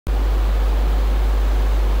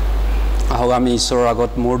আহক আমি ঈশ্বৰৰ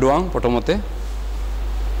আগত মূৰ দুৱাওঁ প্ৰথমতে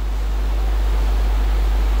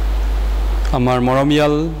আমাৰ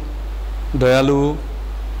মৰমিয়াল দয়ালু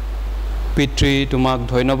পিতৃ তোমাক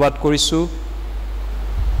ধন্যবাদ কৰিছোঁ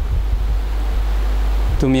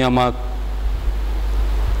তুমি আমাক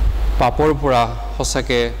পাপৰ পৰা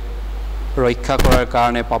সঁচাকে ৰক্ষা কৰাৰ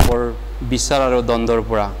কাৰণে পাপৰ বিচাৰ আৰু দণ্ডৰ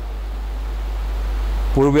পৰা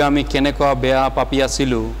পূৰ্বে আমি কেনেকুৱা বেয়া পাপী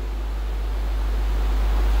আছিলোঁ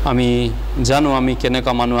আমি জানো আমি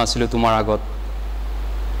কেনেকুৱা মানুহ আছিলোঁ তোমাৰ আগত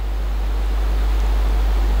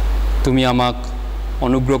তুমি আমাক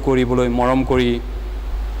অনুগ্ৰহ কৰিবলৈ মৰম কৰি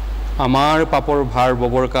আমাৰ পাপৰ ভাৰ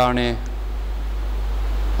ববৰ কাৰণে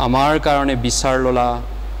আমাৰ কাৰণে বিচাৰ ললা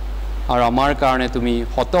আৰু আমাৰ কাৰণে তুমি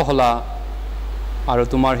হত হলা আৰু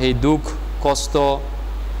তোমাৰ সেই দুখ কষ্ট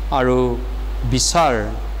আৰু বিচাৰ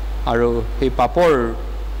আৰু সেই পাপৰ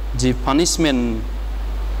যি পানিশমেন্ট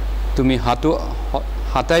তুমি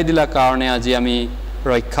হাতাই দিলা কাৰণে আজি আমি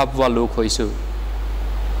ৰক্ষা পোৱা লোক হৈছোঁ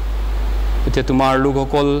এতিয়া তোমাৰ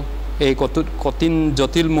লোকসকল এই কঠিন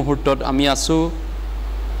জটিল মুহূৰ্তত আমি আছোঁ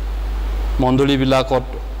মণ্ডলীবিলাকত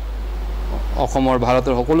অসমৰ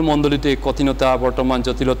ভাৰতৰ সকলো মণ্ডলীতে কঠিনতা বৰ্তমান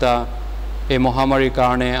জটিলতা এই মহামাৰীৰ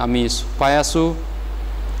কাৰণে আমি পাই আছোঁ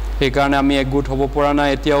সেইকাৰণে আমি একগোট হ'ব পৰা নাই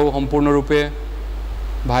এতিয়াও সম্পূৰ্ণৰূপে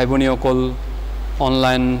ভাই ভনীসকল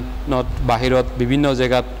অনলাইনত বাহিৰত বিভিন্ন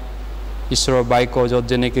জেগাত ঈশ্বৰৰ বাক্য য'ত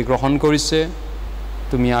যেনেকৈ গ্ৰহণ কৰিছে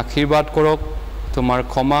তুমি আশীৰ্বাদ কৰক তোমাৰ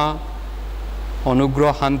ক্ষমা অনুগ্ৰহ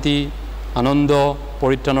শান্তি আনন্দ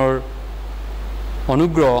পৰিত্ৰাণৰ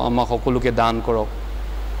অনুগ্ৰহ আমাক সকলোকে দান কৰক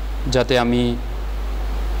যাতে আমি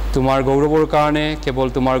তোমাৰ গৌৰৱৰ কাৰণে কেৱল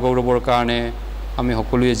তোমাৰ গৌৰৱৰ কাৰণে আমি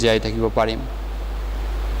সকলোৱে জীয়াই থাকিব পাৰিম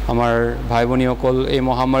আমাৰ ভাই ভনীসকল এই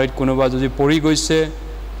মহামাৰীত কোনোবা যদি পৰি গৈছে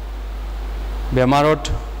বেমাৰত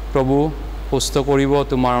প্ৰভু সুস্থ কৰিব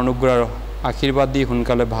তোমাৰ অনুগ্ৰহৰ আশীৰ্বাদ দি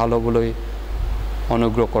সোনকালে ভাল হ'বলৈ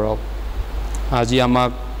অনুগ্ৰহ কৰক আজি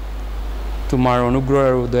আমাক তোমাৰ অনুগ্ৰহ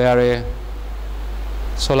আৰু দয়াৰে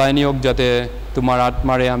চলাই নিয়ক যাতে তোমাৰ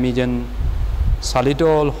আত্মাৰে আমি যেন চালিত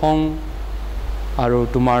হওঁ আৰু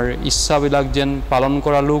তোমাৰ ইচ্ছাবিলাক যেন পালন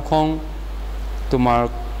কৰা লোক হওঁ তোমাৰ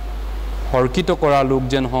হৰ্কিত কৰা লোক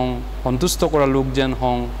যেন হওঁ সন্তুষ্ট কৰা লোক যেন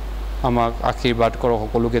হওঁ আমাক আশীৰ্বাদ কৰক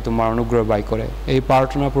সকলোকে তোমাৰ অনুগ্ৰহ বাই কৰে এই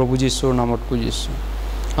প্ৰাৰ্থনা প্ৰভু যীশুৰ নামত খুজিছোঁ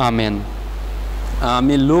আমেন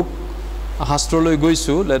আমি লুক শাস্ত্ৰলৈ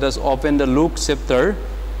গৈছোঁ let us open the look chapter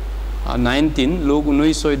 19 look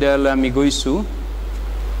 19 অধ্যায়লৈ আমি গৈছোঁ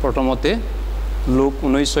প্ৰথমতে লুক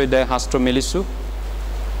 19 অধ্যায় শাস্ত্ৰ মেলিছোঁ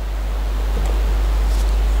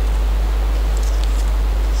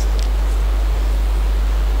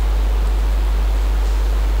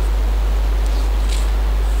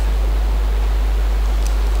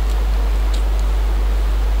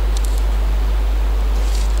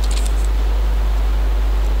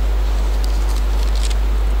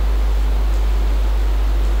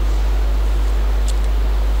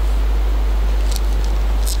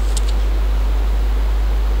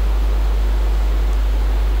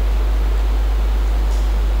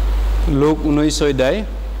লুক 19 অধ্যায়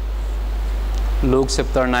লুক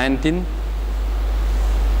চেপ্টাৰ 19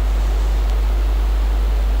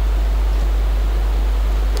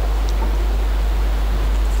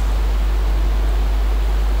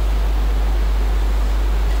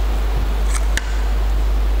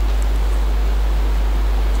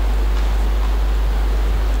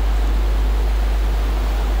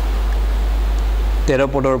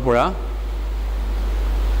 13 পদৰ পৰা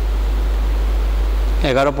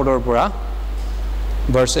 11 পদৰ পৰা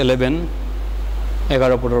ভাৰ্স 11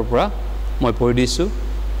 11 পদৰ পৰা মই পঢ়ি দিছোঁ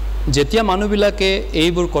যেতিয়া মানুহবিলাকে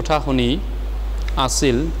এইবোৰ কথা শুনি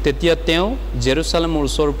আছিল তেতিয়া তেওঁ জেৰুসালেমৰ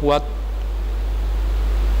ওচৰ পোৱাত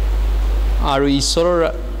আৰু ঈশ্বৰৰ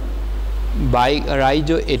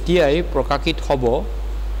ৰাজ্য এতিয়াই প্ৰকাশিত হ'ব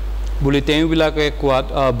বুলি তেওঁবিলাকে কোৱাত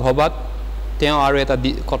ভবাত তেওঁ আৰু এটা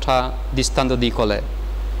কথা দৃষ্টান্ত দি ক'লে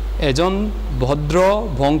এজন ভদ্ৰ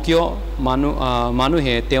ভংকীয়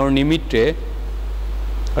মানুহে তেওঁৰ নিমিত্তে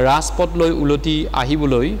ৰাজপথলৈ উলটি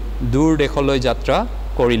আহিবলৈ দূৰ দেশলৈ যাত্ৰা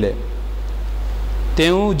কৰিলে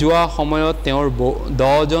তেওঁ যোৱা সময়ত তেওঁৰ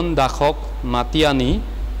 10 জন দাসক মাতি আনি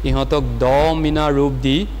ইহঁতক 10 মিনা ৰূপ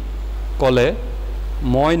দি ক'লে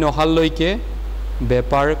মই নহালৈকে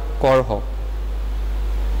বেপাৰ কৰহক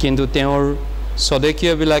কিন্তু তেওঁৰ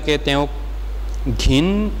স্বদেশীয়বিলাকে তেওঁক ঘিণ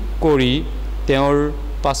কৰি তেওঁৰ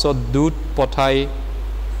পাছত দূত পঠাই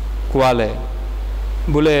কোৱালে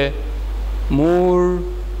বোলে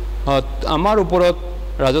আমাৰ ওপৰত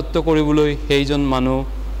ৰাজত্ব কৰিবলৈ সেইজন মানুহ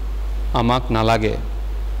আমাক নালাগে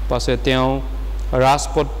পাছে তেওঁ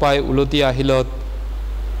ৰাজপথ পাই উলটি আহিলত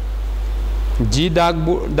যি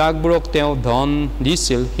দাগবোৰক তেওঁ ধন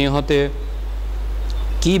দিছিল সিহঁতে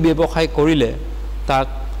কি ব্যৱসায় কৰিলে তাক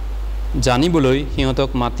জানিবলৈ সিহঁতক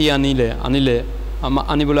মাতি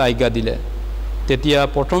আনিবলৈ আজ্ঞা দিলে। তেতিয়া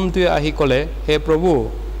প্ৰথমটোৱে আহি ক'লে, হে প্ৰভু,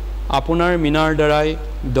 আপোনাৰ মিনাৰ দ্বাৰাই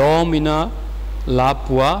 10 মিনা লাভ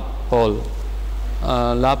পোৱা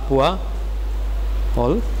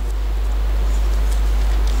হ'ল।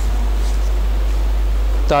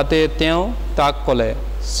 তাতে তেওঁ তাক ক'লে,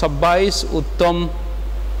 22 উত্তম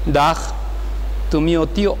দাস, তুমি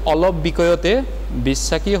অতি অলপ বিষয়তে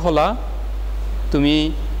বিশ্বাসী হ'লা, তুমি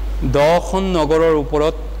 10খন নগৰৰ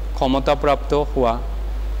ওপৰত ক্ষমতাপ্ৰাপ্ত হোৱা।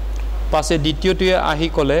 পাছে দ্বিতীয়টোৱে আহি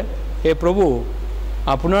ক'লে, হে প্ৰভু,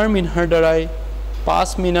 আপোনাৰ মিনাৰ দ্বাৰাই 5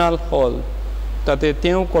 মিনাল হ'ল। তাতে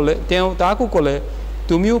তেওঁ তাকো ক'লে,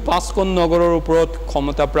 তুমিও 5খন নগৰৰ ওপৰত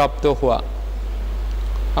ক্ষমতাপ্ৰাপ্ত হোৱা।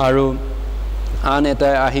 আৰু আন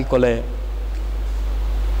এটাই আহি ক'লে,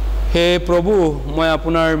 হে প্ৰভু, মই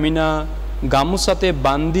আপোনাৰ মিনা গামোচাতে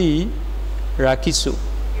বান্ধি ৰাখিছোঁ,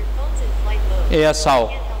 এয়া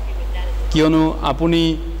চাওক, কিয়নো আপুনি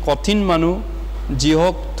কঠিন মানুহ,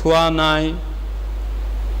 যিহক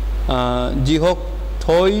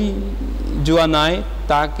থৈ যোৱা নাই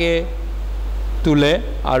তাকে তোলে,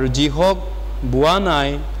 আৰু যিহক বোৱা নাই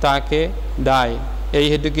তাকে দায়। এই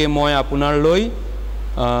হেতুকে মই আপোনালৈ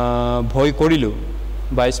ভয় কৰিলোঁ।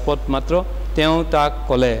 22 পদ মাত্ৰ। তেওঁ তাক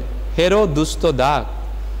ক'লে, হেৰ দুষ্ট দাস,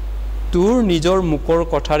 তোৰ নিজৰ মুখৰ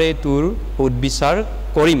কথাৰে তোৰ সুদবিচাৰ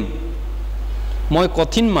কৰিম। মই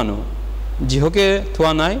কঠিন মানুহ, যিহকে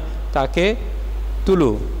থোৱা নাই তাকে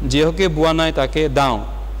তোলো, যিহকে বোৱা নাই তাকে দাওঁ,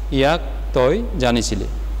 ইয়াক তই জানিছিলি।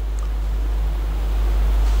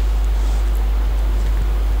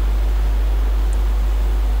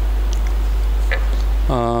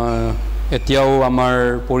 এতিয়াও আমাৰ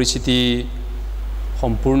পৰিস্থিতি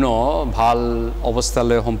সম্পূৰ্ণ ভাল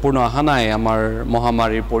অৱস্থালৈ সম্পূৰ্ণ অহা নাই। আমাৰ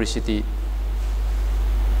মহামাৰীৰ পৰিস্থিতি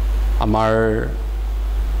আমাৰ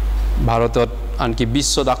ভাৰতত, আনকি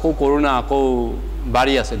বিশ্বত আকৌ কৰোণা আকৌ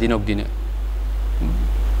বাঢ়ি আছে দিনক দিনে।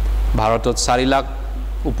 ভাৰতত 4 লাখ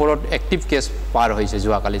ওপৰত এক্টিভ কেছ পাৰ হৈছে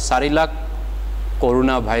যোৱাকালি। 4 লাখ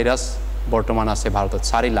কৰোণা ভাইৰাছ বৰ্তমান আছে ভাৰতত,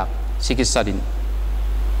 4 লাখ চিকিৎসাধীন।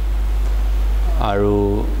 আৰু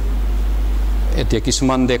এতিয়া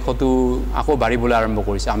কিছুমান দেশতো আকৌ বাঢ়িবলৈ আৰম্ভ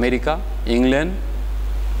কৰিছে, আমেৰিকা, ইংলেণ্ড,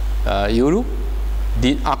 ইউৰোপ।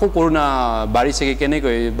 আকৌ কৰোণা বাঢ়িছে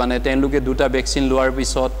কেনেকৈ, মানে তেওঁলোকে 2টা ভেকচিন লোৱাৰ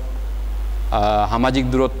পিছত সামাজিক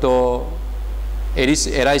দূৰত্ব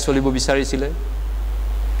এৰাই চলিব বিচাৰিছিলে।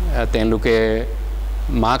 তেওঁলোকে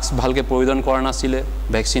মাস্ক ভালকৈ পৰিধান কৰা নাছিলে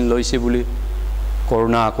ভেকচিন লৈছে বুলি।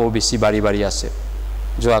 কৰোণা আকৌ বেছি বাঢ়ি আছে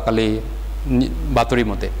যোৱাকালি বাতৰি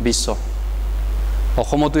মতে বিশ্ব।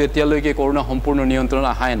 অসমতো এতিয়ালৈকে কৰোণা সম্পূৰ্ণ নিয়ন্ত্ৰণ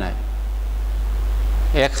আহাই নাই।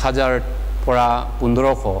 1000 পৰা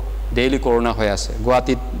 1500 ডেইলি কৰোণা হৈ আছে।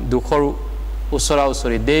 গুৱাহাটীত 200ৰ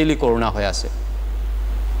ওচৰা-ওচৰি ডেইলি কৰোণা হৈ আছে।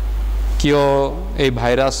 কিয় এই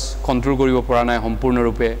ভাইৰাছ কণ্ট্ৰল কৰিব পৰা নাই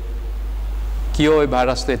সম্পূৰ্ণৰূপে? কিয় এই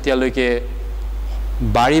ভাইৰাছটো এতিয়ালৈকে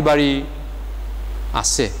বাঢ়ি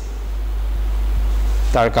আছে?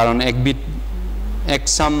 তাৰ কাৰণ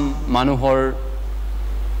একচাম মানুহৰ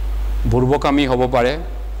বুৰ্বকামী হ'ব পাৰে,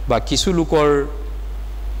 বা কিছু লোকৰ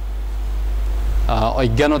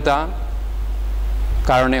অজ্ঞানতা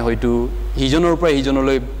কাৰণে হয়তো ইজনৰ পৰা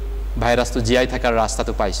ইজনলৈ ভাইৰাছটো জীয়াই থকাৰ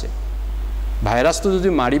ৰাস্তাটো পাইছে। ভাইৰাছটো যদি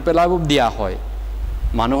মাৰি পেলাব দিয়া হয়,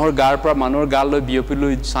 মানুহৰ গাৰ পৰা মানুহৰ গালৈ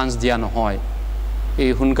বিয়পিলৈ চান্স দিয়া নহয়, এই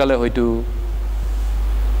সোনকালে হয়তো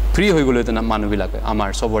ফ্ৰী হৈ গ'লেহেঁতেন মানুহবিলাকে। আমাৰ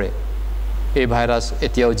চবৰে এই ভাইৰাছ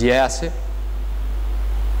এতিয়াও জীয়াই আছে।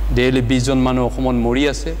 ডেইলি 20 জন মানুহ অসমত মৰি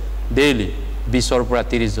আছে, ডেইলি 20ৰ পৰা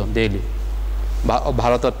 30 জন ডেইলি।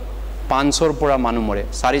 ভাৰতত 500ৰ পৰা মানুহ মৰে,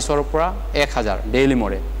 400ৰ পৰা 1000 ডেইলি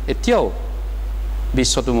মৰে। এতিয়াও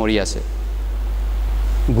বিশ্বতো মৰি আছে।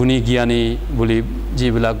 গুণী জ্ঞানী বুলি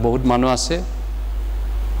যিবিলাক বহুত মানুহ আছে,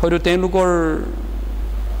 হয়তো তেওঁলোকৰ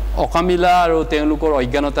অকামিলা আৰু তেওঁলোকৰ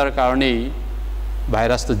অজ্ঞানতাৰ কাৰণেই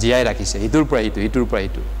ভাইৰাছটো জীয়াই ৰাখিছে, ইটোৰ পৰা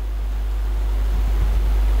সিটো।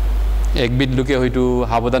 একবিধ লোকে হয়তো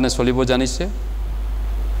সাৱধানে চলিব জানিছে,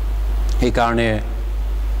 সেইকাৰণে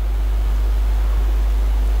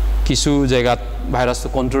কিছু জেগাত ভাইৰাছটো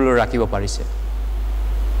কণ্ট্ৰলত ৰাখিব পাৰিছে।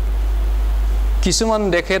 কিছুমান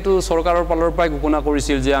দেশেতো চৰকাৰৰ ফালৰ পৰাই ঘোষণা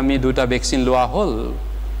কৰিছিল যে আমি 2টা ভেকচিন লোৱা হ'ল,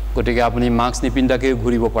 গতিকে আপুনি মাস্ক নিপিন্ধাকৈ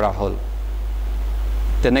ঘূৰিব পৰা হ'ল।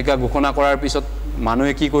 তেনেকৈ ঘোষণা কৰাৰ পিছত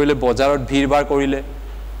মানুহে কি কৰিলে, বজাৰত ভিৰ ভাৰ কৰিলে,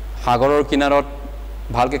 সাগৰৰ কিনাৰত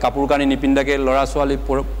ভালকৈ কাপোৰ কানি নিপিন্ধাকৈ ল'ৰা ছোৱালী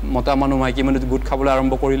মতা মানুহ মাইকী মানুহ গোট খাবলৈ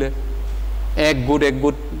আৰম্ভ কৰিলে। এক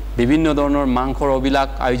গোট বিভিন্ন ধৰণৰ মাংসৰ অবিলাক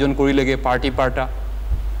আয়োজন কৰিলেগৈ, পাৰ্টা।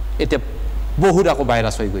 এতিয়া বহুত আকৌ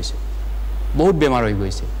ভাইৰাছ হৈ গৈছে, বহুত বেমাৰ হৈ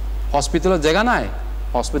গৈছে। হস্পিটেলত জেগা নাই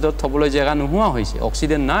হস্পিটেলত থবলৈ জেগা নোহোৱা হৈছে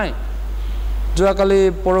অক্সিজেন নাই যোৱাকালি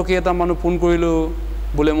পৰকি এটা মানুহ ফোন কৰিলোঁ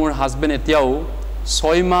বোলে মোৰ হাজবেণ্ড এতিয়াও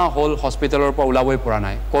 6 মাহ হ'ল হস্পিটেলৰ পৰা ওলাবই পৰা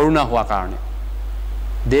নাই কৰোনা হোৱাৰ কাৰণে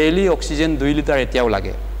ডেইলি অক্সিজেন 2 লিটাৰ এতিয়াও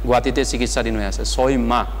লাগে গুৱাহাটীতে চিকিৎসাধীন হৈ আছে 6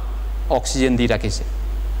 মাহ অক্সিজেন দি ৰাখিছে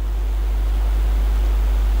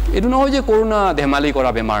এইটো নহয় যে কৰোনা ধেমালি কৰা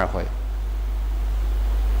বেমাৰ হয়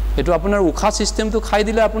এইটো আপোনাৰ উশাহ সিস্টেমটো খাই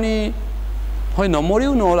দিলে আপুনি হয়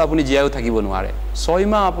নমৰিও নহল আপুনি জীয়াও থাকিব নোৱাৰে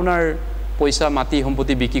 6 মাহ আপোনাৰ পইচা মাটি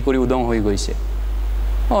সম্পত্তি বিক্ৰী কৰি উদং হৈ গৈছে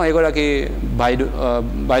এগৰাকী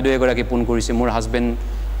বাইদেউ এগৰাকী ফোন কৰিছে মোৰ হাজবেণ্ড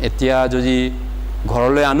এতিয়া যদি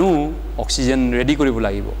ঘৰলৈ আনো অক্সিজেন ৰেডি কৰিব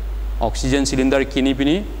লাগিব অক্সিজেন সিলিণ্ডাৰ কিনি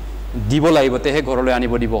পিনি দিব লাগিব তেহে ঘৰলৈ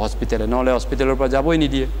আনিব দিব হস্পিটেলে নহলে হস্পিটেলৰ পৰা যাবই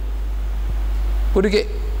নিদিয়ে গতিকে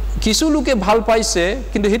কিছু লোকে ভাল পাইছে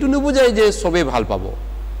কিন্তু হেতু নুবুজায় যে সবে ভাল পাব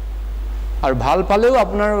আৰু ভাল পালেও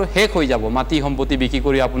আপোনাৰ শেষ হৈ যাব মাটি সম্পত্তি বিক্ৰী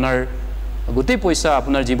কৰি আপোনাৰ গোটেই পইচা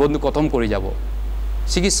আপোনাৰ জীৱনটো খতম কৰি যাব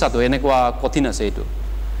চিকিৎসাটো এনেকুৱা কঠিন আছে এইটো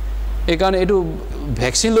এই কাৰণে এইটো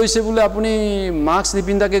ভ্যাকচিন লৈছে বুলে আপুনি মাস্ক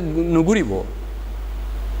নিপিন্ধাকে নুঘুৰিব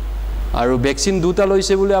আৰু ভ্যাকচিন দুটা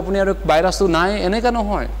লৈছে বুলে আপুনি আৰু ভাইৰাছটো নাই এনেকা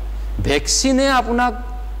নহয় ভ্যাকচিনে আপোনাক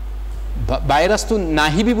ভাইৰাছটো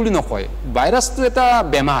নাহিবি বুলি নকয় ভাইৰাছটো এটা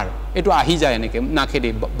বেমাৰ এটো আহি যায় এনেকে নাখেদি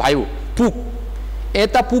ভাইও পুক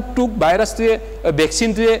এটা পুকটুক ভাইৰাছটোৱে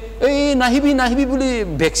ভ্যাকচিনটোৱে এই নাহিবি বুলি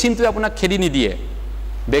ভ্যাকচিনটোৱে আপোনাক খেদি নিদিয়ে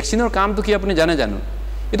ভ্যাকচিনৰ কামটো কি আপুনি জানো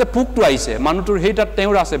এটা পুকটো আহিছে মানুহটোৰ হেইটা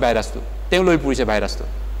তেওঁৰ আছে ভাইৰাছটো তেওঁ লৈ পৰিছে ভাইৰাছটো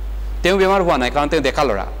তেওঁ বেমাৰ হোৱা নাই কাৰণ তেওঁ দেখা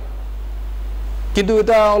লৰা কিন্তু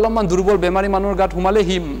এটা অলপমান দুৰ্বল বেমাৰী মানুহৰ গাত হুমালে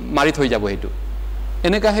হি মাৰি থৈ যাব হেতু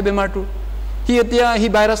এনেকা হে বেমাৰটো হি এতিয়া হি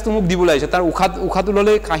ভাইৰাছটো মুক দিব লাগিছে তাৰ উখাটো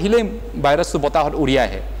ললে কাহিলে ভাইৰাছটো বতাহত উৰি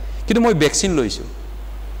আহে কিন্তু মই ভ্যাকচিন লৈছো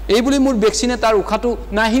এই বুলি মোৰ ভ্যাকচিনে তাৰ উখাটো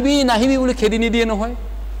নাহিবি বুলি খেদি নিদিয়ে নহয়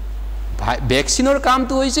ভ্যাকচিনৰ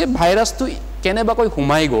কামটো হৈছে ভাইৰাছটো কেনেবাকৈ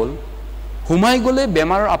হুমাই গলে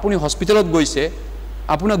বেমাৰ আপুনি হস্পিটেলত গৈছে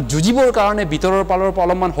আপোনাক যুজিবৰ কাৰণে ভিতৰৰ পালৰ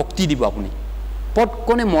অলপমান শক্তি দিব আপুনি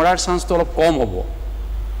পটকনে মৰাৰ চান্সটো অলপ কম হ'ব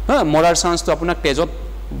মৰাৰ চান্সটো আপোনাক তেজত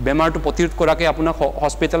বেমাৰটো প্ৰতিৰোধ কৰাকে আপোনাক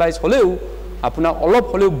হস্পিটেলাইজ হলেও আপোনাক অলপ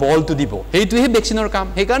হলেও বলটো দিব হেইটোহে ভ্যাকচিনৰ কাম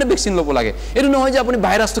সেই কাৰণে ভ্যাকচিন ল'ব লাগে এটো নহয় যে আপুনি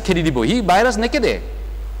ভাইৰাছটো খেদি দিব হি ভাইৰাছ নেকেদে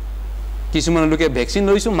কিছুমান লোকে ভ্যাকচিন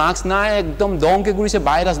লৈছো মাস্ক নাই একদম দংকে গুৰিছে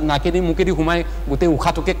ভাইৰাছ নাকেদি মুকেদি হুমাই গোটে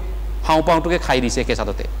উখাটোকে হাওপাওটোকে খাই দিছে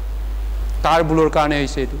কেছাততে তাৰ বুলৰ কাৰণে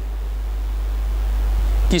হৈছে এটো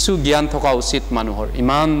কিছু জ্ঞান থকা উচিত মানুহৰ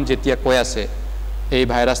ইমান যেতিয়া কৈ আছে এই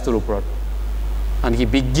ভাইৰাছটোৰ ওপৰত আনকি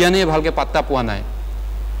বিজ্ঞানে ভালকে পাত্তা পোৱা নাই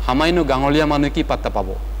সামান্য গাঙলীয়া মানুহ কি পাত্তা পাব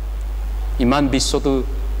ইমান বিশ্বটো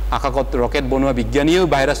আকাশত ৰকেট বনোৱা বিজ্ঞানীও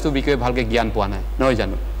ভাইৰাছটোৰ বিষয়ে ভালকে জ্ঞান পোৱা নাই নহয়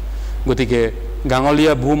জানো গতিকে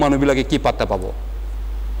গাঙলীয়া ভূ মানুহবিলাকে কি পাত্তা পাব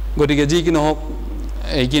গতিকে যি কি নহওক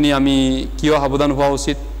এইখিনি আমি কিয় সাৱধান হোৱা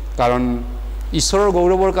উচিত কাৰণ ঈশ্বৰৰ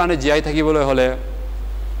গৌৰৱৰ কাৰণে জীয়াই থাকিবলৈ হলে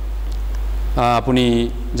আপুনি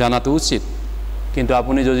জানাটো উচিত কিন্তু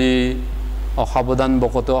আপুনি যদি অসাৱধান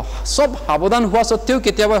বকত সব সাৱধান হোৱা সত্ত্বেও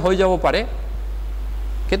কেতিয়াবা হৈ যাব পাৰে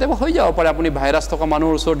আপুনি ভাইৰাছ থকা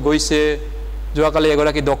মানুহৰ ওচৰত গৈছে যোৱাকালি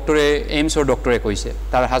এগৰাকী ডক্টৰে এইমছৰ ডক্টৰে কৈছে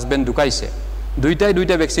তাৰ হাজবেণ্ড ঢুকাইছে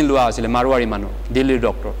দুইটা ভ্যাকচিন লোৱা আছিল মাৰৱাৰী মানুহ দিল্লীৰ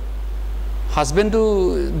ডক্টৰ হাজবেণ্ডটো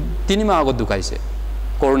 3 মাহ আগত ঢুকাইছে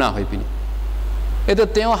কৰোনা হৈ পিনি এটা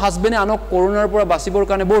তেওঁ হাজবেণ্ডে আনক কৰোনাৰ পৰা বাচিবৰ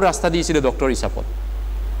কাৰণে বহু ৰাস্তা দিছিল ডক্টৰ হিচাপত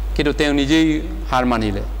কিন্তু তেওঁ নিজেই হাৰ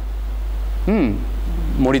মানিলে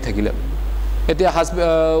মৰি থাকিলে এতিয়া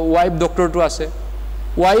ওয়াইফ ডক্টৰটো আছে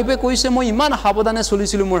ওয়াইফে কৈছে মই ইমান সাৱধানে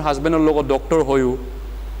চলিছিলো মোৰ হাজবেণ্ডৰ লগত ডক্টৰ হৈও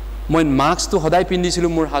মই মাস্কটো সদায় পিন্ধিছিলো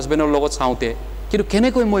মোৰ হাজবেণ্ডৰ লগত চাওতে কিন্তু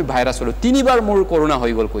কেনেকৈ মই ভাইৰাছ হলো 3 বাৰ মোৰ কৰোনা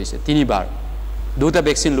হৈ গল কৈছে 3 বাৰ দুটা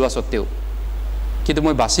ভ্যাকচিন লোৱা সত্ত্বেও কিন্তু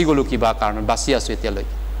মই বাছি গলো কিবা কাৰণ বাছি আছো এতিয়ালৈ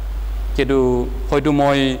কিন্তু হয়তো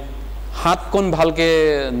মই হাতখন ভালকে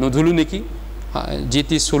নধুলু নেকি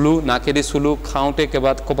জিতি চুলু নাকেদি চুলু খাওঁতে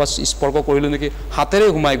কবাত স্পৰ্শ কৰিলো নেকি হাতেৰে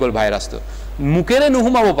হুমাই গল ভাইৰাছটো মুখেৰে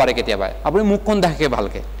নুহুমাব পাৰে কেতিয়াবা আপুনি মুখখন দেখে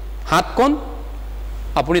ভালকে হাতখন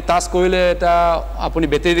আপুনি টাচ কৰিলে এটা আপুনি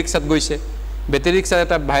বেটাৰী ৰিক্সাত গৈছে বেটাৰী ৰিক্সাত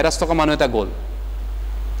এটা ভাইৰাছ থকা মানুহ এটা গল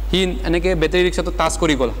হি এনেকে বেটাৰী ৰিক্সাটো টাচ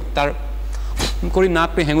কৰি গল তাৰ কৰি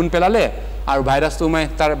নাকটো হেঙুন পেলালে আৰু ভাইৰাছটো মই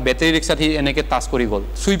তাৰ বেটাৰী ৰিক্সাত হি এনেকে টাচ কৰি গল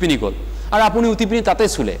সুই পিনি গল আৰু আপুনি উঠি পিনি তাতে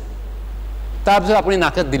চুলে তাৰপিছত আপুনি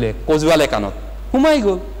নাকেত দিলে কজুৱালে কানত হুমাই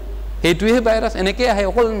গল হেইটোহে ভাইৰাছ এনেকে আহে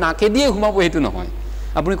অকল নাকে দিয়ে হুমাব হেতু নহয়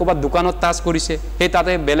আপুনি কবাত দোকানত টাচ কৰিছে হে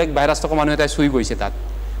তাতে বেলেগ ভাইৰাছ থকা মানুহ এটা সুই গৈছে তাত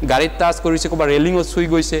গাড়ীত টাচ কৰিছে কবা ৰেলিঙত সুই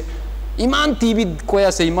গৈছে ইমান টিভিত কৈ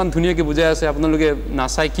আছে ইমান ধুনিয়াকে বুজাই আছে আপোনালোকে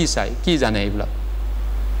নাচাই কি জানে এইবিলাক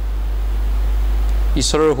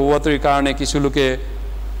ঈশ্বৰৰ হুৱাটোৰ কাৰণে কিছু লোকে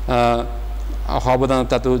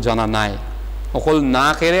সাৱধানতাটো জনা নাই অকল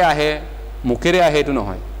নাকেৰে আহে মুখেৰে আহে এটো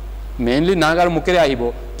নহয় মেইনলি নাক আৰু মুখেৰে আহিব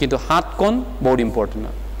কিন্তু হাতখন বহুত ইম্পৰ্টেণ্ট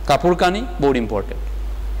কাপোৰ কানি বহুত ইম্পৰ্টেণ্ট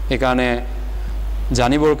সেইকাৰণে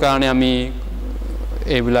জানিবৰ কাৰণে আমি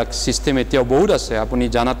এইবিলাক সিস্টেম এতিয়াও বহুত আছে আপুনি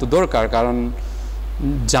জানাটো দৰকাৰ কাৰণ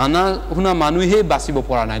জানা শুনা মানুহে বাচিব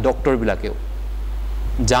পৰা নাই ডক্টৰ বিলাকেও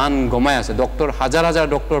জান গমাই আছে ডক্টৰ হাজাৰ হাজাৰ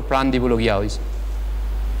ডক্টৰ প্ৰাণ দিবলগীয়া হৈছে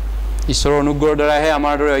ঈশ্বৰৰ অনুগ্ৰহৰ দ্বাৰাহে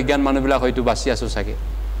আমাৰ দৰে অজ্ঞান মানুহবিলাক হয়তো বাচি আছো চাগে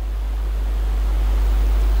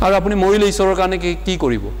আৰু আপুনি মৰিলে ঈশ্বৰৰ কাৰণে কি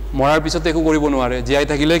কৰিব মৰাৰ পিছত একো কৰিব নোৱাৰে জীয়াই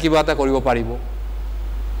থাকিলে কিবা এটা কৰিব পাৰিব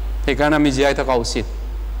সেইকাৰণে আমি জীয়াই থকা উচিত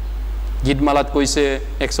গীতমালাত কৈছে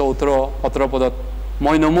 117 পদত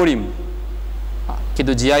মই নমৰিম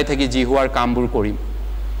কিন্তু জীয়াই থাকি যি হোৱাৰ কামবোৰ কৰিম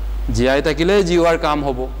জীয়াই থাকিলে যি হোৱাৰ কাম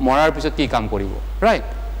হ'ব মৰাৰ পিছত কি কাম কৰিব ৰাইট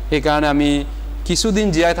সেইকাৰণে আমি কিছুদিন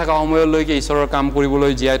জীয়াই থকা সময়লৈকে ঈশ্বৰৰ কাম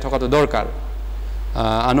কৰিবলৈ জীয়াই থকাটো দৰকাৰ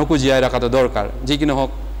আনকো জীয়াই ৰখাটো দৰকাৰ যি কি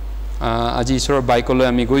নহওক আজি ঈশ্বৰৰ বাইকলৈ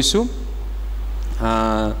আমি গৈছোঁ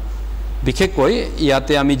বিশেষকৈ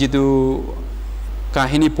ইয়াতে আমি যিটো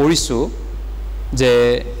কাহিনী পঢ়িছোঁ যে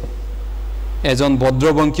এজন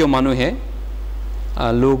ভদ্ৰবংশীয় মানুহে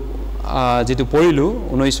লোক যেটো পঢ়িলোঁ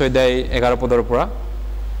 19 অধ্যায় 11 পদৰ পৰা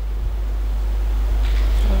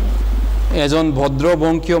এজন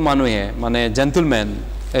ভদ্ৰবংশীয় মানুহে মানে জেন্টলমেন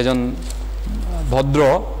এজন ভদ্ৰ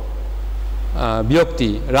ব্যক্তি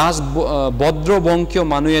ভদ্ৰবংশীয়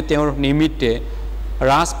মানুহে তেওঁৰ নিমিত্তে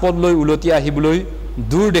ৰাজপথলৈ উলটি আহিবলৈ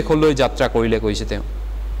দূৰ দেশলৈ যাত্ৰা কৰিলে কৈছে তেওঁ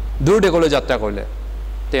দূৰ দেশলৈ যাত্ৰা কৰিলে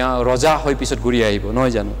তেওঁ ৰজা হৈ পিছত ঘূৰি আহিব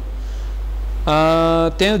নহয় জানো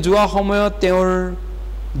তেওঁ যোৱা সময়ত তেওঁৰ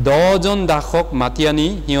 10 জন দাসক মাতি আনি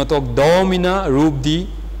হিয়তক 10 মিনা ৰূপ দি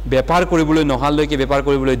বেপাৰ কৰিবলৈ নহালৈকে বেপাৰ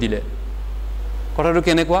কৰিবলৈ দিলে কথাটো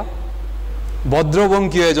কেনেকুৱা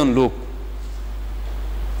ভদ্ৰবংশীয় এজন লোক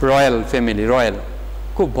ৰয়েল ফ্যামিলি ৰয়েল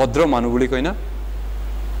খুব ভদ্ৰ মানুহ বুলি কয় না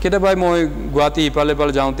কেতিয়াবা মই গুৱাহাটী ইপালে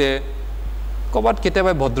পালে যাওঁতে কবাত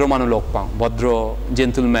কেতিয়াবা ভদ্ৰ মানুহ লগ পাওঁ ভদ্ৰ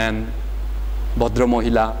জেন্টলম্যান ভদ্ৰ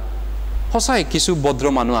মহিলা হসাই কিছু ভদ্ৰ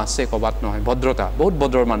মানুহ আছে কবাত নহয় ভদ্ৰতা বহুত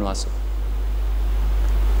ভদ্ৰ মানুহ আছে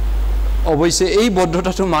অৱশ্যে এই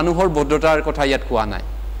ভদ্ৰতাটো মানুহৰ ভদ্ৰতাৰ কথা ইয়াত কোৱা নাই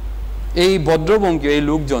এই ভদ্ৰবংশীয় এই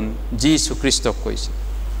লোকজন যীশু খ্ৰীষ্টক কৈছে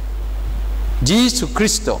যীশু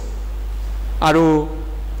খ্ৰীষ্ট আৰু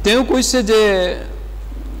তেওঁ কৈছে যে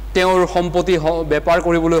তেওঁৰ সম্পত্তি বেপাৰ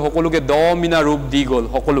কৰিবলৈ সকলোকে 10 মিনা ৰূপ দি গল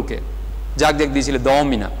সকলোকে যাক যাক দিছিলে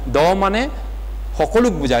 10 মিনা 10 মানে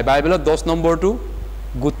সকলোক বুজায় বাইবেলত 10 নম্বৰটো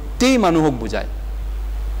গোটেই মানুহক বুজায়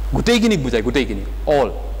গোটেইখিনিক বুজায় গোটেইখিনি অল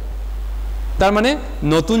তাৰ মানে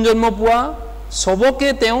নতুন জন্ম পোৱা সবকে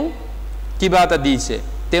তেওঁ কিবা এটা দিছে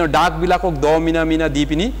তেওঁ ডাক বিলাকক 10 মিনা মিনা দি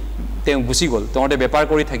পিনি তেওঁ গুছি গল তহঁতে বেপাৰ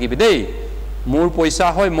কৰি থাকিবি দেই মোৰ পইচা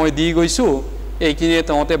হয় মই দি গৈছো এইখিনি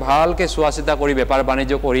তহঁতে ভালকে চোৱাচিতা কৰি বেপাৰ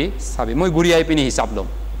বাণিজ্য কৰি চাবি মই ঘূৰি আহি পিনি হিচাপ লম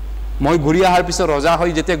মই ঘূৰি আহাৰ পিছত ৰজা হৈ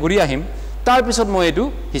যেতিয়া ঘূৰি আহিম তাৰ পিছত মই এটো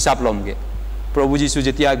হিচাপ লমগে প্ৰভু যীশু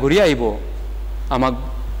যেতিয়া ঘূৰি আহিব আমাক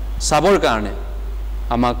চাবৰ কাৰণে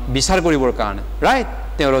আমাক বিচাৰ কৰিবৰ কাৰণে ৰাইট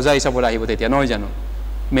তেওঁ ৰজা হিচাপত আহিব তেতিয়া নহয় জানো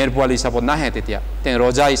মেৰ পোৱালি হিচাপত নাহে তেতিয়া তেওঁ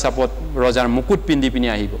ৰজা হিচাপত ৰজাৰ মুকুট পিন্ধি পিনি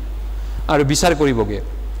আহিব আৰু বিচাৰ কৰিবগে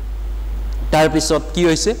তাৰ পিছত কি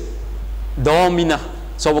হৈছে 10 মিনা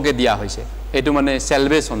সবকে দিয়া হৈছে এটো মানে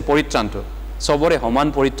সেলভেশন পৰিত্ৰাণটো সবৰে সমান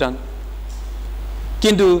পৰিত্ৰাণ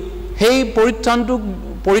কিন্তু সেই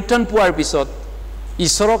পৰিত্ৰাণ পোৱাৰ পিছত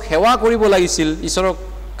ঈশ্বৰক সেৱা কৰিব লাগিছিল ঈশ্বৰক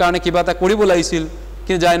কাৰণে কিবা এটা কৰিব লাগিছিল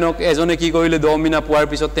কিন্তু জানক এজনে কি কৰিলে 10 মিনা পোৱাৰ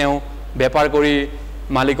পিছত তেওঁ বেপাৰ কৰি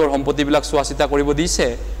মালিকৰ সম্পত্তিবিলাক চোৱাচিতা কৰিব দিছে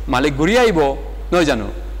মালিক ঘূৰি আহিব নহয় জানো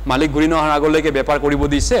মালিক ঘূৰি নহাৰ আগলৈকে বেপাৰ কৰিব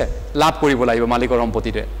দিছে লাভ কৰিব লাগিব মালিকৰ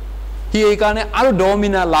সম্পত্তিতে কি এই কাৰণে আৰু 10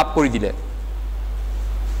 মিনা লাভ কৰি দিলে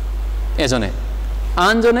এজনে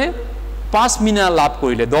আনজনে 5 মিনা লাভ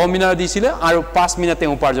কৰিলে 10 মিনা দিছিলে আৰু 5 মিনা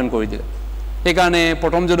তেওঁ উপাৰ্জন কৰি দিলে এই কাৰণে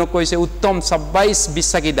প্ৰথমজনক কৈছে উত্তম 22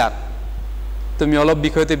 বিশ্বাসী দাস তুমি অলপ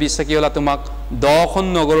বিষয়তে বিশ্বাসী হলা তোমাক 10খন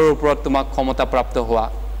নগৰৰ ওপৰত তোমাক ক্ষমতা প্ৰাপ্ত হোৱা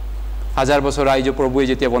হাজাৰ বছৰ ৰাজ্য প্ৰভুৱে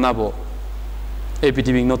যেতিয়া বনাব এই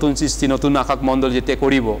পৃথিৱীক নতুন সৃষ্টি নতুন আকাশ মণ্ডল যেতিয়া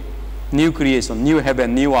কৰিব new creation new heaven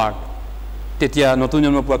new আৰ্থ তেতিয়া নতুন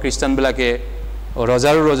জন্ম পোৱা খ্ৰীষ্টান বিলাকে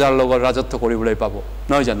ৰজাৰ লগত ৰাজত্ব কৰিবলৈ পাব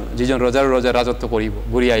নহয় জানো যিজন ৰজাৰ ৰাজত্ব কৰিব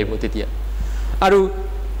ঘূৰি আহিব তেতিয়া আৰু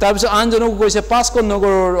তাৰপিছত আনজনক কৈছে 5খন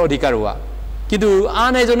নগৰৰ অধিকাৰ হোৱা কিন্তু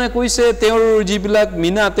আন এজনে কৈছে তেওঁৰ যিবিলাক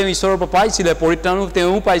মিনা তেওঁ ঈশ্বৰৰ পৰা পাইছিলে পৰিত্ৰাণও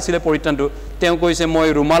তেওঁ পাইছিলে পৰিত্ৰাণটো তেওঁ কৈছে মই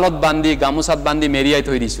ৰুমালত বান্ধি গামোচাত বান্ধি মেৰিয়াই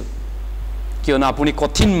থৈ দিছো কিয়নো আপুনি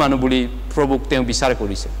কঠিন মানুহ বুলি প্ৰভুক তেওঁ বিচাৰ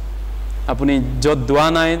কৰিছে আপুনি যত দোৱা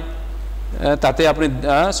নাই তাতে আপুনি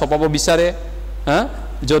সপাব বিচাৰে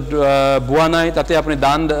যত বুৱা নাই তাতে আপুনি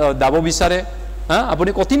দান দাব বিচাৰে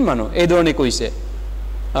আপুনি কঠিন মানুহ এই ধৰণে কৈছে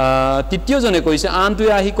তৃতীয়জনে কৈছে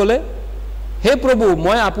আনটোৱে আহি ক'লে হে প্ৰভু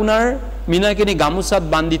মই আপোনাৰ মিনাকিনি গামোচাত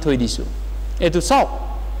বান্ধি থৈ দিছো এটো চাওক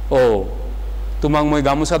তোমাক মই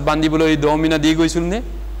গামোচাত বান্ধিবলৈ 10 মিনা দি গৈছিল নে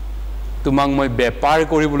তোমাক মই বেপাৰ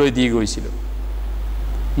কৰিবলৈ দি গৈছিল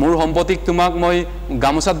মোৰ সম্পত্তিক তোমাক মই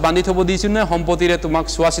গামোচাত বান্ধি থব দিছিল নে সম্পত্তিৰে তোমাক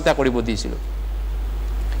চোৱাচিতা কৰিব দিছিল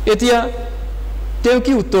এতিয়া তেওঁ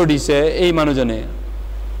কি উত্তৰ দিছে এই মানুহজনে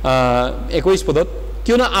 21 পদত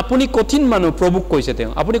কিয়নো আপুনি কঠিন মানুহ প্ৰভুক কৈছে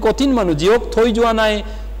তেওঁ আপুনি কঠিন মানুহ যিহক থৈ যোৱা নাই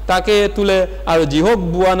তাকে তুলে আৰু যিহক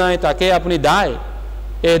বুৱা নাই তাকে আপুনি দায়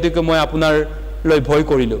এইটোকে মই আপোনাৰ লৈ ভয়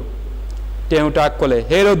কৰিলো তেওঁ তাক ক'লে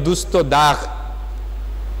হেৰ দুষ্ট দাস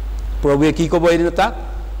প্ৰভুৱে কি ক'ব এদিন তাক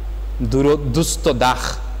দুষ্ট দাস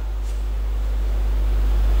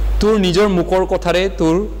তোৰ নিজৰ মুখৰ কথাৰে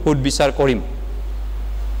তোৰ সুদ বিচাৰ কৰিম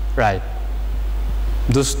ৰাইট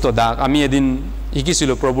দুষ্ট দাস আমি এদিন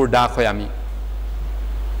শিকিছিলো প্ৰভুৰ দাস হয় আমি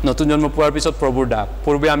নতুন জন্ম পোৱাৰ পিছত প্ৰভুৰ দাস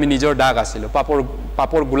পূৰ্বে আমি নিজৰ দাস আছিলো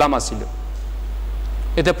পাপৰ গোলাম আছিলো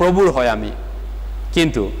এটা প্ৰভুৰ হয় আমি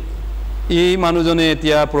কিন্তু এই মানুহজনে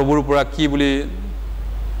এতিয়া প্ৰভুৰ পৰা কি বুলি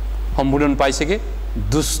সম্বোধন পাইছে কি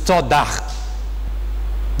দুষ্ট দাস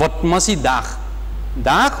বদমাসী দাস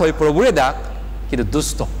দাস হয় প্ৰভুৰে দাস কিন্তু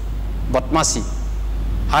দুষ্ট বদমাসী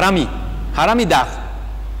হাৰামী দাস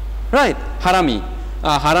ৰাইট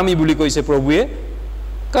হাৰামী বুলি কৈছে প্ৰভুৱে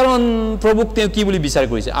কাৰণ প্ৰভুক তেওঁ কি বুলি বিচাৰ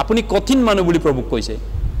কৰিছে আপুনি কঠিন মানুহ বুলি প্ৰভুক কৈছে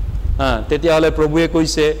তেতিয়াহ'লে প্ৰভুৱে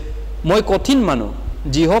কৈছে মই কঠিন মানুহ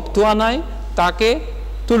যিহক থোৱা নাই তাকে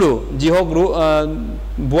তুলো যিহক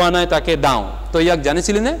বোৱা নাই তাকে দাওঁ তো ইয়াক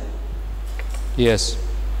জানিছিলি নে ইয়েছ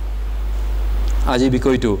আজি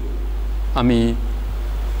বিষয়টো আমি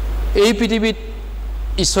এই পৃথিৱীত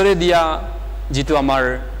ঈশ্বৰে দিয়া যিটো আমাৰ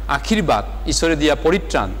আশীৰ্বাদ ঈশ্বৰে দিয়া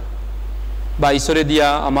পৰিত্ৰাণ বা ঈশ্বৰে দিয়া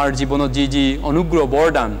আমাৰ জীৱনত যি অনুগ্ৰহ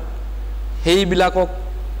বৰদান সেইবিলাকক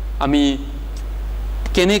আমি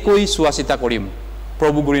কেনেকৈ চোৱাচিতা কৰিম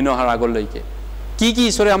প্ৰভু গুৰি নহাৰ আগলৈকে কি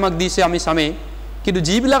ঈশ্বৰে আমাক দিছে আমি চামেই কিন্তু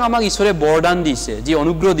যিবিলাক আমাক ঈশ্বৰে বৰদান দিছে যি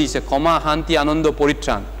অনুগ্ৰহ দিছে ক্ষমা শান্তি আনন্দ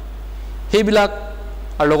পৰিত্ৰাণ সেইবিলাক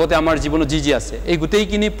আৰু লগতে আমাৰ জীৱনত যি আছে এই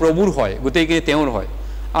গোটেইখিনি প্ৰভুৰ হয় গোটেইখিনি তেওঁৰ হয়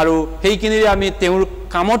আৰু সেইখিনিৰে আমি তেওঁৰ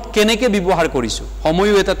কামত কেনেকৈ ব্যৱহাৰ কৰিছোঁ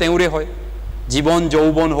সময়ো এটা তেওঁৰে হয় জীৱন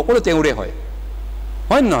যৌৱন সকলো তেওঁৰে হয়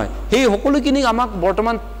নহয় সেই সকলোখিনি আমাক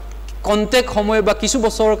বৰ্তমান কন্টেক্ট সময় বা কিছু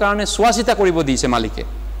বছৰৰ কাৰণে চোৱাচিতা কৰিব দিছে মালিকে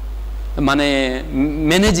মানে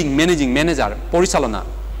মেনেজাৰ পৰিচালনা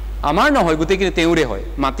আমাৰ নহয় গোটেইখিনি তেওঁৰে হয়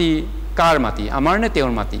মাটি কাৰ মাটি আমাৰ নে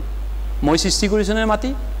তেওঁৰ মাটি মই সৃষ্টি কৰিছোঁ নে মাটি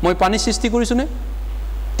মই পানী সৃষ্টি কৰিছোঁ নে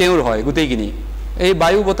তেওঁৰ হয় গোটেইখিনি এই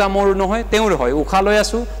বায়ু বতাহ মোৰ নহয় তেওঁৰ হয় উশাহ লৈ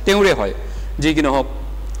আছোঁ তেওঁৰে হয় যি কি নহওক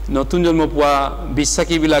নতুন জন্ম পোৱা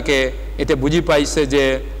বিশ্বাসীবিলাকে এতিয়া বুজি পাইছে যে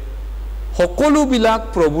সকলোবিলাক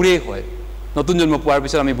প্ৰভুৰে হয় নতুন জন্ম পোৱাৰ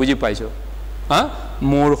পিছত আমি বুজি পাইছোঁ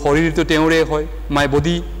মোৰ শৰীৰটো তেওঁৰে হয় my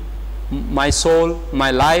body my soul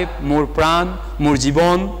my life মোৰ প্ৰাণ মোৰ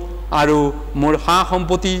জীৱন আৰু মোৰ সা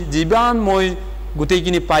সম্পত্তি যিমান মই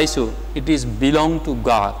গোটেইখিনি পাইছোঁ it is belong to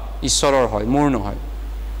god ঈশ্বৰৰ হয় মোৰ নহয়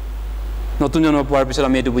নতুন জন্ম পোৱাৰ পিছত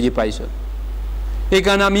আমি এইটো বুজি পাইছোঁ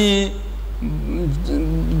এইকাৰণে আমি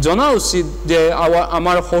জনা উচিত যে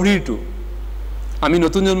আমাৰ শৰীৰটো আমি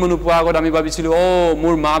নতুন জন্ম নোপোৱাৰ আগত আমি ভাবিছিলোঁ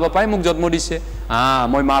মোৰ মা বাপাই মোক জন্ম দিছে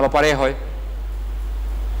মই মা বাপাৰে হয়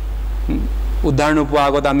উদ্ধাৰ নোপোৱাৰ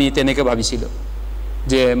আগত আমি তেনেকৈ ভাবিছিলোঁ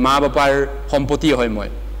যে মা বাপাৰ সম্পত্তি হয় মই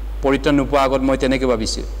পৰিত্ৰাণ নোপোৱাৰ আগত মই তেনেকৈ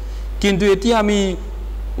ভাবিছোঁ কিন্তু এতিয়া আমি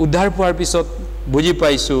উদ্ধাৰ পোৱাৰ পিছত বুজি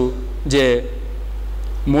পাইছোঁ যে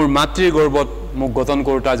মোৰ মাতৃৰ গৰ্ভত মোক গঠন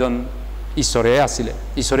কৰোঁতাজন ঈশ্বৰে আছিলে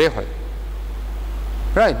ঈশ্বৰে হয়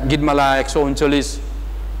ৰাইট গীতমালা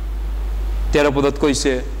 139:13 পদত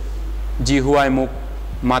কৈছে যিহুৱাই মোক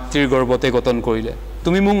মাতৃৰ গৰ্ভতে গঠন কৰিলে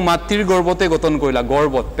তুমি মোক মাতৃৰ গৰ্ভতে গঠন কৰিলা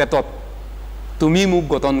গৰ্ভত পেটত তুমি মোক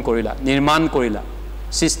গঠন কৰিলা নিৰ্মাণ কৰিলা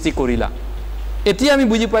সৃষ্টি কৰিলা এতিয়া আমি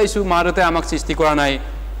বুজি পাইছোঁ মা দেউতাই আমাক সৃষ্টি কৰা নাই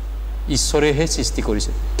ঈশ্বৰেহে সৃষ্টি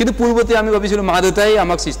কৰিছে কিন্তু পূৰ্বতে আমি ভাবিছিলোঁ মা দেউতাই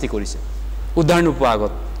আমাক সৃষ্টি কৰিছে উদ্ধাৰ নোপোৱা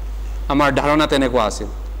আগত আমাৰ ধাৰণা তেনেকুৱা আছিল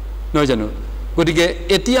নহয় জানো গতিকে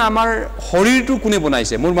এতিয়া আমাৰ শৰীৰটো কোনে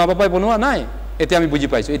বনাইছে মোৰ মা বাপাই বনোৱা নাই এতিয়া আমি বুজি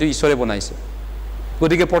পাইছোঁ এইটো ঈশ্বৰে বনাইছে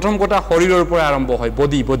গতিকে প্ৰথম কথা শৰীৰৰ পৰা আৰম্ভ হয়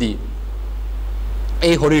বডি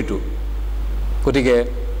এই শৰীৰটো গতিকে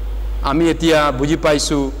আমি এতিয়া বুজি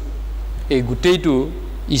পাইছোঁ এই গোটেইটো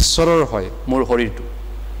ঈশ্বৰৰ হয় মোৰ শৰীৰটো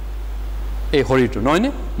এই শৰীৰটো নহয়নে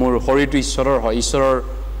মোৰ শৰীৰটো ঈশ্বৰৰ হয়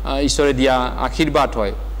ঈশ্বৰে দিয়া আশীৰ্বাদ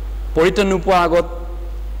হয় পৰিত্ৰাণ নোপোৱাৰ আগত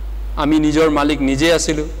আমি নিজৰ মালিক নিজে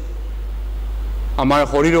আছিলোঁ আমাৰ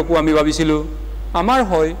শৰীৰকো আমি ভাবিছিলোঁ আমাৰ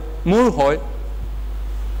হয় মোৰ হয়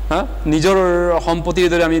নিজৰ সম্পত্তিৰ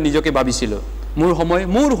দৰে আমি নিজকে ভাবিছিলোঁ মোৰ সময়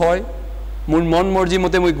মোৰ হয় মোৰ মন মৰ্জি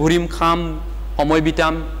মতে মই ঘূৰিম খাম সময়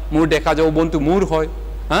বিতাম মোৰ দেখা যৌৱনটো মোৰ হয়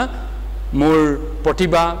মোৰ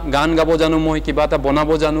প্ৰতিভা গান গাব জানো মই কিবা এটা বনাব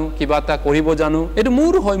জানো কিবা এটা কৰিব জানো এটো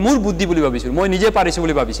মোৰ হয় মোৰ বুদ্ধি বুলি ভাবিছিলো মই নিজে পাৰিছো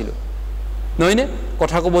বুলি ভাবিছিলো নহয়নে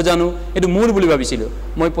কথা ক'ব জানো এটো মোৰ বুলি ভাবিছিলো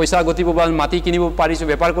মই পইচা গতিব বা মাটি কিনিব পাৰিছো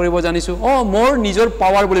বেপাৰ কৰিব জানিছো মোৰ নিজৰ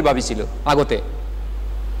পাৱাৰ বুলি ভাবিছিলো আগতে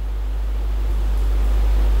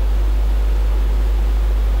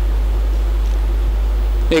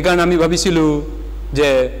এইকাৰণে আমি ভাবিছিলো যে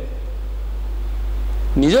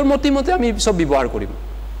নিজৰ মতে আমি সব ব্যৱহাৰ কৰিম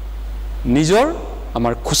নিজৰ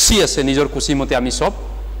আমাৰ খুশি আছে নিজৰ খুশি মতে আমি সব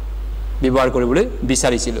ব্যৱহাৰ কৰিবলৈ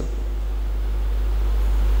বিচাৰিছিলো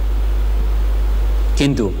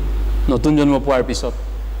কিন্তু নতুন জন্ম পোৱাৰ পিছত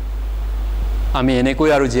আমি এনেকৈ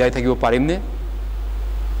আৰু জীয়াই থাকিব পাৰিম নে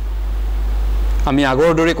আমি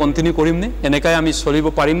আগৰ দৰে কন্টিনিউ কৰিম নে এনেকৈ আমি চলিব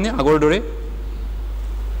পাৰিম নে আগৰ দৰে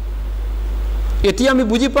এতিয়া আমি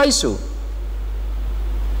বুজি পাইছো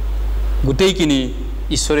গোটেইখিনি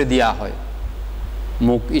ঈশ্বৰে দিয়া হয়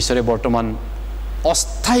মোক ঈশ্বৰে বৰ্তমান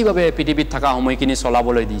অস্থায়ীভাৱে পৃথিৱীত থকা সময়খিনি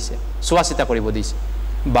চলাবলৈ দিছে চোৱাচিতা কৰিব দিছে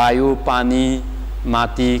বায়ু পানী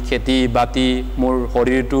মাটি খেতি বাতি মোৰ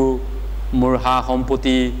শৰীৰটো মোৰ হা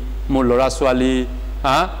সম্পত্তি মোৰ ল'ৰা ছোৱালী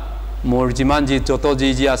মোৰ যিমান যত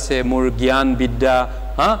যি আছে মোৰ জ্ঞান বিদ্যা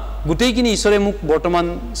গোটেইখিনি ঈশ্বৰে মোক বৰ্তমান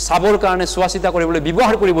চাবৰ কাৰণে চোৱাচিতা কৰিবলৈ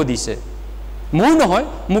ব্যৱহাৰ কৰিব দিছে মোৰ নহয়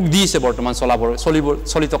মোক দিছে বৰ্তমান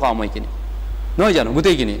চলি থকা সময়খিনি নহয় জানো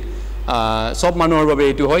গোটেইখিনি সব মানুহৰ বাবে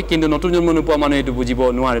এইটো হয় কিন্তু নতুন জন্ম নোপোৱা মানুহে এইটো বুজিব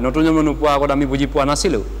নোৱাৰে নতুন জন্ম নোপোৱা আগত আমি বুজি পোৱা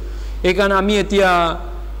নাছিলো এইকাৰণে আমি এতিয়া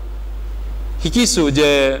শিকিছো যে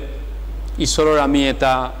ঈশ্বৰৰ আমি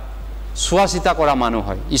এটা চোৱাচিতা কৰা মানুহ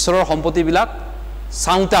হয় ঈশ্বৰৰ সম্পত্তিবিলাক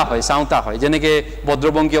চাওঁতা হয় যেনেকৈ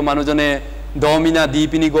ভদ্ৰবংশীয় মানুহজনে 10 মিনা দি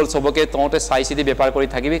পিনি গ'ল সবকে তহঁতে চাই চিতি বেপাৰ কৰি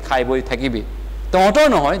থাকিবি খাই বৈ থাকিবি তহঁতৰ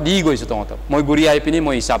নহয় দি গৈছো তহঁতক মই ঘূৰি আহি পিনি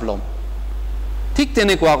মই হিচাপ ল'ম ঠিক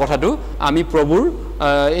তেনেকুৱা কথাটো আমি প্ৰভুৰ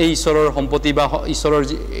এই ঈশ্বৰৰ সম্পত্তি বা ঈশ্বৰৰ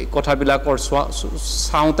কথাবিলাকৰ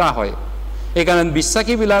চাওঁতা হয় এইকাৰণে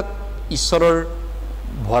বিশ্বাসীবিলাক ঈশ্বৰৰ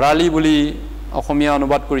ভৰালি বুলি অসমীয়া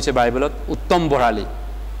অনুবাদ কৰিছে বাইবেলত উত্তম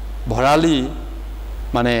ভৰালি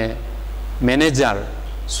মানে মেনেজাৰ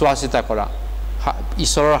চোৱাচিতা কৰা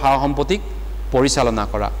ঈশ্বৰৰ সা সম্পত্তিক পৰিচালনা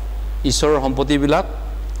কৰা ঈশ্বৰৰ সম্পত্তিবিলাক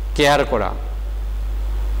কেয়াৰ কৰা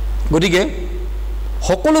গতিকে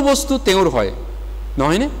সকলো বস্তু তেওঁৰ হয়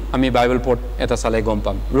নহয়নে আমি বাইবেল পঢ় এটা চালে গম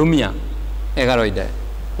পাম ৰোমিয়া 11 অধ্যায়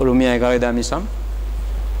আমি চাম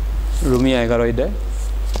ৰোমিয়া 11 অধ্যায়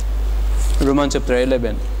Roman chapter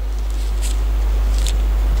 11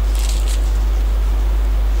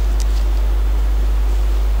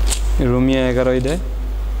 Romia 11 অধ্যায়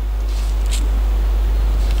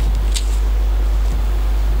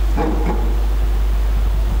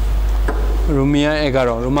Romia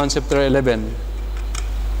 11 Roman chapter 11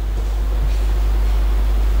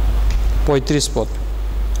 35 পদ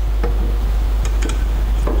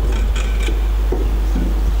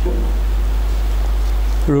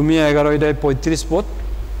Romia 11 অধ্যায় 35 পদ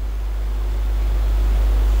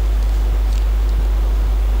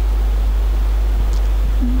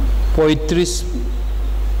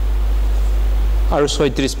আৰু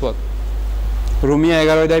 36 পদ Romia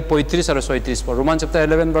 11 অধ্যায় 35 আৰু 36 পদ Romans chapter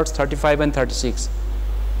 11 verse 35 and 36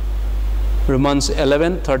 Romans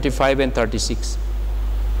 11 35 and 36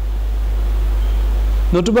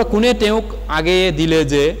 নতুবা কোনে তেওঁক আগে দিলে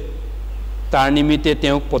যে তাৰ নিমিত্তে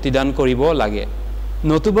তেওঁক প্ৰতিদান কৰিব লাগে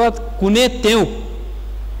নতুবা কোনে তেওঁক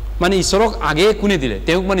মানে ঈশ্বৰক আগে কোনে দিলে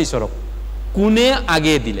তেওঁক মানে ঈশ্বৰক কোনে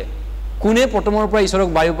আগে দিলে কোনে প্ৰথমৰ পৰা ঈশ্বৰক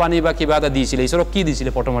বায়ু পানী বা কিবা এটা দিছিলে ঈশ্বৰক কি দিছিলে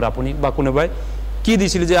প্ৰথমতে আপুনি বা কোনোবাই কি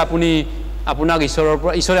দিছিল যে আপুনি আপোনাক ঈশ্বৰৰ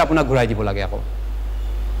পৰা ঈশ্বৰে আপোনাক ঘূৰাই দিব লাগে আকৌ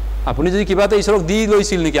আপুনি যদি কিবা এটা ঈশ্বৰক দি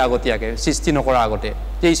লৈছিল নেকি আগতীয়াকে সৃষ্টি নকৰা আগতে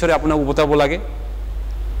যে ঈশ্বৰে আপোনাক উভতাব লাগে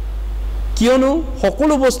কিয়নো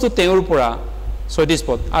সকলো বস্তু তেওঁৰ পৰা 36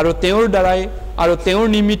 পদ আৰু তেওঁৰ দ্বাৰাই আৰু তেওঁৰ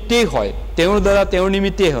নিমিত্তেই হয় তেওঁৰ দ্বাৰা তেওঁৰ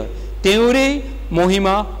নিমিত্তেই হয় তেওঁৰেই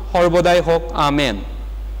মহিমা সৰ্বদাই হওক আমেন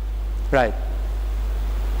ৰাইট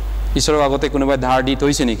ঈশ্বৰৰ আগতে কোনোবাই ধাৰ দি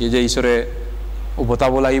থৈছে নেকি যে ঈশ্বৰে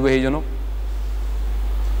উভতাব লাগিব সেইজনক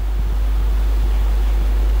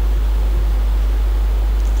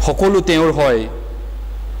সকলো তেওঁৰ হয়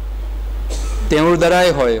তেওঁৰ দ্বাৰাই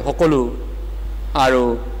হয় সকলো আৰু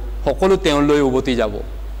সকলো তেওঁলৈ উভতি যাব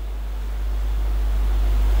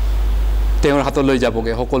তেওঁৰ হাতলৈ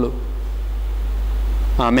যাবগে সকলো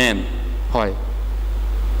আমেন হয়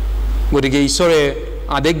গতিকে ঈশ্বৰে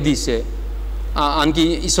আদেশ দিছে আনকি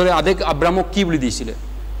ঈশ্বৰে আদেশ আব্ৰামক কি বুলি দিছিলে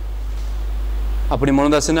আপুনি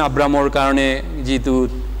মনত আছে নে আব্ৰামৰ কাৰণে যেটো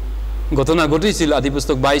ঘটনা ঘটিছিল আদি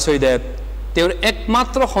পুস্তক 22 অধ্যায়ত তেওঁৰ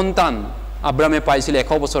একমাত্ৰ সন্তান আব্ৰামে পাইছিল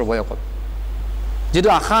 100 বছৰ বয়সত যেটো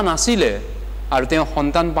আশা নাছিলে আৰু তেওঁ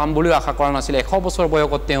সন্তান পাম বুলি আশা কৰা নাছিল 100 বছৰ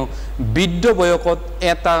বয়সত তেওঁ বৃদ্ধ বয়সত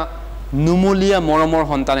এটা নুমলীয়া মৰমৰ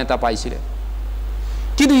সন্তান এটা পাইছিলে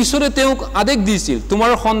কিন্তু ঈশ্বৰে তেওঁক আদেশ দিছিল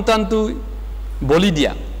তোমাৰ সন্তানটো বলি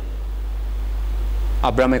দিয়া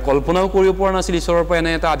আব্ৰামে কল্পনাও কৰিব পৰা নাছিল ঈশ্বৰৰ পৰা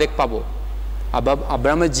এনে এটা আদেশ পাব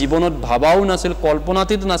আব্ৰামে জীৱনত ভাবাও নাছিল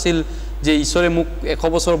কল্পনাতেও নাছিল যে ঈশ্বৰে মোক 100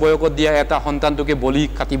 বছৰ বয়সত দিয়া এটা সন্তানটোকে বলি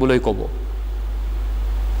কাটিবলৈ ক'ব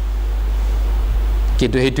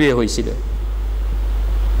কিন্তু হেতুৱে হৈছিল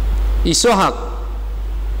ইছহাক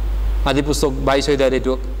আদি পুস্তক 22 অধ্যায়ত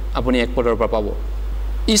এইটো আপুনি 1 পদৰ পৰা পাব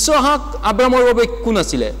ইছহাক আব্ৰামৰ বাবে কোন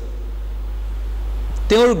আছিল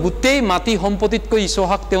তেওঁৰ গোটেই মাটি সম্পত্তিতকৈ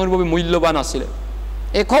ইছহাক তেওঁৰ বাবে মূল্যৱান আছিল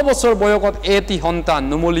 100 বছৰ বয়সত এটি সন্তান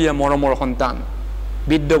নুমলীয়া মৰমৰ সন্তান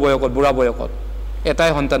বৃদ্ধ বয়সত বুঢ়া বয়সত এটাই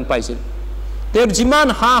সন্তান পাইছিল তেওঁৰ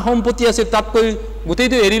যিমান হা সম্পত্তি আছে তাতকৈ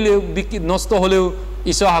গোটেইটো এৰিলে নষ্ট হলেও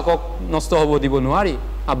ইছহাকক নষ্ট হ'ব দিব নোৱাৰি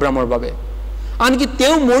আব্ৰামৰ বাবে আনকি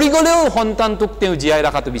তেওঁ মৰি গলেও সন্তানটোক তেওঁ জীয়াই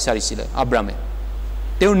ৰাখাটো বিচাৰিছিল আব্ৰামে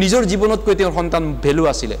তেওঁৰ নিজৰ জীৱনতকৈ তেওঁৰ সন্তান ভ্যালু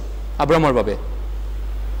আছিল আব্ৰামৰ বাবে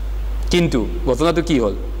কিন্তু ঘটনাটো কি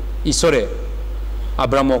হ'ল ঈশ্বৰে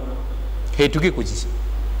আব্ৰামক হেতুকে খুজিছে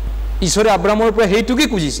ঈশ্বৰে আব্ৰামৰ পৰা হেতুকে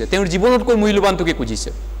খুজিছে তেওঁৰ জীৱনতকৈ মূল্যৱানটোকে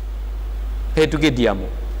খুজিছে হেতুকে দিয়া মোক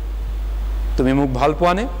তুমি মোক ভাল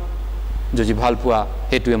পোৱা নে যদি ভাল পোৱা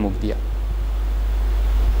হেতুৱে মোক দিয়া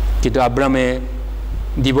কিন্তু আব্ৰামে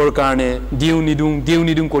দিবৰ কাৰণে দিউ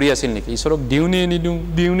নিদুং কৰি আছিল নেকি ঈশ্বৰক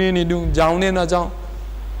দিউ নে নিদুং যাওঁ নে নাযাওঁ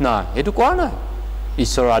না হেতু কোৱা নাই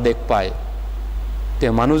ঈশ্বৰৰ আদেশ পায় তে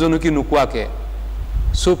মানুহজনো কি নোকোৱাকে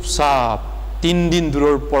চুপচাপ 3 দিন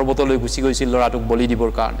দূৰৰ পৰ্বতলৈ গুচি গৈছিল ল'ৰাটোক বলি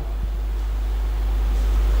দিবৰ কাৰণে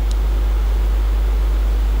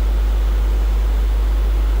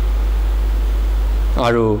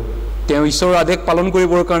আৰু তেওঁ ঈশ্বৰৰ আদেশ পালন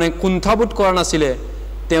কৰিবৰ কাৰণে কুণ্ঠাবোধ কৰা নাছিল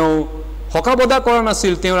তেওঁ হকাবদা কৰা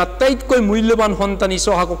নাছিল তেওঁৰ আটাইতকৈ মূল্যৱান সন্তান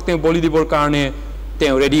ইছহাকক তেওঁ বলি দিবৰ কাৰণে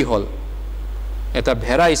তেওঁ ৰেডি হ'ল এটা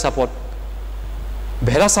ভেড়া হিচাপত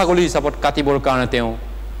ভেড়া ছাগলী হিচাপত কাটিবৰ কাৰণে তেওঁ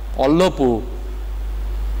অলপো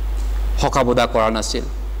হকাবদা কৰা নাছিল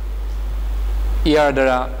ইয়াৰ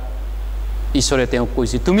দ্বাৰা ঈশ্বৰে তেওঁক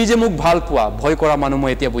কৈছে তুমি যে মোক ভাল পোৱা ভয় কৰা মানুহ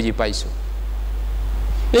মই এতিয়া বুজি পাইছো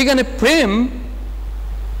এইকাৰণে প্ৰেম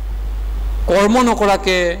কৰ্ম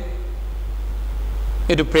নকৰাকে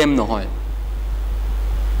এটো প্ৰেম নহয়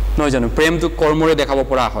নহয় জানো প্ৰেমটো কৰ্মৰে দেখাব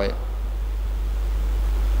পৰা হয়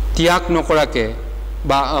ত্যাগ নকৰাকে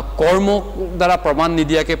বা কৰ্ম দ্বাৰা প্ৰমাণ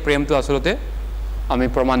নিদিয়াকে প্ৰেমটো আসলতে আমি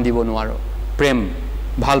প্ৰমাণ দিব নোৱাৰো প্ৰেম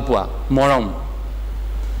ভাল পোৱা মৰম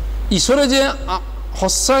ঈশ্বৰে যে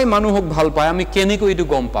সঁচাই মানুহক ভাল পায় আমি কেনেকৈ এটো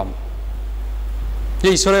গম পাম যে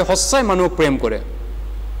ঈশ্বৰে সঁচাই মানুহক প্ৰেম কৰে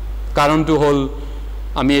কাৰণটো হ'ল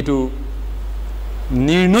আমি এটো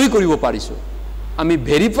নিৰ্ণয় কৰিব পাৰিছো আমি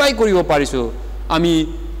ভেৰিফাই কৰিব পাৰিছো আমি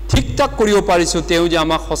ঠিক ঠাক কৰিব পাৰিছো তেওঁ যে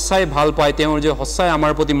আমাক সঁচাই ভাল পায় তেওঁৰ যে সঁচাই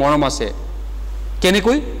আমাৰ প্ৰতি মৰম আছে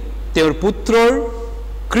কেনেকৈ তেওঁৰ পুত্ৰৰ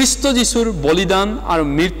খ্ৰীষ্ট যীশুৰ বলিদান আৰু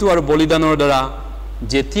মৃত্যু আৰু বলিদানৰ দ্বাৰা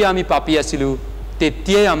যেতিয়া আমি পাপী আছিলো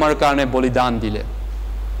তেতিয়াই আমাৰ কাৰণে বলিদান দিলে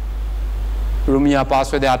ৰোমিয়া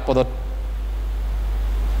 5:8 পদত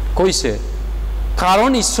কৈছে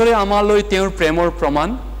কাৰণ ঈশ্বৰে আমালৈ তেওঁৰ প্ৰেমৰ প্ৰমাণ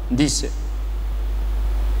দিছে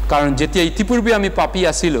কাৰণ যেতিয়া ইতিপূৰ্বে আমি পাপী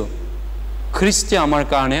আছিলো খ্ৰীষ্টে আমাৰ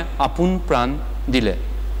কাৰণে আপোন প্ৰাণ দিলে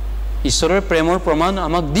ঈশ্বৰৰ প্ৰেমৰ প্ৰমাণ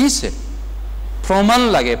আমাক দিছে প্ৰমাণ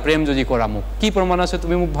লাগে প্ৰেম যদি কৰা মোক কি প্ৰমাণ আছে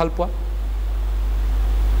তুমি মোক ভাল পোৱা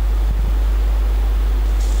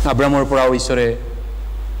আব্ৰামৰ পৰা ঈশ্বৰে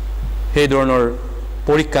সেই ধৰণৰ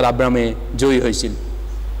পৰীক্ষাত আব্ৰামে জয়ী হৈছিল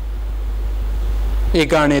এই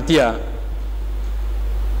কাৰণে এতিয়া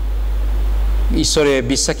ঈশ্বৰে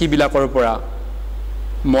বিশ্বাসীবিলাকৰ পৰা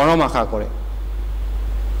মৰম আশা কৰে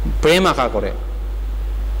প্ৰেম আশা কৰে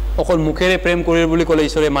অকল মুখেৰে প্ৰেম কৰে বুলি ক'লে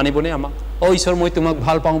ঈশ্বৰে মানিবনে আমাক ঈশ্বৰ মই তোমাক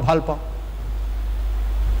ভাল পাওঁ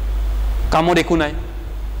কামত একো নাই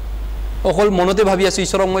অকল মনতে ভাবি আছো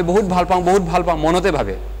ঈশ্বৰক মই বহুত ভাল পাওঁ মনতে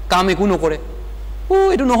ভাবে কাম একো নকৰে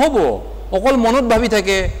এটো নহব অকল মনত ভাবি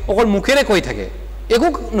থাকে অকল মুখেৰে কৈ থাকে একো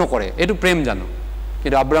নকৰে এটো প্ৰেম জানো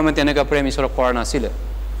কিন্তু আব্ৰামে তেনেকা প্ৰেম ঈশ্বৰক কৰা নাছিল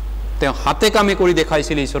তেওঁ হাতে কামে কৰি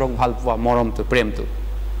দেখাইছিল ঈশ্বৰক ভাল পোৱা মৰমটো প্ৰেমটো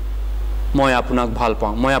মই আপোনাক ভাল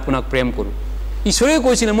পাওঁ মই আপোনাক প্ৰেম কৰো ঈশ্বৰে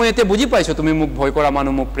কৈছিল মই এতিয়া বুজি পাইছো তুমি মোক ভয় কৰা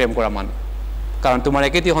মানুহ মোক প্ৰেম কৰা মানুহ কাৰণ তোমাৰ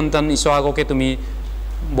একেটি সন্তান ইছহাককে তুমি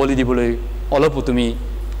বলি দিবলৈ অলপো তুমি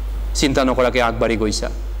চিন্তা নকৰাকে আগবাঢ়ি গৈছা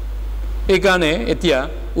এই কাৰণে এতিয়া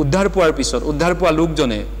উদ্ধাৰ পোৱাৰ পিছত উদ্ধাৰ পোৱা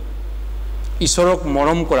লোকজনে ঈশ্বৰক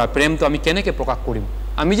মৰম কৰা প্ৰেমটো আমি কেনেকৈ প্ৰকাশ কৰিম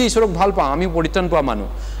আমি যে ঈশ্বৰক ভাল পাওঁ আমি পৰিত্ৰাণ পোৱা মানুহ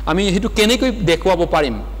আমি হেতু কেনেকৈ দেখুৱাব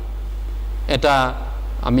পাৰিম এটা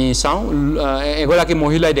আমি চাওঁ এগৰাকী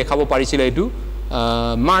মহিলাই দেখাব পাৰিছিল এইটো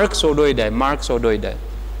মাৰ্ক 14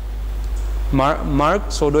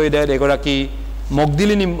 অধ্যায় এগৰাকী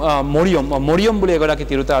মগদিলিনী মৰিয়ম বুলি এগৰাকী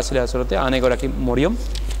তিৰোতা আছিলে আচলতে আন এগৰাকী মৰিয়ম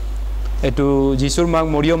এটো যিশুৰ মাক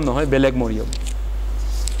মৰিয়ম নহয় বেলেগ মৰিয়ম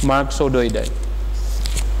মাৰ্ক 14 অধ্যায়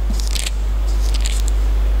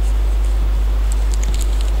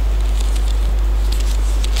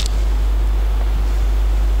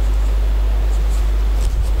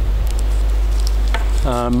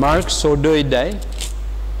Mark 14 অধ্যায়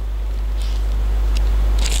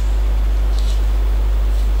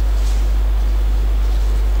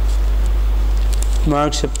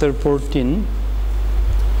Mark chapter 14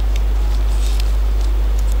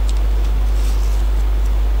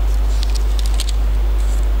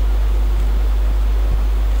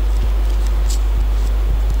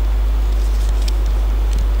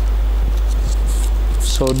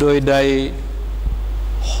 14 অধ্যায়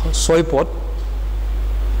 6 পদ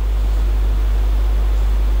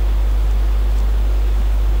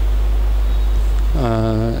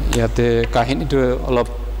ইয়াতে কাহিনীটো অলপ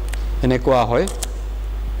এনেকুৱা হয়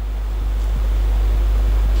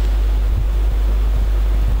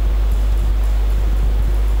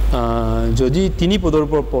যদি 3 পদৰ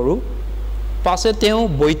পৰা পঢ়ো পাছে তেওঁ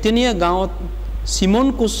বৈতেনিয়া গাঁৱত সিমন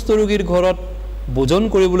কুষ্ঠৰোগীৰ ঘৰত ভোজন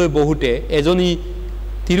কৰিবলৈ বহুতে এজনী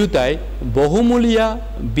তিৰোতাই বহুমূলীয়া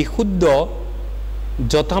বিশুদ্ধ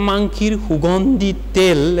জটামাংসিৰ সুগন্ধি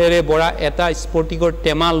তেলেৰে বৰা এটা স্ফটিকৰ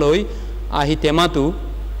টেমা লৈ আহি টেমাটো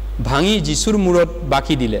ভাঙি যিশুৰ মূৰত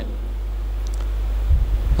বাকি দিলে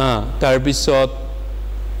তাৰ পিছত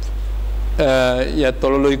ইয়াত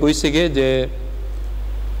তললৈ গৈছেগে যে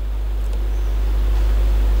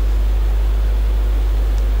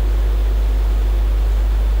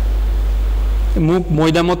মোক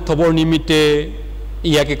মৈদামত থবৰ নিমিত্তে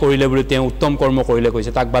ইয়াকে কৰিলে বুলি তেওঁ উত্তম কৰ্ম কৰিলে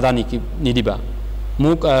কৈছে তাক বাধা নিদিবা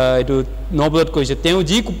মোক এটো 9 পদত কৈছে তেওঁ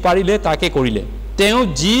যি পাৰিলে তাকে কৰিলে তেওঁ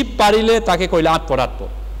যি পাৰিলে তাকে কৰিলে 8 পদ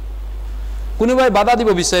কোনোবাই বাধা দিব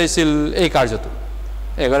বিচাৰিছিল এই কাৰ্যটো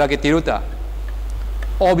এগৰাকী তিৰোতা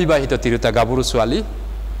অবিবাহিত তিৰোতা গাভৰু ছোৱালী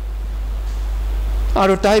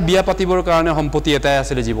আৰু তাই বিয়া পাতিবৰ কাৰণে সম্পত্তি এটাই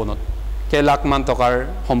আছিল জীৱনত কে লাখ মান টকাৰ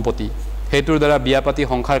সম্পত্তি হেতুৰ দ্বাৰা বিয়া পাতি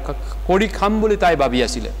সংসাৰ কৰি খাম বুলি তাই ভাবি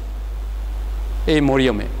আছিল এই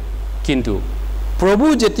মৰিয়মে কিন্তু প্ৰভু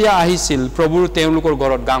যেতিয়া আহিছিল প্ৰভুৰ তেওঁলোকৰ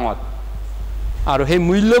ঘৰত গাঁৱত আৰু সেই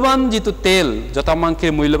মূল্যৱান যেটো তেল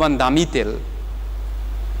জটামাংসিৰ মূল্যৱান দামী তেল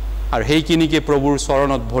আৰু হেইকিনিকে প্ৰভুৰ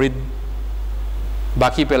চৰণত ভৰিত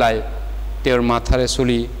বাকি পেলাই তেওঁৰ মাথাৰে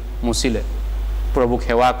চুলি মুছিলে প্ৰভুক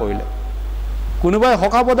সেৱা কৰিলে কোনোবাই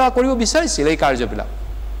হকাবদা কৰিব বিচাৰিছিল এই কাৰ্যবিলাক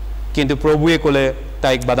কিন্তু প্ৰভুৱে ক'লে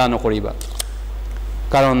তাইক বাধা নকৰিবা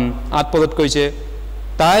কাৰণ 8 পদত কৈছে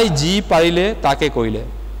তাই যি পাৰিলে তাকে কৰিলে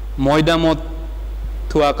মৈদামত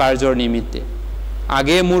থোৱা কাৰ্যৰ নিমিত্তে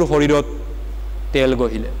আগে মোৰ শৰীৰত তেল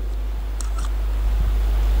গহিলে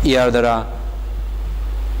ইয়াৰ দ্বাৰা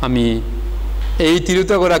আমি এই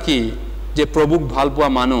তিৰোতাগৰাকী যে প্ৰভুক ভাল পোৱা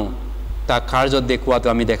মানুহ তাক কাৰ্যত দেখুৱাটো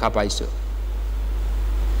আমি দেখা পাইছো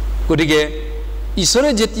গতিকে ঈশ্বৰে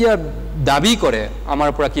যেতিয়া দাবী কৰে আমাৰ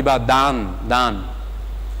পৰা কিবা দান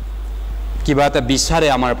কিবা এটা বিচাৰে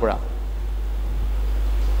আমাৰ পৰা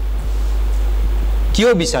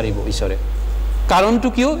কিয় বিচাৰিব ঈশ্বৰে কাৰণটো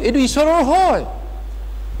কিয় এটো ঈশ্বৰৰ হয়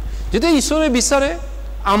যদি ঈশ্বৰে বিচাৰে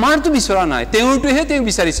আমাৰটো বিচৰা নাই তেওঁৰটোহে তেওঁ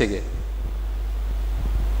বিচাৰিছেগে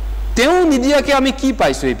তেওঁ নিদিয়াকে আমি কি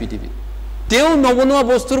পাইছো এই পৃথিৱীত তেওঁ নবনোৱা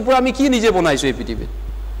বস্তুৰ পৰা আমি কি নিজে বনাইছো এই পৃথিৱীত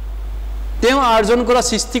তেওঁ আৰ্জন কৰা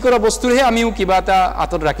সৃষ্টি কৰা বস্তুৰহে আমিও কিবা এটা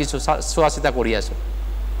আতত ৰাখিছো চোৱাচিতা কৰি আছো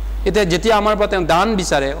এটা যেতিয়া আমাৰ পৰা তেওঁ দান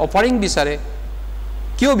বিচাৰে অফাৰিং বিচাৰে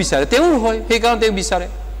কিয় বিচাৰে তেওঁৰ হয় সেই কাৰণ তেওঁ বিচাৰে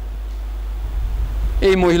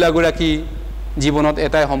এই মহিলাগৰাকী জীৱনত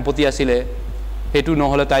এটাই সম্পত্তি আছিল হেতু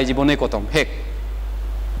নহলে তাই জীৱনে খতম হেক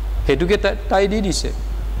হেতুকে তাই দি দিছে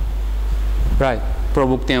ৰাইট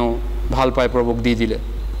প্ৰভুক তেওঁ ভাল পাই প্ৰভুক দি দিলে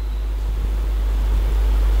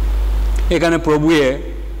একাৰণে প্ৰভুৱে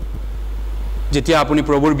যেতিয়া আপুনি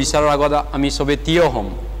প্ৰভুৰ বিচাৰৰ আগত আমি সবে তিয় হম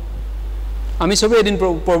আমি সবে এদিন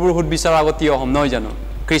প্ৰভুৰ হুদ বিচাৰৰ আগত তিয় হম নহয় জানো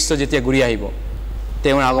খ্ৰীষ্ট যেতিয়া ঘূৰি আহিব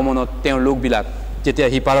তেওঁৰ আগমনত তেওঁৰ লোকবিলাক যেতিয়া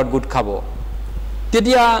হিপাৰত গুট খাব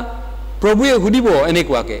তেতিয়া প্ৰভুৱে হুদিব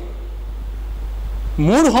এনেকুৱাকে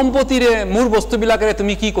মোৰ সম্পত্তিৰে মোৰ বস্তুবিলাকৰে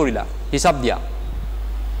তুমি কি কৰিলা হিচাপ দিয়া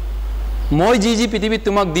মই যি পৃথিৱীত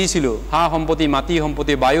তোমাক দিছিলো হা সম্পত্তি মাটি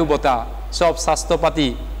সম্পত্তি বায়ু বতা সব শাস্ত্ৰপাতি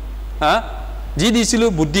যি দিছিলো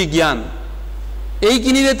বুদ্ধি জ্ঞান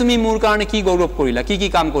এইকিনিৰে তুমি মোৰ কাৰণে কি গৌৰৱ কৰিলা কি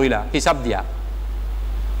কাম কৰিলা হিচাপ দিয়া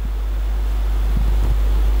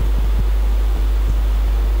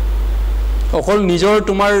অকল নিজৰ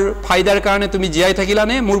তোমাৰ ফাইদাৰ কাৰণে তুমি জীয়াই থাকিলা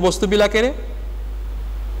নে মোৰ বস্তুবিলাকেৰে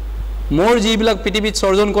মোৰ যিবিলাক পৃথিৱীত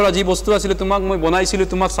সৰ্জন কৰা যি বস্তু আছিল তোমাক মই বনাইছিলো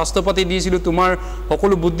তোমাক শাস্ত্ৰ পাতি দিছিলো তোমাৰ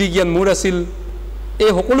সকলো বুদ্ধি জ্ঞান মোৰ আছিল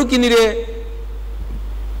এই সকলো কিনিৰে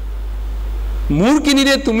মোৰ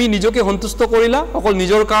কিনিৰে তুমি নিজকে সন্তুষ্ট কৰিলা অকল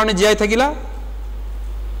নিজৰ কাৰণে জীয়াই থাকিলা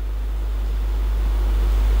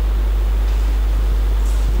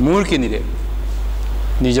মোৰ কিনিৰে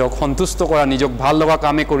নিজক সন্তুষ্ট কৰা নিজক ভাল লগা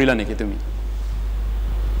কামে কৰিলা নেকি তুমি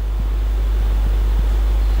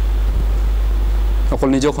অকল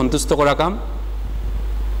নিজক সন্তুষ্ট কৰা কাম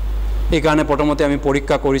এই কাৰণে প্ৰথমতে আমি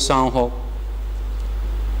পৰীক্ষা কৰি চাওঁ হওক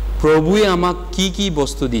প্ৰভুৱে আমাক কি কি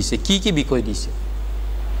বস্তু দিছে কি কি বিষয় দিছে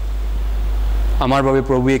আমাৰ বাবে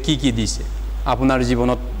প্ৰভুৱে কি কি দিছে আপোনাৰ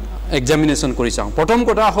জীৱনত এক্সামিনেশ্যন কৰি চাওঁ প্ৰথম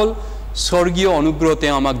কথা হ'ল স্বৰ্গীয় অনুগ্ৰহ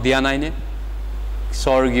তেওঁ আমাক দিয়া নাইনে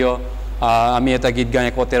স্বৰ্গীয় আমি এটা গীত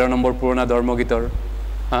গাই ১৩ নম্বৰ পুৰণা ধৰ্মগীতৰ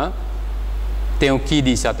তেওঁ কি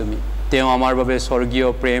দিছা তুমি তেওঁ আমাৰ বাবে স্বৰ্গীয়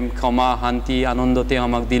প্ৰেম ক্ষমা শান্তি আনন্দ তেওঁ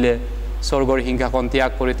আমাক দিলে স্বৰ্গৰ সিংহাসন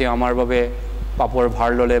ত্যাগ কৰি তেওঁ আমাৰ বাবে পাপৰ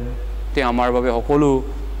ভাৰ ল'লে তেওঁ আমাৰ বাবে সকলো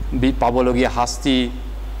পাবলগীয়া শাস্তি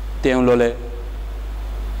তেওঁ ল'লে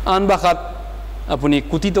আন ভাষাত আপুনি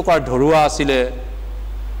কোটি টকাৰ ধৰুৱা আছিলে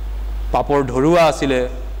পাপৰ ধৰুৱা আছিলে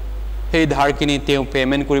সেই ধাৰখিনি তেওঁ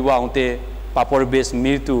পেমেণ্ট কৰিব আহোঁতে পাপৰ বেছ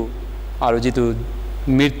মৃত্যু আৰু যিটো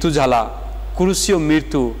মৃত্যু জ্বালা ক্ৰুচীয়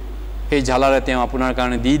মৃত্যু সেই জ্বালাৰে তেওঁ আপোনাৰ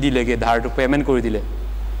কাৰণে দি দিলেগৈ ধাৰটো পেমেণ্ট কৰি দিলে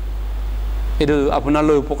এইটো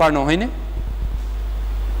আপোনালৈ উপকাৰ নহয়নে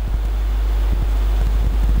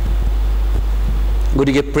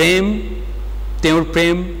গতিকে প্ৰেম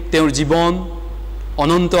তেওঁৰ জীৱন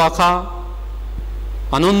অনন্ত আশা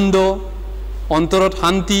আনন্দ অন্তৰত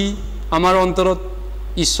শান্তি আমাৰ অন্তৰত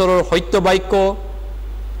ঈশ্বৰৰ সত্য বাক্য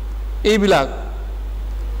এইবিলাক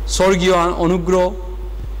স্বৰ্গীয় অনুগ্ৰহ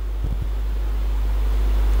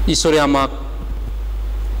ঈশ্বৰে আমাক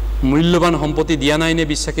মূল্যৱান সম্পত্তি দিয়া নাইনে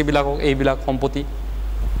বিশ্বাসীবিলাকক এইবিলাক সম্পত্তি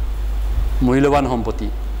মূল্যৱান সম্পত্তি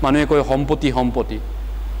মানুহে কয় সম্পত্তি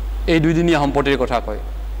এই দুইদিনীয়া সম্পত্তিৰ কথা কয়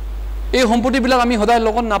এই সম্পত্তিবিলাক আমি সদায়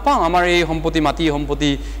লগত নাপাওঁ আমাৰ এই সম্পত্তি মাটি সম্পত্তি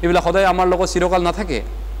এইবিলাক সদায় আমাৰ লগত চিৰকাল নাথাকে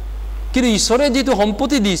কিন্তু ঈশ্বৰে যিটো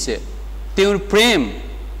সম্পত্তি দিছে তেওঁৰ প্ৰেম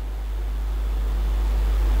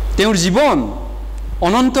তেওঁৰ জীৱন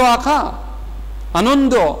অনন্ত আশা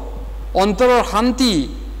আনন্দ অন্তৰৰ শান্তি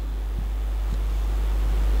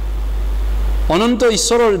অনন্ত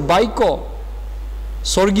ঈশ্বৰৰ বাক্য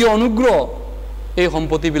স্বৰ্গীয় অনুগ্ৰহ এই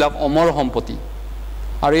সম্পত্তিবিলাক অমৰ সম্পত্তি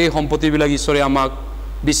আৰু এই সম্পত্তিবিলাক ঈশ্বৰে আমাক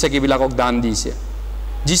বিশ্বাসীবিলাকক দান দিছে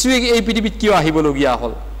যীশুৱে এই পৃথিৱীত কিয় আহিবলগীয়া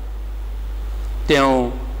হ'ল তেওঁ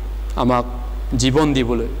আমাক জীৱন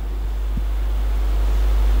দিবলৈ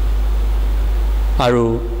আৰু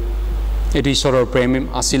এইটো ঈশ্বৰৰ প্ৰেম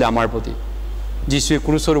আছিল আমাৰ প্ৰতি যীশুৱে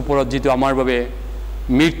ক্ৰুচৰ ওপৰত যিটো আমাৰ বাবে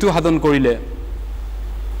মৃত্যু সাধন কৰিলে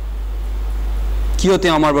কিয়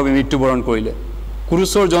তেওঁ আমাৰ বাবে মৃত্যুবৰণ কৰিলে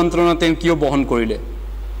ক্ৰুচৰ যন্ত্ৰণা তেওঁ কিয় বহন কৰিলে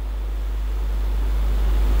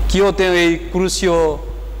কিয় তেওঁ এই ক্ৰুচীয়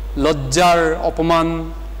লজ্জাৰ অপমান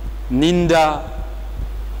নিন্দা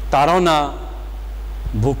তাৰণা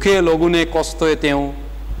ভোকে লগুণে কষ্টই তেওঁ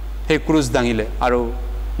সেই ক্ৰুচ দাঙিলে আৰু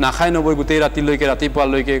নাখায় নবৈ গোটেই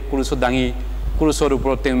ৰাতিপুৱালৈকে ক্ৰুচত দাঙি ক্ৰুচৰ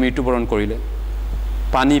ওপৰত তেওঁ মৃত্যুবৰণ কৰিলে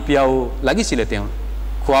পানী পিয়াও লাগিছিলে তেওঁ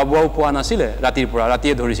খোৱা বোৱাও পোৱা নাছিলে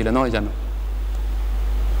ৰাতিয়ে ধৰিছিলে নহয় জানো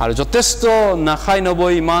আৰু যথেষ্ট নাখায়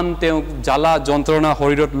নবৈ ইমান তেওঁ জ্বালা যন্ত্ৰণা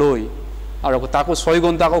শৰীৰত লৈ আৰু তাকো 6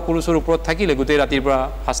 ঘণ্টা আকৌ ক্ৰুচৰ ওপৰত থাকিলে গোটেই ৰাতিৰ পৰা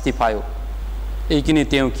শাস্তি পায়ো এইখিনি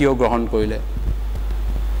তেওঁ কিয় গ্ৰহণ কৰিলে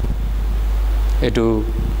এইটো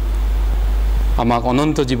আমাক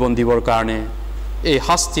অনন্ত জীৱন দিবৰ কাৰণে এই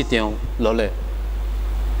শাস্তি তেওঁ ল'লে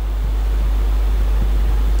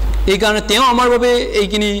এই কাৰণে তেওঁ আমাৰ বাবে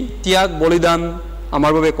এইখিনি ত্যাগ বলিদান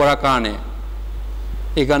আমাৰ বাবে কৰাৰ কাৰণে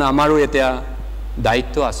এই কাৰণে আমাৰো এতিয়া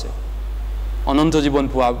দায়িত্ব আছে অনন্ত জীৱন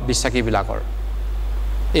পোৱা বিশ্বাসীবিলাকৰ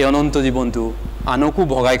এই অনন্ত জীৱনটো আনকো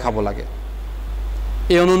ভগাই খাব লাগে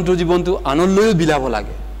এই অনন্ত জীৱনটো আনলৈও বিলাব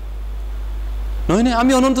লাগে নহয়নে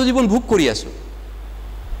আমি অনন্ত জীৱন ভোগ কৰি আছোঁ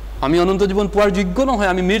আমি অনন্ত জীবন পোৱাৰ যোগ্য নহয়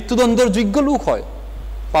আমি মৃত্যুদণ্ডৰ যোগ্য লোক হয়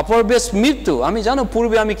পাপৰ বেছ মৃত্যু আমি জানো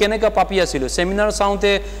পূৰ্বে আমি কেনেকা পাপী আছিলোঁ সেমিনাৰ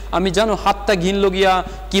চাওঁতে আমি জানো 7টা ঘিনলগীয়া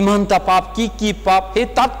কিমানটা পাপ কি পাপ সেই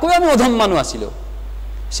তাতকৈ আমি অধম মানুহ আছিলোঁ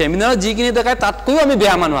সেমিনাৰত যিখিনি দেখায় তাতকৈও আমি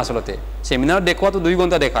বেয়া মানুহ আচলতে সেমিনাৰত দেখুৱাটো 2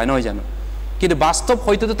 ঘণ্টা দেখায় নহয় জানো কিন্তু বাস্তৱ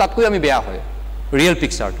হয়তো তাতকৈ আমি বেয়া হয় ৰিয়েল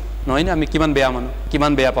পিকচাৰটো নহয়নে আমি কিমান বেয়া মানুহ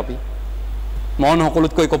কিমান বেয়া পাপী মন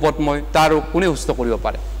সকলোতকৈ কপটময় তাৰ কোনে সুস্থ কৰিব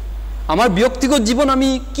পাৰে আমাৰ ব্যক্তিগত জীৱন আমি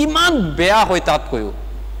কিমান বেয়া হয় তাতকৈও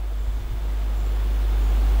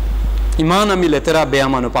ইমান আমি লেতেৰা বেয়া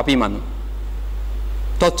মানুহ পাপী মানুহ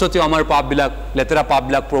তৎসত্ত্বেও আমাৰ পাপবিলাক লেতেৰা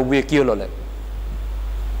পাপবিলাক প্ৰভুৱে কিয় ল'লে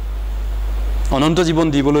অনন্ত জীৱন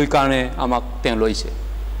দিবলৈ কাৰণে আমাক তেওঁ লৈছে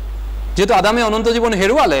যেহেতু আদামে অনন্ত জীৱন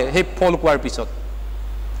হেৰুৱালে সেই ফল খোৱাৰ পিছত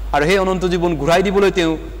আৰু সেই অনন্ত জীৱন ঘূৰাই দিবলৈ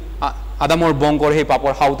তেওঁ আদামৰ বংকৰ সেই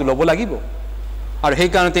পাপৰ হাওটো ল'ব লাগিব আৰু সেই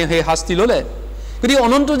কাৰণে তেওঁ সেই শাস্তি ল'লে গতিকে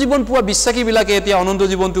অনন্ত জীৱন পোৱা বিশ্বাসীবিলাকে এতিয়া অনন্ত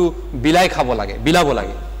জীৱনটো বিলাই খাব লাগে, বিলাব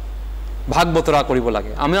লাগে, ভাগ বতৰা কৰিব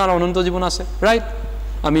লাগে। আমাৰ অনন্ত জীৱন আছে, ৰাইট?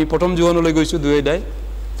 আমি প্ৰথম জোহনলৈ গৈছোঁ 2 অধ্যায়,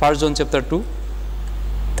 1 John chapter 2।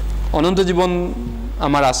 অনন্ত জীৱন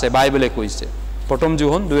আমাৰ আছে, বাইবেলে কৈছে। প্ৰথম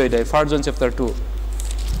জোহন 2 অধ্যায়, 1 John chapter 2।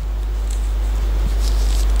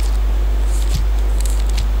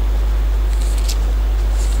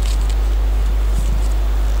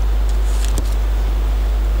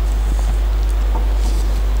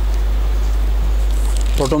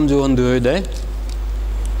 প্ৰথম জোহন 2 অধ্যায়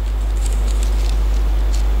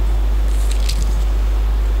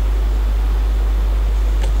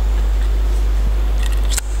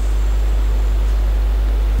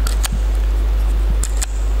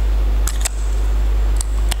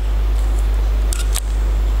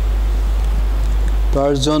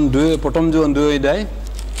 1 John 2 প্ৰথম জোহন 2 অধ্যায়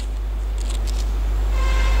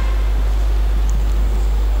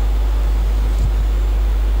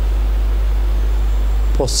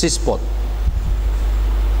 25 পদ।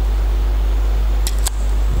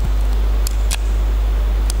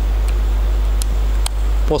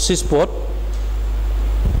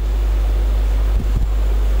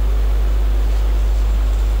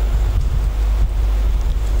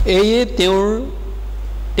 এয়ে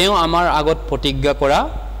তেওঁ আমাৰ আগত প্ৰতিজ্ঞা কৰা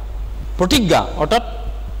প্ৰতিজ্ঞা অৰ্থাৎ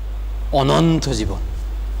অনন্ত জীৱন,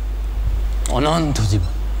 অনন্ত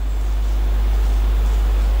জীৱন।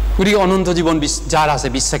 গতিকে অনন্ত জীৱন যাৰ আছে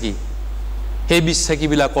বিশ্বাসী, সেই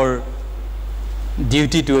বিশ্বাসীবিলাকৰ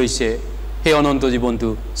ডিউটিটো হৈছে সেই অনন্ত জীৱনটো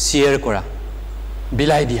শ্বেয়াৰ কৰা,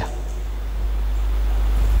 বিলাই দিয়া।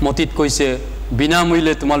 মতিত কৈছে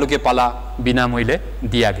বিনামূল্যে তোমালোকে পালা, বিনামূল্যে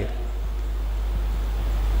দিয়াগে।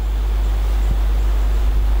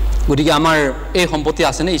 গতিকে আমাৰ এই সম্পত্তি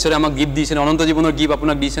আছেনে? ঈশ্বৰে আমাক গিফ্ট দিছেনে? অনন্ত জীৱনৰ গিফ্ট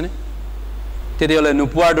আপোনাক দিছেনে? তেতিয়াহ'লে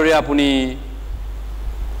নোপোৱাৰ দৰে আপুনি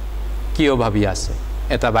কিয় ভাবি আছে?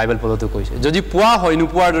 এটা বাইবেল পদতো কৈছে, যদি পোৱা হয়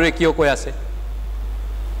নোপোৱাৰ দৰে কিয় কৈ আছে?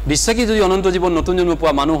 বিশ্বাসী যদি অনন্ত জীৱন নতুন জন্ম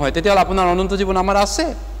পোৱা মানুহ হয়, তেতিয়াহ'লে আপোনাৰ অনন্ত জীৱন আমাৰ আছে।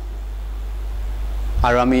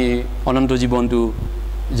 আৰু আমি অনন্ত জীৱনটো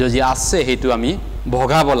যদি আছে সেইটো আমি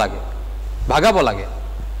ভগাব লাগে,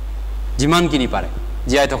 যিমানখিনি পাৰে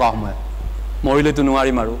জীয়াই থকা সময়ত। মৰিলেতো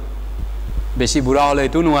নোৱাৰিম, আৰু বেছি বুঢ়া হ'লে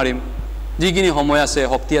এইটো নোৱাৰিম। যিখিনি সময় আছে,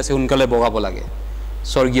 শক্তি আছে, সোনকালে ভগাব লাগে।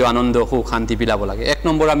 স্বৰ্গীয় আনন্দ, সুখ, শান্তি বিলাব লাগে। 1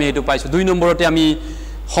 নম্বৰ আমি এইটো পাইছোঁ। 2 নম্বৰতে আমি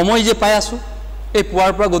সময় যে পাই আছোঁ, এই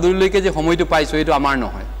পুৱাৰ পৰা গধূলিলৈকে যে সময়টো পাইছোঁ, এইটো আমাৰ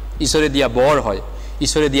নহয়, ঈশ্বৰে দিয়া বৰ হয়,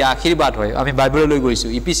 ঈশ্বৰে দিয়া আশীৰ্বাদ হয়। আমি বাইবেললৈ গৈছোঁ,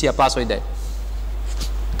 ইপিচিয়া 5 অধ্যায়।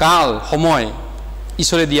 কাল সময়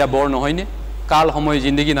ঈশ্বৰে দিয়া বৰ নহয়নে? কাল সময়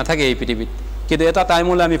জিন্দগী নাথাকে এই পৃথিৱীত, কিন্তু এটা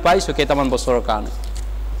টাইমলৈ আমি পাইছোঁ কেইটামান বছৰৰ কাৰণে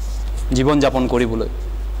জীৱন যাপন কৰিবলৈ।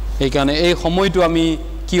 সেইকাৰণে এই সময়টো আমি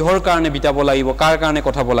কিহৰ কাৰণে বিতাব লাগিব, কাৰ কাৰণে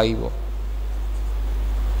কটাব লাগিব?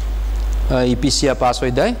 ইপিচিয়া 5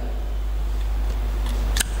 অধ্যায়,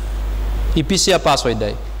 ইপিচিয়া 5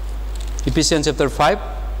 অধ্যায়, ইপিচিয়ান চেপ্টাৰ 5।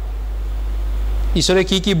 ঈশ্বৰে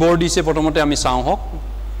কি কি বৰ দিছে প্ৰথমতে আমি চাওঁ হওক।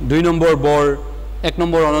 2 নম্বৰ বৰ, 1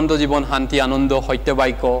 নম্বৰ অনন্ত জীৱন, শান্তি, আনন্দ, সত্য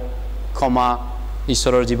বাক্য, ক্ষমা,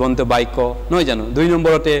 ঈশ্বৰৰ জীৱন্ত বাক্য, নহয় জানো? 2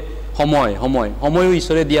 নম্বৰতে সময়ো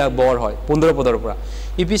ঈশ্বৰে দিয়া বৰ হয় 15 পদৰ পৰা।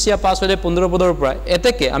 ইপিচিয়া 5 অধ্যায় 15 পদৰ পৰা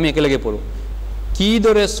এতেকে আমি একেলগে পঢ়োঁ।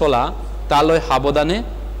 কিদৰে চলা তালৈ সাৱধানে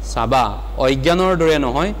চাবা, অজ্ঞানৰ দৰে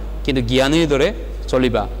নহয় কিন্তু জ্ঞানীৰ দৰে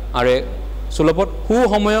চলিবা। আৰু 16 পদ,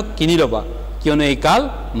 সুসময়ক কিনি ল'বা কিয়নো এই কাল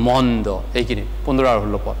মন্দ। সেইখিনি 15 আৰু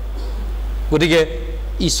 16 পদ। গতিকে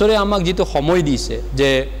ঈশ্বৰে আমাক যিটো সময় দিছে, যে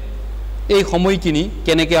এই সময়খিনি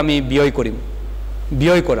কেনেকৈ আমি ব্যয়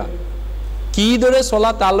কৰা। কিদৰে চলা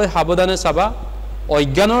তালৈ সাৱধানে চাবা,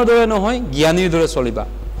 অজ্ঞানৰ দৰে নহয় জ্ঞানীৰ দৰে চলিবা।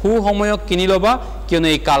 সুসময়ক কিনি ল'বা কিয়নো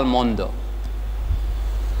এই কাল মন্দ।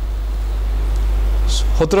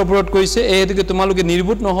 17 পদত কৈছে, এই হেতুকে তোমালোকে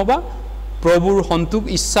নিৰ্বোধ নহবা, প্ৰভুৰ সন্তোষ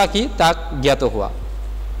ইচ্ছা কি তাক জ্ঞাত হোৱা।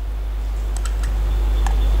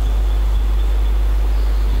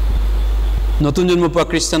 নতুন জন্ম পোৱা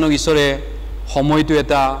খ্ৰীষ্টানক ঈশ্বৰে সময়টো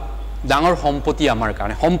এটা ডাঙৰ সম্পত্তি আমাৰ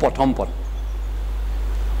কাৰণে, সম্পদ।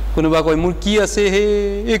 কোনোবা কয় মোৰ কি আছে হে,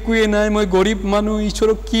 একোৱে নাই, মই গৰীব মানুহ,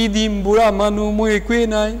 ঈশ্বৰক কি দিম, বুঢ়া মানুহ, মই একোৱে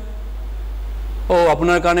নাই।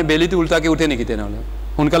 আপোনাৰ কাৰণে বেলিটো উল্টাকৈ উঠে নেকি? তেনেহ'লে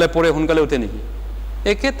সোনকালে পৰে, সোনকালে উঠে নেকি?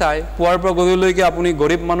 একেটাই, পুৱাৰ পৰা গধূলিলৈকে আপুনি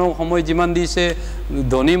গৰীব মানুহক সময় যিমান দিছে,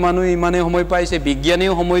 ধনী মানুহ ইমানেই সময় পাইছে,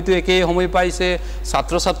 বিজ্ঞানীও সময়টো একেই সময় পাইছে,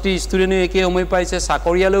 ছাত্ৰ ছাত্ৰী ষ্টুডেণ্টেও একেই সময় পাইছে,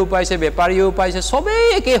 চাকৰিয়ালেও পাইছে, বেপাৰীয়েও পাইছে, চবেই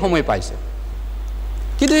একেই সময় পাইছে।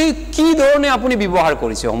 কিন্তু এই কি ধৰণে আপুনি ব্যৱহাৰ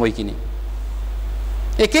কৰিছে সময়খিনি?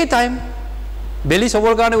 একেই টাইম, বেলি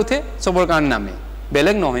চবৰ কাৰণে উঠে, চবৰ কাৰণে নামে,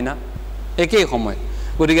 বেলেগ নহয় না, একেই সময়।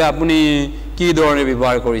 গতিকে আপুনি কি ধৰণে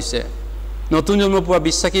ব্যৱহাৰ কৰিছে? নতুন জন্ম পোৱা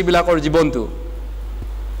বিশ্বাসীবিলাকৰ জীৱনটো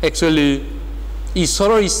একচুৱেলি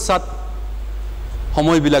ঈশ্বৰৰ ইচ্ছাত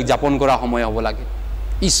সময়বিলাক যাপন কৰা সময় হ'ব লাগে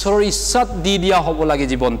ঈশ্বৰৰ ইচ্ছাত দি দিয়া হ'ব লাগে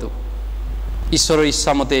জীৱনটো ঈশ্বৰৰ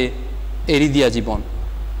ইচ্ছামতে এৰি দিয়া জীৱন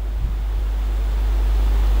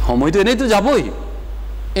সময়টো এনেইতো যাবই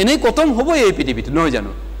এনেই খতম হ'বই এই পৃথিৱীত নহয়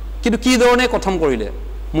জানো কিন্তু কি ধৰণে খতম কৰিলে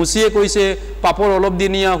মুচিয়ে কৈছে পাপৰ অলপ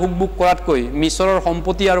দিনীয়া হুকবুক কৰাতকৈ মিছৰৰ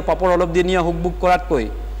সম্পত্তি আৰু পাপৰ অলপ দিনীয়া হুকবুক কৰাতকৈ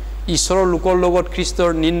ঈশ্বৰৰ লোকৰ লগত খ্ৰীষ্টৰ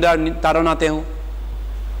নিন্দাৰ তাৰণা তেওঁ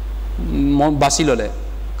বাছি ল'লে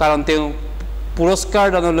কাৰণ তেওঁ পুৰস্কাৰ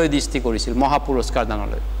দানলৈ দৃষ্টি কৰিছিল মহা পুৰস্কাৰ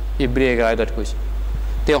দানলৈ ইব্ৰী 11 কৈছে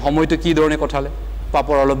তেওঁ সময়টো কি ধৰণে কঠালে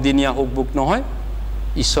পাপৰ অলপ দিনীয়া হুকবুক নহয়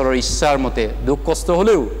ঈশ্বৰৰ ইচ্ছাৰ মতে দুখ কষ্ট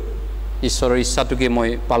হ'লেও ঈশ্বৰৰ ইচ্ছাটোকে মই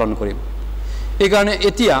পালন কৰিম এই কাৰণে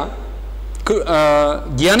এতিয়া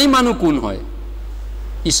জ্ঞানী মানুহ কোন হয়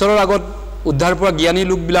ঈশ্বৰৰ আগত উদ্ধাৰ পোৱা জ্ঞানী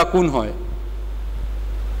লোকবিলাক কোন হয়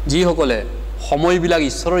যিসকলে সময়বিলাক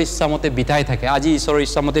ঈশ্বৰৰ ইচ্ছামতে বিতাই থাকে আজি ঈশ্বৰৰ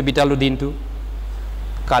ইচ্ছামতে বিতালো দিনটো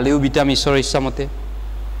কালিও বিতাম ঈশ্বৰৰ ইচ্ছামতে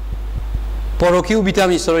পৰখিও বিতাম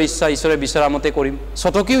ঈশ্বৰৰ ইচ্ছা ঈশ্বৰে বিচৰা মতে কৰিম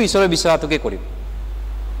সতকিও ঈশ্বৰে বিচৰাটোকে কৰিম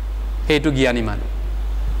সেইটো জ্ঞানী মানুহ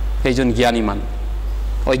সেইজন জ্ঞানী মানুহ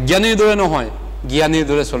অজ্ঞানীৰ দৰে নহয় জ্ঞানীৰ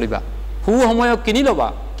দৰে চলিবা হু সময়ক কিনি ল'বা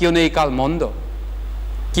কিয়নো এই কাল মন্দ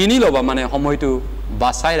কিনি ল'বা মানে সময়টো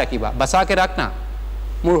বাচাই ৰাখিবা বাচাকে ৰাখ না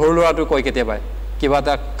মোৰ সৰু ল'ৰাটো কয় কেতিয়াবা কিবা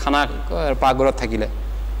এটা খানা পাকঘৰত থাকিলে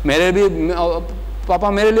মেৰে ভি পাপা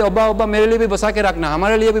মেৰে লিয়ে অব্বা মেৰে লিয়ে ভি বচাকে ৰাখ না আমাৰ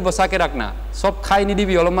লিয়ে ভি বচাকে ৰাখ না সব খাই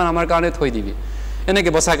নিদিবি অলপমান আমাৰ কাৰণে থৈ দিবি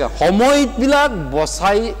এনেকৈ বচাকে সময়বিলাক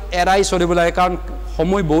বচাই এৰাই চলিব লাগে কাৰণ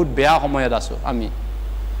সময় বহুত বেয়া সময়ত আছো আমি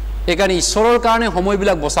এইকাৰণে ঈশ্বৰৰ কাৰণে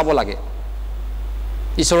সময়বিলাক বচাব লাগে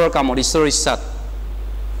ঈশ্বৰৰ কামত ঈশ্বৰৰ ইচ্ছাত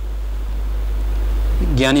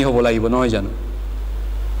জ্ঞানী হ'ব লাগিব নহয় জানো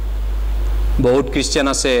বহুত খ্ৰীষ্টিয়ান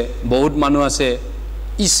আছে বহুত মানুহ আছে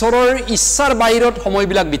ঈশ্বৰৰ ইচ্ছাৰ বাহিৰত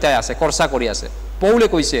সময়বিলাক বিতাই আছে খৰচা কৰি আছে পৌলে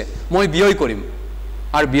কৈছে মই ব্যয় কৰিম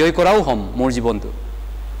আৰু ব্যয় কৰাও হ'ম মোৰ জীৱনটো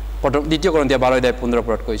প্ৰথম দ্বিতীয় কৰিন্থিয়া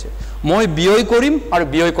 12:15 কৈছে মই ব্যয় কৰিম আৰু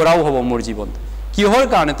ব্যয় কৰাও হ'ব মোৰ জীৱনটো কিহৰ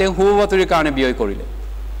কাৰণে তেওঁ সুবাতৰিৰ কাৰণে ব্যয় কৰিলে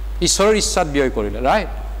ঈশ্বৰৰ ইচ্ছাত ব্যয় কৰিলে ৰাইট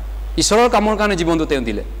ঈশ্বৰৰ কামৰ কাৰণে জীৱনটো তেওঁ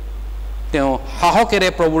দিলে তেওঁ সাহসেৰে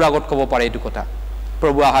প্ৰভুৰ আগত ক'ব পাৰে এইটো কথা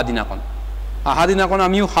প্ৰভু আহা দিনাখন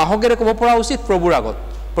আমিও সাহসেৰে ক'ব পৰা উচিত প্ৰভুৰ আগত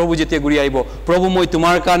প্ৰভু যেতিয়া ঘূৰি আহিব প্ৰভু মই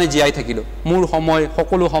তোমাৰ কাৰণে জীয়াই থাকিলোঁ মোৰ সময়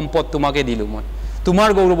সকলো সম্পদ তোমাকে দিলোঁ মই তোমাৰ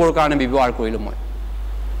গৌৰৱৰ কাৰণে ব্যৱহাৰ কৰিলোঁ মই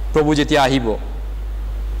প্ৰভু যেতিয়া আহিব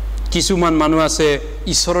কিছুমান মানুহ আছে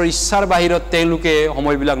ঈশ্বৰৰ ইচ্ছাৰ বাহিৰত তেওঁলোকে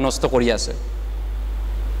সময়বিলাক নষ্ট কৰি আছে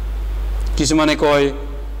কিছুমানে কয়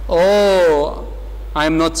I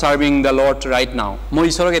am not serving the Lord right now মই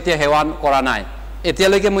ঈশ্বৰক এতিয়া সেৱা কৰা নাই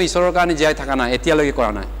এতিয়ালৈকে মই ঈশ্বৰৰ কাৰণে জীয়াই থকা নাই এতিয়ালৈকে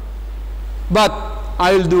কৰা নাই but I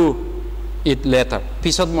will do it later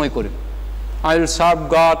পিছত মই কৰিম I will serve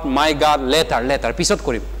God my God later পিছত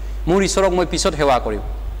কৰিম মোৰ ঈশ্বৰক মই পিছত সেৱা কৰিম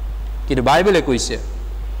কিন্তু বাইবেলে কৈছে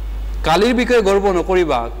কালিৰ বিষয়ে গৰ্ব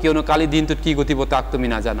নকৰিবা কিয়নো কালি দিনটোত কি ঘটিব তাক তুমি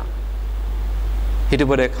নাজানা হেতু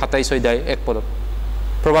পৰে 27 অধ্যায় 1 পদত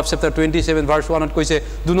Proverbs chapter 27 verse 1 কৈছে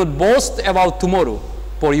do not boast about tomorrow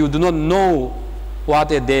for you do not know what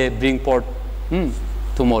a day bring forth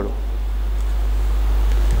tomorrow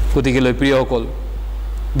গতিকেলৈ প্ৰিয়সকল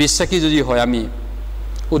বিশ্বাসী যদি হয় আমি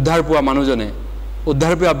উদ্ধাৰ পোৱা মানুহজনে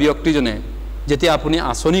উদ্ধাৰ পোৱা ব্যক্তিজনে যেতিয়া আপুনি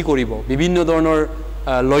আচনি কৰিব বিভিন্ন ধৰণৰ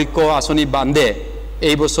লক্ষ্য আচনি বান্ধে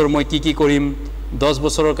এই বছৰ মই কি কৰিম 10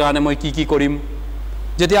 বছৰৰ কাৰণে মই কি কৰিম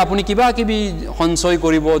যেতিয়া আপুনি কিবা কিবি সঞ্চয়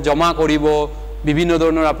কৰিব জমা কৰিব বিভিন্ন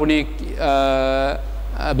ধৰণৰ আপুনি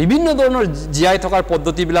বিভিন্ন ধৰণৰ জীয়াই থকাৰ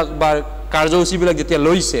পদ্ধতিবিলাক বা কাৰ্যসূচীবিলাক যেতিয়া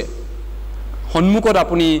লৈছে সন্মুখত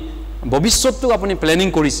আপুনি ভৱিষ্যতটো আপুনি প্লেনিং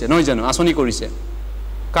কৰিছে নহয় জানো আচনি কৰিছে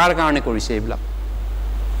কাৰ কাৰণে কৰিছে এইবিলাক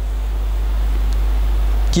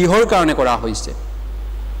কিহৰ কাৰণে কৰা হৈছে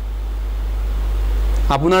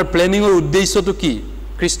আপোনাৰ প্লেনিংৰ উদ্দেশ্যটো কি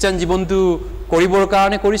খ্ৰীষ্টিয়ান জীৱনটো কৰিবৰ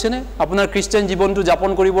কাৰণে কৰিছেনে আপোনাৰ খ্ৰীষ্টিয়ান জীৱনটো যাপন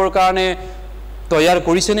কৰিবৰ কাৰণে তৈয়াৰ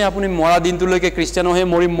কৰিছেনে আপুনি মৰা দিনটোলৈকে খ্ৰীষ্টিয়ান হৈ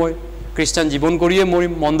মৰিম মই খ্ৰীষ্টিয়ান জীৱন কৰিয়ে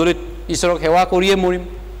মৰিম মণ্ডলীত ঈশ্বৰক সেৱা কৰিয়ে মৰিম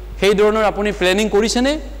সেই ধৰণৰ আপুনি প্লেনিং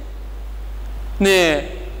কৰিছেনে নে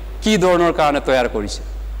কি ধৰণৰ কাৰণে তৈয়াৰ কৰিছে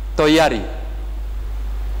তৈয়াৰী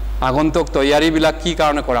আগন্তুক তৈয়াৰীবিলাক কি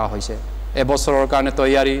কাৰণে কৰা হৈছে এবছৰৰ কাৰণে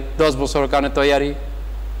তৈয়াৰী 10 বছৰৰ কাৰণে তৈয়াৰী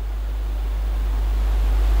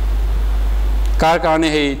কাৰ কাৰণে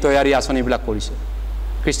এই তৈয়াৰী আচনিবিলাক কৰিছে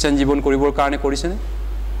খ্ৰীষ্টিয়ান জীৱন কৰিবৰ কাৰণে কৰিছেনে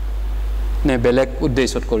নে বেলেগ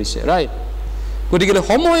উদ্দেশ্যত কৰিছে ৰাইট গতিকে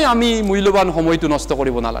সময় আমি মূল্যৱান সময়টো নষ্ট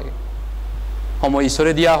কৰিব নালাগে সময়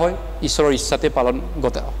ঈশ্বৰে দিয়া হয় ঈশ্বৰৰ ইচ্ছাতে পালন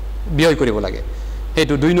ব্যয় কৰিব লাগে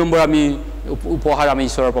সেইটো 2 নম্বৰ আমি উপহাৰ আমি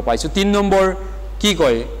ঈশ্বৰৰ পৰা পাইছো 3 নম্বৰ কি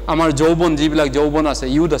কয় আমাৰ যৌৱন যিবিলাক যৌৱন আছে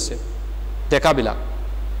ইউথ আছে ডেকাবিলাক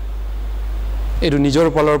এইটো নিজৰ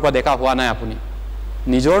ফালৰ পৰা দেখা হোৱা নাই আপুনি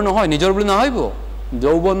নিজৰ নহয় নিজৰ বুলি নাহিব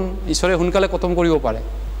যৌৱন ঈশ্বৰে সোনকালে খতম কৰিব পাৰে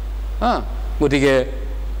হা গতিকে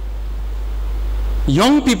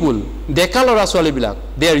young people ডেকা ল'ৰা ছোৱালীবিলাক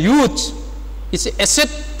their youth is a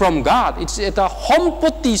asset from God it's এটা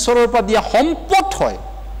সম্পত্তি ঈশ্বৰৰ পৰা দিয়া সম্পদ হয়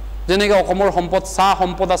যেনেকৈ অসমৰ সম্পদ চাহ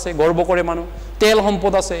সম্পদ আছে গৰ্ব কৰে মানুহ তেল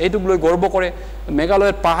সম্পদ আছে এইটোক লৈ গৰ্ব কৰে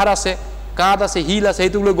মেঘালয়ত পাহাৰ আছে কাঠ আছে হিল আছে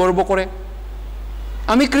এইটোক লৈ গৰ্ব কৰে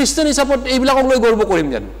আমি খ্ৰীষ্টান হিচাপত এইবিলাকক লৈ গৰ্ব কৰিম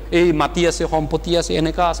জানো এই মাটি আছে সম্পত্তি আছে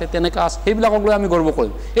এনেকা আছে তেনেকা আছে সেইবিলাকক লৈ আমি গৰ্ব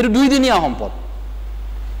কৰিম এইটো দুইদিনীয়া সম্পদ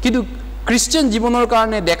কিন্তু খ্ৰীষ্টান জীৱনৰ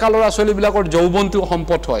কাৰণে ডেকা ল'ৰা ছোৱালীবিলাকৰ যৌৱনটো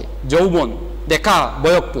সম্পদ হয় যৌৱন ডেকা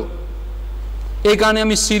বয়সটো এই কাৰণে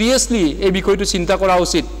আমি সিৰিয়াসলি এই বিষয়টো চিন্তা কৰা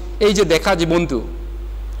উচিত এই যে ডেকা জীৱনটো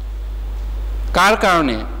কাৰ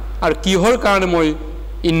কাৰণে আৰু কিহৰ কাৰণে মই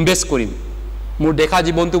ইনভেষ্ট কৰিম মোৰ ডেকা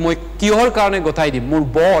জীৱনটো মই কিহৰ কাৰণে গতাই দিম মোৰ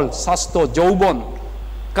বল স্বাস্থ্য যৌৱন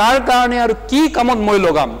কাৰ কাৰণে আৰু কি কামত মই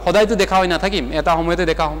লগাম সদায়তো দেখা হৈ নাথাকিম এটা সময়তে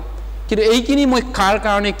দেখা হ'ম কিন্তু এইখিনি মই কাৰ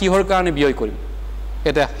কাৰণে কিহৰ কাৰণে ব্যয় কৰিম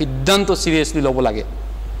এটা সিদ্ধান্ত সিৰিয়াসলি ল'ব লাগে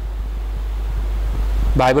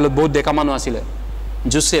বাইবেলত বহুত ডেকা মানুহ আছিলে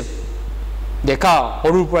জোসেফ ডেকা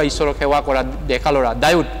সৰুৰ পৰা ঈশ্বৰক সেৱা কৰা ডেকা ল'ৰা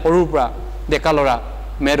দাউদ সৰুৰ পৰা ডেকা ল'ৰা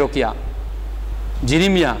মেৰকিয়া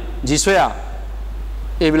জিৰিমিয়া জিছয়া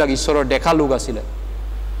এইবিলাক ঈশ্বৰৰ ডেকা লোক আছিলে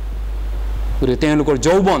গতিকে তেওঁলোকৰ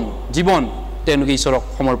যৌৱন জীৱন তেওঁলোকে ঈশ্বৰক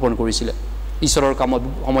সমৰ্পণ কৰিছিলে ঈশ্বৰৰ কামত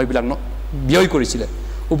সময়বিলাক ব্যয় কৰিছিলে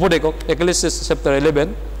উপদেশক একেলেছিয়াছ চেপ্টাৰ 11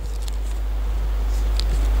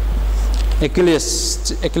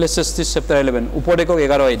 একেলেছিয়াছ চেপ্টাৰ 11 উপদেশক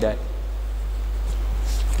 11 অধ্যায়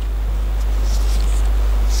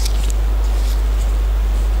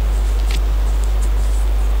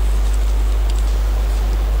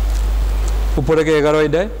উপদেশক 11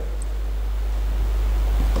 অধ্যায়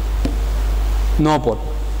 9 পদ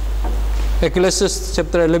একেলেছিয়াছ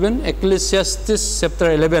চেপ্টাৰ 11 একেলেছিয়াছ চেপ্টাৰ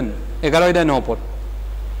 11 11 অধ্যায় 9 পদ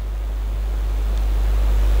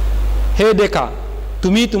হে ডেকা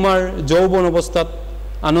তুমি তোমাৰ যৌৱন অৱস্থাত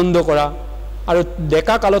আনন্দ কৰা আৰু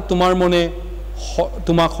ডেকা কালত তোমাৰ মনে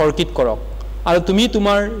তোমাক সৰ্কিত কৰক আৰু তুমি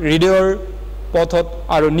তোমাৰ হৃদয়ৰ পথত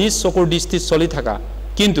আৰু নিজ চকুৰ দৃষ্টিত চলি থাকা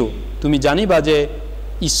কিন্তু তুমি জানিবা যে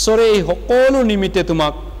ঈশ্বৰে এই সকলো নিমিত্তে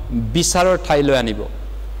তোমাক বিচাৰৰ ঠাইলৈ আনিব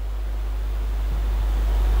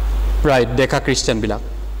প্ৰায় ডেকা খ্ৰীষ্টিয়ানবিলাক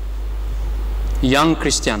ইয়াং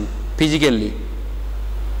খ্ৰীষ্টিয়ান ফিজিকেলি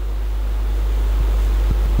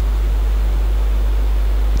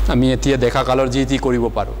আমি এতিয়া দেখা কালৰ যি কৰিব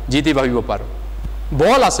পাৰোঁ যি ভাবিব পাৰোঁ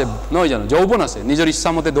বল আছে নহয় জানো যৌৱন আছে নিজৰ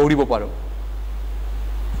ইচ্ছামতে দৌৰিব পাৰোঁ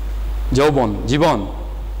যৌৱন জীৱন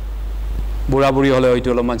বুঢ়া বুঢ়ী হ'লে হয়তো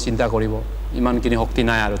অলপমান চিন্তা কৰিব ইমানখিনি শক্তি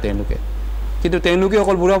নাই আৰু তেওঁলোকে কিন্তু তেওঁলোকে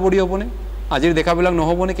অকল বুঢ়া বুঢ়ী হ'বনে আজিৰ দেখাবিলাক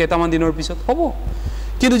নহ'বনে কেইটামান দিনৰ পিছত হ'ব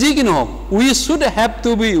কিন্তু যি কি নহওক উই should have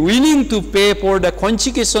to B willing to pay for the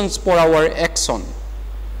কনচিকুৱেশ্যনছ for hour action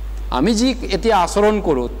আমি যি এতিয়া আচৰণ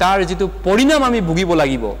কৰোঁ তাৰ যিটো পৰিণাম আমি ভুগিব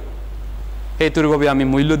লাগিব সেইটোৰ বাবে আমি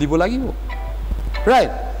মূল্য দিব লাগিব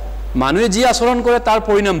ৰাইট মানুহে যি আচৰণ কৰে তাৰ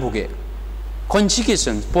পৰিণাম ভুগে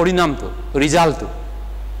কনচিকুৱেশ্যন পৰিণামটো ৰিজাল্টটো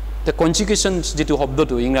দ্য কনচিকুৱেশ্যনছ যিটো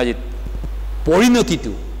শব্দটো ইংৰাজীত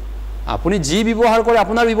পৰিণতিটো আপুনি যি ব্যৱহাৰ কৰে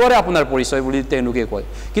আপোনাৰ ব্যৱহাৰে আপোনাৰ পৰিচয় বুলি তেওঁলোকে কয়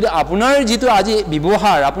কিন্তু আপোনাৰ যিটো আজি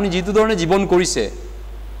ব্যৱহাৰ আপুনি যিটো ধৰণে জীৱন কৰিছে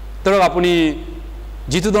ধৰক আপুনি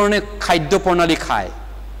যিটো ধৰণে খাদ্য প্ৰণালী খায়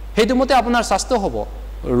সেইটো মতে আপোনাৰ স্বাস্থ্য হ'ব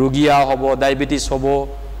ৰোগীয়া হ'ব ডায়েবেটিছ হ'ব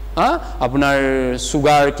আপোনাৰ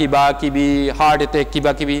চুগাৰ কিবা কিবি হাৰ্ট এটেক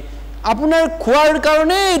কিবা কিবি আপোনাৰ খোৱাৰ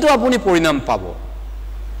কাৰণে এইটো আপুনি পৰিণাম পাব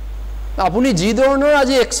আপুনি যি ধৰণৰ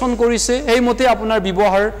আজি একশ্যন কৰিছে সেইমতে আপোনাৰ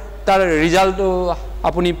ব্যৱহাৰ তাৰ ৰিজাল্টটো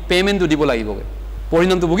আপুনি পেমেণ্টটো দিব লাগিবগৈ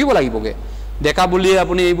পৰিণামটো ভুগিব লাগিবগৈ ডেকা বুলিয়ে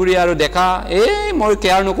আপুনি এইবোৰে আৰু ডেকা মই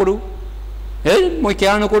কেয়াৰ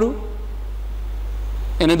নকৰোঁ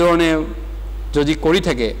এনেধৰণে যদি কৰি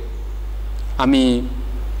থাকে আমি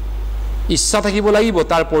ইচ্ছা থাকিব লাগিব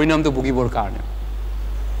তাৰ পৰিণামটো ভুগিবৰ কাৰণে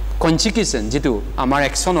কনচিকুৱেশ্যন যিটো আমাৰ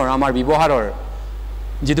একশ্যনৰ আমাৰ ব্যৱহাৰৰ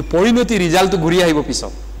যিটো পৰিণতি ৰিজাল্টটো ঘূৰি আহিব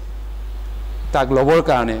পিছত তাক ল'বৰ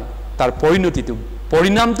কাৰণে তাৰ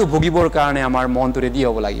পৰিণামটো ভুগিবৰ কাৰণে আমাৰ মনটো ৰেডি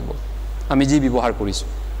হ'ব লাগিব আমি যি ব্যৱহাৰ কৰিছোঁ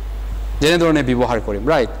যেনেধৰণে ব্যৱহাৰ কৰিম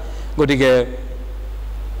ৰাইট গতিকে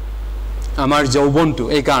আমাৰ যৌৱনটো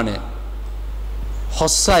এইকাৰণে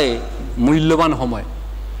সঁচাই মূল্যৱান সময়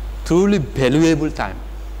ট্ৰুলি ভেলুৱেবল টাইম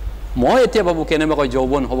মই এতিয়া ভাবোঁ কেনেবাকৈ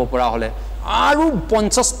যৌৱন হ'ব পৰা হ'লে আৰু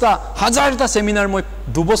 50টা 1000টা ছেমিনাৰ মই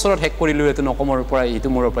 2 বছৰত শেষ কৰিলোঁ এইটো অসমৰ পৰা এইটো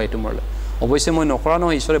মূৰৰ পৰা এইটো মূৰলৈ অৱশ্যে মই নকৰা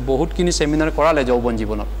নহয় ঈশ্বৰে বহুতখিনি ছেমিনাৰ কৰালে যৌৱন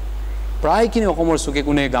জীৱনত প্ৰায়খিনি অসমৰ চুকে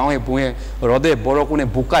কোণে গাঁৱে ভূঞে ৰদে বৰষুণে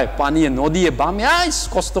বোকাই পানীয়ে নদীয়ে বামে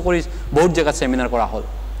কষ্ট কৰি বহুত জেগাত ছেমিনাৰ কৰা হ'ল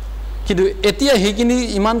কিন্তু এতিয়া সেইখিনি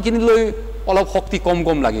ইমানখিনিলৈ অলপ শক্তি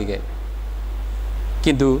কম লাগেগৈ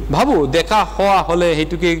কিন্তু ভাবোঁ দেখা হোৱা হ'লে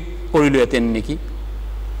সেইটোকে কৰিলোহেঁতেন নেকি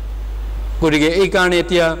গতিকে এই কাৰণে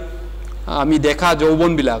এতিয়া আমি দেখা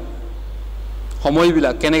যৌৱনবিলাক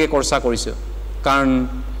সময়বিলাক কেনেকৈ খৰচা কৰিছোঁ কাৰণ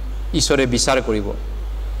ঈশ্বৰে বিচাৰ কৰিব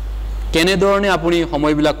কেনেধৰণে আপুনি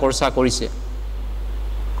সময়বিলাক খৰচা কৰিছে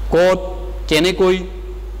ক'ত কেনেকৈ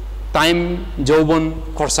টাইম যৌৱন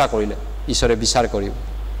খৰচা কৰিলে ঈশ্বৰে বিচাৰ কৰিব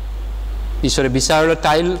ঈশ্বৰে বিচাৰলৈ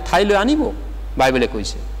ঠাইলৈ আনিব বাইবেলে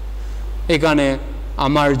কৈছে এইকাৰণে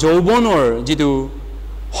আমাৰ যৌৱনৰ যিটো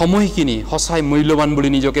সময়খিনি সঁচাই মূল্যৱান বুলি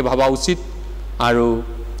নিজকে ভাবা উচিত আৰু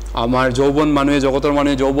আমাৰ যৌৱন মানুহে জগতৰ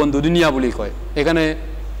মানুহে যৌৱন দুদিনীয়া বুলি কয় এইকাৰণে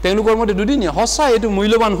তেওঁলোকৰ মতে দুদিনীয়া সঁচাই এইটো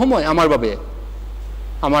মূল্যৱান সময় আমাৰ বাবে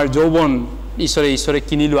আমাৰ যৌৱন ঈশ্বৰে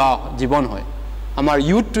কিনি লোৱা জীৱন হয় আমাৰ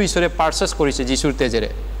ইউথটো ঈশ্বৰে পাৰ্চেছ কৰিছে যীশুৰ তেজেৰে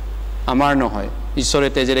আমাৰ নহয় ঈশ্বৰে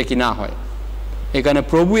তেজেৰে কিনা হয় এইকাৰণে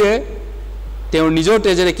প্ৰভুৱে তেওঁৰ নিজৰ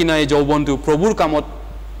তেজেৰে কিনা এই যৌৱনটো প্ৰভুৰ কামত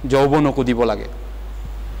যৌৱনকো দিব লাগে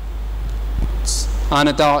আন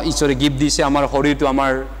এটা ঈশ্বৰে গিফ্ট দিছে আমাৰ শৰীৰটো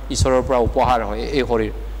আমাৰ ঈশ্বৰৰ পৰা উপহাৰ হয় এই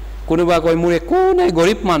শৰীৰ কোনোবা কয় মোৰ একো নাই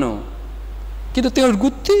গৰীব মানুহ কিন্তু তেওঁৰ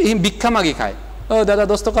গোটেই ভিক্ষা মাগি খায় দাদা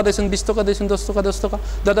 10 টকা দেচোন 20 টকা দেচোন 10 টকা 10 টকা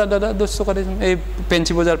দাদা 10 টকা দেচোন এই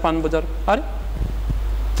পেঞ্চি বজাৰ পাণ বজাৰ আৰে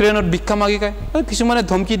ট্ৰেইনত ভিক্ষা মাগি খায় কিছুমানে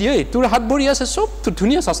ধমকি দিয়ে তোৰ হাত ভৰি আছে চব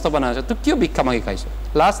ধুনীয়া স্বাস্থ্যৱান আছে তোক কিয় ভিক্ষা মাগি খাইছ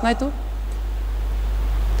লাজ নাই তো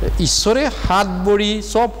ঈশ্বৰে হাত ভৰি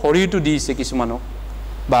চব শৰীৰটো দিছে কিছুমানক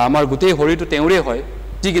বা আমাৰ গোটেই শৰীৰটো তেওঁৰে হয়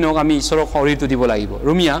যি কি নহওক আমি ঈশ্বৰক শৰীৰটো দিব লাগিব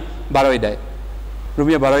ৰোমিয়া 12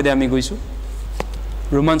 অধ্যায় আমি গৈছোঁ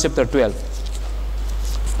ৰোমান চেপ্টাৰ 12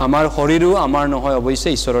 আমাৰ শৰীৰো আমাৰ নহয় অৱশ্যে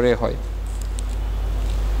ঈশ্বৰৰে হয়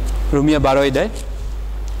ৰোমিয়া 12 অধ্যায়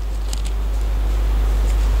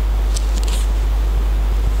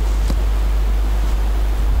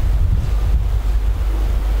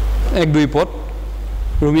 1-2 পদ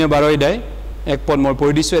ৰোমিয়া 12 অধ্যায় 1 পদ মই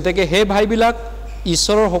পঢ়ি দিছোঁ এতেকে হে ভাইবিলাক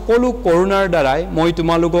ঈশ্বৰৰ সকলো কৰোণাৰ দ্বাৰাই মই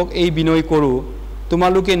তোমালোকক এই বিনয় কৰোঁ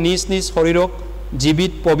তোমালোকে নিজ নিজ শৰীৰক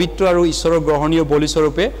জীৱিত পবিত্ৰ আৰু ঈশ্বৰৰ গ্ৰহণীয়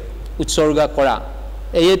বলিস্বৰূপে উৎসৰ্গা কৰা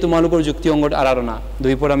এয়ে তোমালোকৰ যুক্তি অংগত আৰাধনা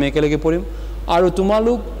 2 পদ আমি একেলগে পঢ়িম আৰু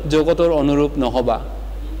তোমালোক জগতৰ অনুৰূপ নহবা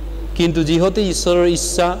কিন্তু যিহতে ঈশ্বৰৰ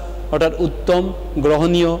ইচ্ছা অৰ্থাৎ উত্তম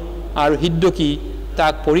গ্ৰহণীয় আৰু সিদ্ধ কি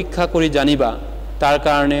তাক পৰীক্ষা কৰি জানিবা তাৰ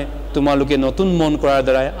কাৰণে তোমালোকে নতুন মন কৰাৰ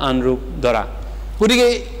দ্বাৰাই আন ৰূপ ধৰা গতিকে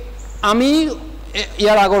আমি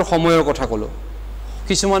ইয়াৰ আগৰ সময়ৰ কথা ক'লো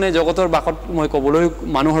কিছুমানে জগতৰ বাকত মই ক'বলৈ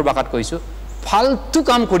মানুহৰ বাকত কৈছোঁ ফালতু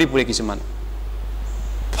কাম কৰি পুৰে কিছুমান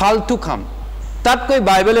ফালতু কাম তাতকৈ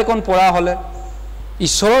বাইবেল এখন পঢ়া হ'লে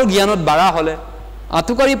ঈশ্বৰৰ জ্ঞানত বাঢ়া হ'লে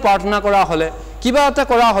আতুকাৰী প্ৰাৰ্থনা কৰা হ'লে কিবা এটা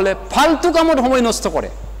কৰা হ'লে ফালতু কামত সময় নষ্ট কৰে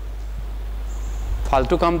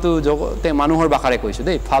ফালতু কামটো জগতে মানুহৰ বাকাৰে কৈছোঁ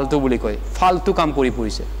দেই ফালতু বুলি কয় ফালতু কাম কৰি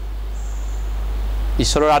ফুৰিছে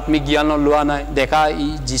ঈশ্বৰৰ আত্মিক জ্ঞান লোৱা নাই দেখা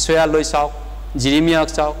যিচয়া লৈ চাওক জিৰিমিয়াক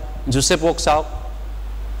চাওক জোচেফক চাওক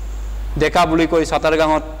ডেকা বুলি কৈ চাতাৰ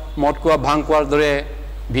গাঁৱত মদ খোৱা ভাং খোৱাৰ দৰে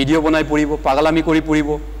ভিডিঅ' বনাই পৰিব পাগলামি কৰি পৰিব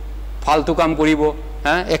ফালতু কাম কৰিব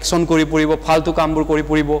একশ্যন কৰি পৰিব ফালতু কামবোৰ কৰি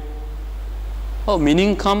পৰিব মিনিং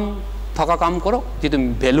কাম থকা কাম কৰক যিটো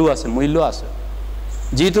ভেলু আছে মূল্য আছে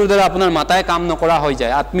যিটোৰ দ্বাৰা আপোনাৰ মাতাই কাম নকৰা হৈ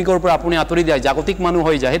যায় আত্মিকৰ পৰা আপুনি আঁতৰি যায় জাগতিক মানুহ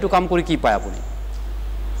হৈ যায় সেইটো কাম কৰি কি পায় আপুনি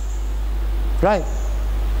ৰাইট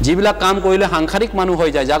যিবিলাক কাম কৰিলে সাংসাৰিক মানুহ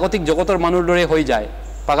হৈ যায় জাগতিক জগতৰ মানুহৰ দৰে হৈ যায়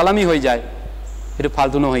পাগলামি হৈ যায় সেইটো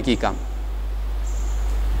ফালতু নহয় কি কাম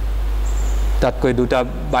তাতকৈ 2টা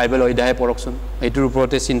বাইবেল অধ্যায় পঢ়কচোন এইটোৰ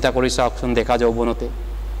ওপৰতে চিন্তা কৰি চাওকচোন দেখা যৌৱনতে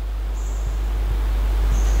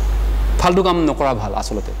ফালতু কাম নকৰা ভাল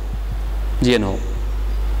আচলতে যিয়ে নহওক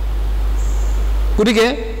গতিকে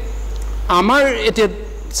আমাৰ এতিয়া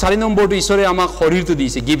 4 নম্বৰটো ঈশ্বৰে আমাক শৰীৰটো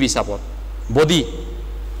দিছে গিফ্ট হিচাপত বডি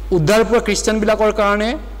উদ্ধাৰ পৰা খ্ৰীষ্টানবিলাকৰ কাৰণে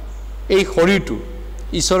এই শৰীৰটো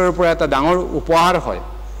ঈশ্বৰৰ পৰা এটা ডাঙৰ উপহাৰ হয়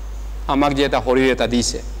আমাক যে এটা শৰীৰ এটা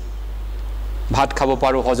দিছে ভাত খাব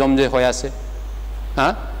পাৰোঁ হজম যে হৈ আছে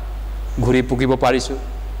ঘূৰি পুকিব পাৰিছোঁ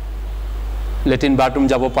লেট্ৰিন বাথৰুম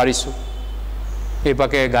যাব পাৰিছোঁ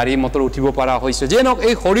এইপাকে গাড়ী মটৰ উঠিব পৰা হৈছে যে নহওক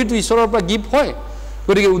এই শৰীৰটো ঈশ্বৰৰ পৰা গিফ্ট হয়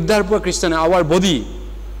গতিকে উদ্ধাৰ পৰা খ্ৰীষ্টানে আৱাৰ বডি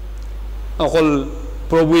অকল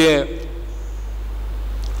প্ৰভুৱে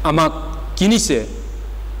আমাক কিনিছে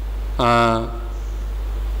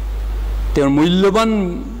তেওঁৰ মূল্যৱান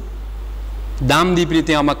দাম দি পিনি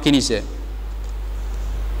তেওঁ আমাক কিনিছে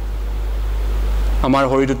আমাৰ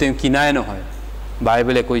শৰীৰটো তেওঁ কিনাই নহয়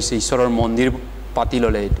বাইবেলে কৈছে ঈশ্বৰৰ মন্দিৰ পাতি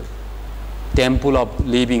ল'লে এইটো টেম্পল অফ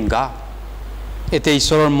লিভিং গড এতিয়া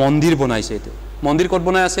ঈশ্বৰৰ মন্দিৰ বনাইছে এইটো মন্দিৰ ক'ত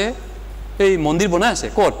বনাই আছে এই মন্দিৰ বনাই আছে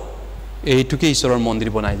ক'ত এইটোকে ঈশ্বৰৰ মন্দিৰ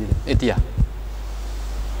বনাই দিলে এতিয়া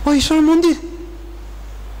ঈশ্বৰৰ মন্দিৰ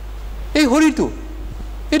এই শৰীৰটো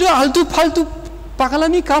এইটো আলতু ফালতু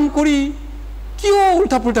পাগলামি কাম কৰি কিয়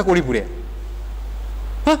উল্টা পুল্টা কৰি ফুৰে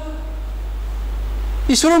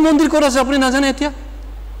ঈশ্বৰৰ মন্দিৰ ক'ত আছে আপুনি নাজানে এতিয়া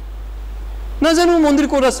নাজানো মন্দিৰ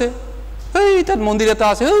ক'ত আছে, এই তাত মন্দিৰ এটা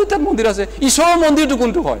আছে, এই তাত মন্দিৰ আছে। ঈশ্বৰৰ মন্দিৰটো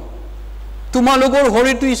কোনটো হয়? তোমালোকৰ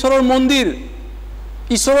শৰীৰটো ঈশ্বৰৰ মন্দিৰ,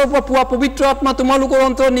 ঈশ্বৰৰ পৰা পোৱা পবিত্ৰ আত্মা তোমালোকৰ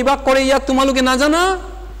অন্তৰত নিবাস কৰে, ইয়াক তোমালোকে নাজানা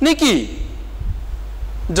নেকি?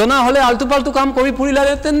 জনা হ'লে আল্টু পাল্টু কাম কৰি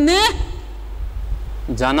ফুৰিলাহেঁতেন নে?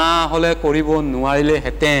 জানা হ'লে কৰিব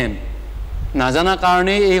নোৱাৰিলেহেঁতেন। নাজানা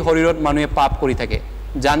কাৰণেই এই শৰীৰত মানুহে পাপ কৰি থাকে।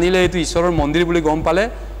 জানিলে এইটো ঈশ্বৰৰ মন্দিৰ বুলি গম পালে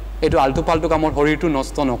এইটো আল্টু পাল্টু কামৰ শৰীৰটো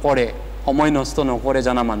নষ্ট নকৰে, সময় নষ্ট নকৰে।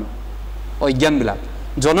 জানা মানুহ, অজ্ঞানবিলাক,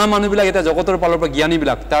 জনা মানুহবিলাক এতিয়া জগতৰ ফালৰ পৰা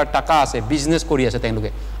জ্ঞানীবিলাক, তাৰ টকা আছে, বিজনেছ কৰি আছে, তেওঁলোকে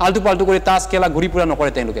আল্টু পাল্টু কৰি তাচ খেলা ঘূৰি ফুৰা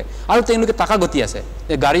নকৰে তেওঁলোকে। আৰু তেওঁলোকে টকা গতি আছে,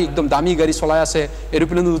 এই গাড়ী একদম দামী গাড়ী চলাই আছে,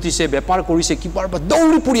 এৰোপ্লেনত উঠিছে, বেপাৰ কৰিছে, কিবাৰ পৰা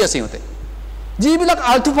দৌৰি ফুৰি আছে সিহঁতে। যিবিলাক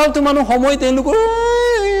আল্টু ফাল্টু মানুহ, সময় তেওঁলোকৰ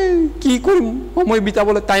কি কৰিম, সময়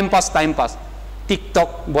বিতাবলৈ টাইম পাছ, টিকটক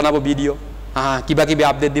বনাব ভিডিঅ', কিবা কিবি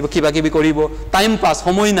আপডেট দিব, কিবা কিবি কৰিব, টাইম পাছ,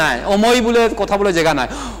 সময় নাই। সময় বোলে কথা বোলে জেগা নাই।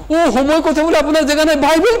 সময় কথা বোলে আপোনাৰ জেগা নাই,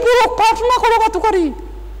 বাইবেল পঢ়ক, প্ৰাৰ্থনা কৰক, আতুকাৰী,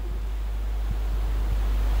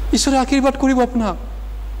 ঈশ্বৰে আশীৰ্বাদ কৰিব আপোনাক।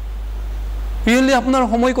 ৰিয়েলি আপোনাৰ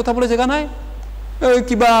সময় কথা বোলে জেগা নাই।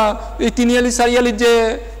 কিবা এই তিনিআলি চাৰিআলিত যে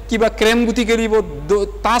কিবা ক্ৰেম গুটি খেলিব,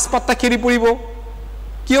 তাচ পাত্তা খেলি পৰিব,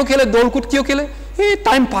 কিয় খেলে, দলকুট কিয় খেলে? এই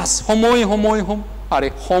টাইম পাছ, সময়। আৰে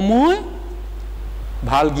সময়,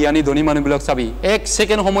 ভাল জ্ঞানী ধনী মানুহবিলাক চাবি, 1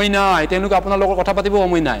 ছেকেণ্ড সময় নাই, তেওঁলোকে আপোনাৰ লগত কথা পাতিব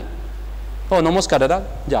সময় নাই। নমস্কাৰ দাদা,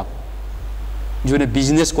 যাওক। যোনে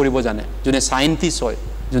বিজনেছ কৰিব জানে, যোনে চাইণ্টিষ্ট হয়,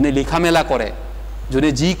 যোনে লিখা মেলা কৰে, যোনে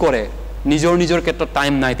যি কৰে, নিজৰ ক্ষেত্ৰত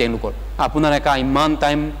টাইম নাই তেওঁলোকৰ। আপোনাৰ ইমান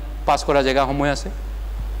টাইম পাছ কৰা জেগা সময় আছে?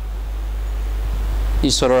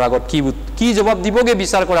 ঈশ্বৰৰ আগত কি জবাব দিবগে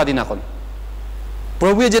বিচাৰ কৰা দিনাখন?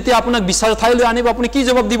 প্ৰভুৱে যেতিয়া আপোনাক বিচাৰ ঠাইলৈ আনিব, আপুনি কি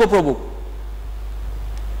জবাব দিব প্ৰভুক?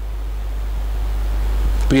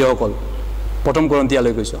 প্ৰিয়সকল, 1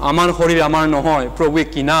 Korinথিয়ালৈ কৈছোঁ, আমাৰ শৰীৰ আমাৰ নহয়, প্ৰভুৱে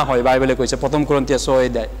কিনা হয়, বাইবেলে কৈছে 1 Korinথিয়া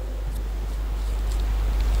 6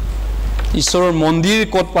 ঈশ্বৰৰ মন্দিৰ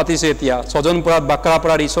ক'ত পাতিছে এতিয়া? ছজনপাৰাত,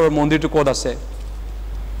 বাক্ৰাপাৰাত ঈশ্বৰৰ মন্দিৰটো ক'ত আছে?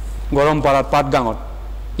 গৰমপাৰাত, পাটগাঙত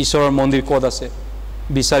ঈশ্বৰৰ মন্দিৰ ক'ত আছে?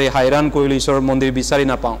 বিচাৰি হাইৰাণ কৰিলোঁ, ঈশ্বৰৰ মন্দিৰ বিচাৰি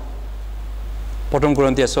নাপাওঁ। 1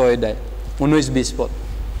 Korinথিয়া 6 19-20 পদ।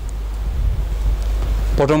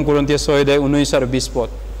 1 Korinথিয়া 6 19 আৰু 20 পদ।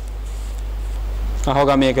 আহক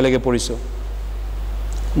আমি একেলগে পঢ়িছোঁ।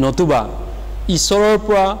 নতুবা ঈশ্বৰৰ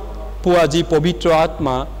পৰা পোৱা যি পবিত্ৰ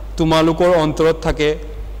আত্মা তোমালোকৰ অন্তৰত থাকে,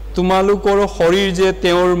 তোমালোকৰ শৰীৰ যে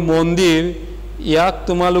তেওঁৰ মন্দিৰ, ইয়াক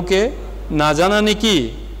তোমালোকে নাজানা নেকি?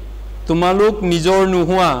 তোমালোক নিজৰ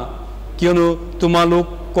নোহোৱা, কিয়নো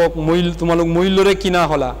তোমালোক মূল্যৰে কিনা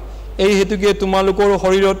হলা। এই হেতুকে তোমালোকৰ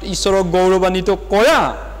শৰীৰত ঈশ্বৰক গৌৰৱান্বিত কৰা।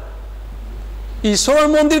 ঈশ্বৰৰ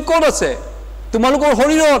মন্দিৰ ক'ত আছে? তোমালোকৰ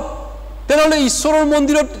শৰীৰত। তেনেহ'লে ঈশ্বৰৰ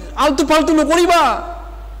মন্দিৰত আল্টু ফাল্টু নকৰিবা।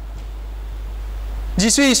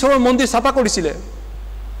 যীশুৱে ঈশ্বৰৰ মন্দিৰ চাফা কৰিছিলে,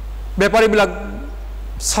 বেপাৰীবিলাক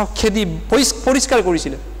খেদি পৰিষ্কাৰ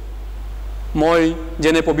কৰিছিলে। মই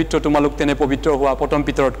যেনে পবিত্ৰ তোমালোক তেনে পবিত্ৰ হোৱা, 1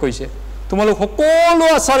 Peterত কৈছে। তোমালোক সকলো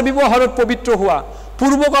আচাৰ ব্যৱহাৰত পবিত্ৰ হোৱা,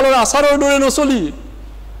 পূৰ্বকালৰ আচাৰৰ দৰে নচলি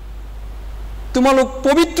তোমালোক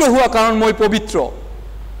পবিত্ৰ হোৱা, কাৰণ মই পবিত্ৰ।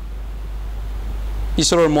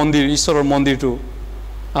 ঈশ্বৰৰ মন্দিৰটো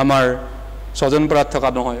আমাৰ ছজনপাৰাত থকা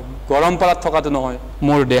নহয়, গৰমপাৰাত থকাটো নহয়,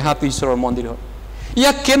 মোৰ দেহাটো ঈশ্বৰৰ মন্দিৰ হয়।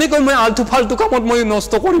 ইয়াক কেনেকৈ মই আল্টু ফাল্টু কামত মই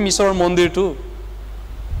নষ্ট কৰিম? ঈশ্বৰৰ মন্দিৰটো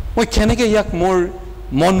মই কেনেকৈ ইয়াক মোৰ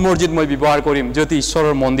মন মৰ্জিত মই ব্যৱহাৰ কৰিম, যদি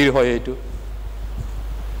ঈশ্বৰৰ মন্দিৰ হয় এইটো?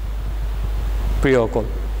 প্ৰিয়সকল,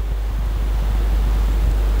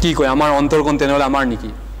 কি কয় আমাৰ অন্তৰখন তেনেহ'লে আমাৰ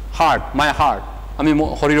নেকি? মাই হাৰ্ট, আমি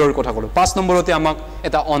শৰীৰৰ কথা ক'লোঁ। 5 নম্বৰতে আমাক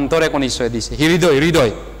এটা অন্তৰ এক নিশ্চয় দিছে,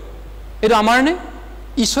 হৃদয়। এইটো আমাৰ নে?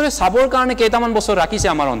 ঈশ্বৰে চাবৰ কাৰণে কেইটামান বছৰ ৰাখিছে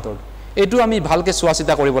আমাৰ অন্তৰ। এইটো আমি ভালকৈ চোৱা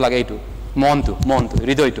চিতা কৰিব লাগে, এইটো মনটো,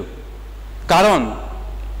 হৃদয়টো। কাৰণ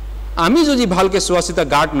আমি যদি ভালকৈ চোৱা চিতা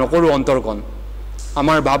গাৰ্ড নকৰোঁ অন্তৰখন,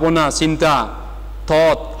 আমাৰ ভাৱনা, চিন্তা,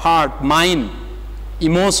 থট, হাৰ্ট, মাইণ্ড,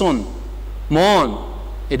 ইম'চন, মন,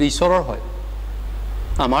 এইটো ঈশ্বৰৰ হয়,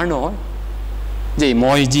 আমাৰ নহয়। যে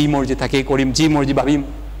মই যি মৰ্জি তাকেই কৰিম, যি মৰ্জি ভাবিম,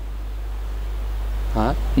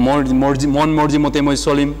 মন মৰ্জি মতে মই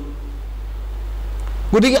চলিম।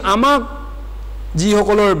 গতিকে আমাক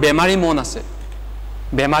যিসকলৰ বেমাৰী মন আছে,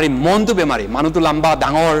 মনটো বেমাৰী, মানুহটো লাম্বা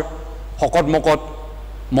ডাঙৰ, শকত মকত,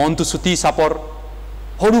 মনটো চুটি চাপৰ,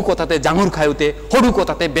 সৰু কথাতে জাঙুৰ খাই উঠে, সৰু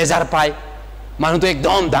কথাতে বেজাৰ পায়, মানুহটো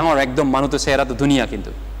একদম ডাঙৰ, একদম মানুহটো চেহেৰাটো ধুনীয়া,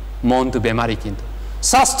 কিন্তু মনটো বেমাৰী। কিন্তু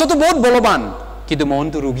স্বাস্থ্যটো বহুত বলৱান, কিন্তু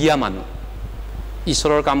মনটো ৰোগীয়া মানুহ।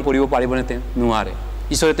 ঈশ্বৰৰ কাম কৰিব পাৰিবনে? তেওঁ নোৱাৰে।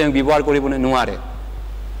 ঈশ্বৰে তেওঁক ব্যৱহাৰ কৰিবনে? নোৱাৰে।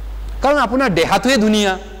 কাৰণ আপোনাৰ দেহাটোৱে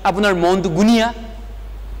ধুনীয়া, আপোনাৰ মনটো গুণীয়া।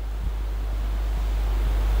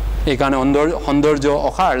 এইকাৰণে সৌন্দৰ্য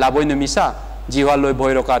অসাৰ, লাৱণ্য মিছা, জিহুৱালৈ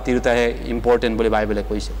ভয় ৰখা তিৰোতাহে ইম্পৰ্টেণ্ট বুলি বাইবেলে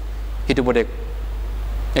কৈছে। সেইটো উপদেশ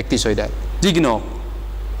 31 অধ্যায় যি কি নহওক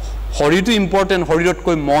শৰীৰটো ইম্পৰ্টেণ্ট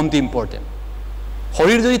শৰীৰতকৈ মনটো ইম্পৰ্টেণ্ট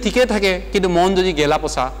শৰীৰ যদি ঠিকে থাকে কিন্তু মন যদি গেলা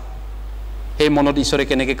পচা সেই মনত ঈশ্বৰে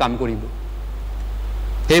কেনেকৈ কাম কৰিব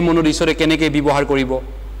সেই মনত ঈশ্বৰে কেনেকৈ ব্যৱহাৰ কৰিব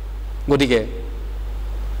গতিকে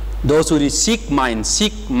those who sick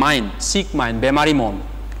mind বেমাৰী মন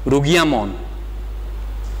ৰোগীয়া মন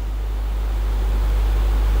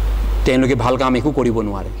তেওঁলোকে ভাল কাম একো কৰিব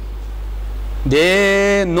নোৱাৰে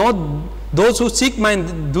those who sick mind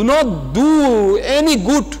do not do any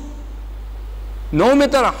good no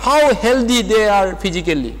matter how healthy they are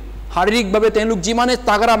physically শাৰীৰিকভাৱে তেওঁলোক যিমানে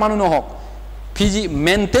তাগৰা মানুহ নহওক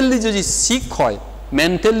মেণ্টেলি যদি sick হয়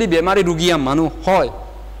মেণ্টেলি বেমাৰী ৰোগীয়া মানুহ হয়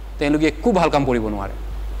তেওঁলোকে একো ভাল কাম কৰিব নোৱাৰে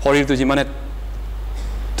শৰীৰটো যিমানে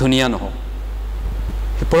ধুনীয়া নহওক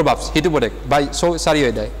প্ৰভাৱছ সেইটো উপদেশ 4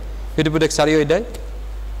 অধ্যায় সেইটো উপদেশ 4 অধ্যায়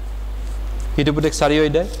সেইটো উপদেশ 4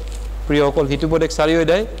 অধ্যায় প্ৰিয়সকল সেইটো উপদেশ 4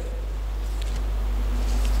 অধ্যায়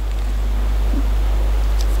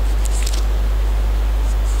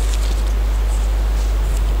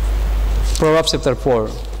Proverbs chapter 4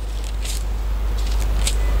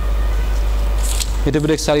 সেইটো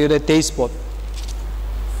উপদেশ 4 অধ্যায় 23 পদ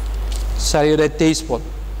 4 অধ্যায় 23 পদ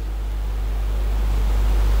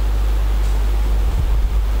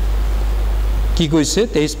কি কৈছে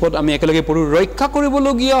 23 পদ আমি একেলগে পঢ়ো ৰক্ষা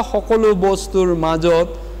কৰিবলগীয়া সকলো বস্তুৰ মাজত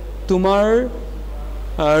তোমাৰ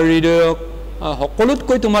হৃদয়ক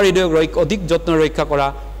সকলোতকৈ তোমাৰ হৃদয়ক অধিক যত্ন ৰক্ষা কৰা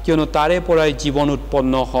কিয়নো তাৰে পৰাই জীৱন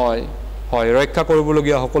উৎপন্ন হয় ৰক্ষা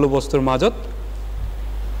কৰিবলগীয়া সকলো বস্তুৰ মাজত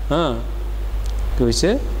কৈছে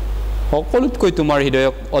সকলোতকৈ তোমাৰ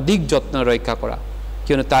হৃদয়ক অধিক যত্ন ৰক্ষা কৰা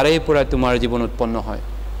কিয়নো তাৰে পৰাই তোমাৰ জীৱন উৎপন্ন হয়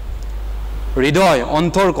হৃদয়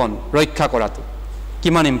অন্তৰকণ ৰক্ষা কৰাটো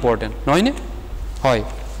কিমান ইম্পৰ্টেণ্ট নহয়নে হয়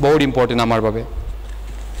বহুত ইম্পৰ্টেণ্ট আমাৰ বাবে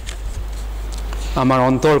আমাৰ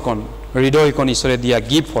অন্তৰকণ হৃদয়কণ ঈশ্বৰে দিয়া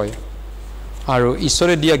গিফ্ট হয় আৰু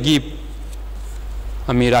ঈশ্বৰে দিয়া গিফ্ট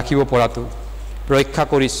আমি ৰাখিব পৰাটো ৰক্ষা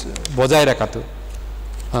কৰি বজাই ৰখাটো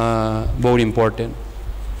বহুত ইম্পৰ্টেণ্ট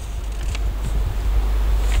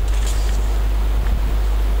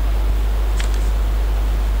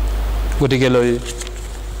গতিকে লৈ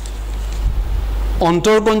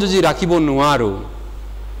অন্তৰকণ যদি ৰাখিব নোৱাৰোঁ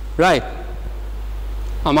ৰাইট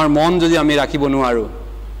আমাৰ মন যদি আমি ৰাখিব নোৱাৰোঁ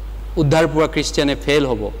উদ্ধাৰ পোৱা খ্ৰীষ্টিয়ানে ফেইল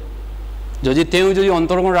হ'ব যদি তেওঁ যদি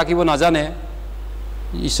অন্তৰকণ ৰাখিব নাজানে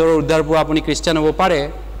ঈশ্বৰৰ উদ্ধাৰ পোৱা আপুনি খ্ৰীষ্টিয়ান হ'ব পাৰে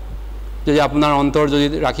যদি আপোনাৰ অন্তৰ যদি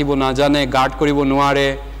ৰাখিব নাজানে গাৰ্ড কৰিব নোৱাৰে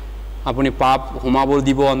আপুনি পাপ সোমাব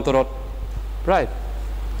দিব অন্তৰত ৰাইট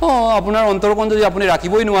আপোনাৰ অন্তৰকণ যদি আপুনি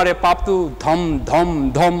ৰাখিবই নোৱাৰে পাপটো ধম ধম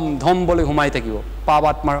ধম ধম বুলি সোমাই থাকিব পাপ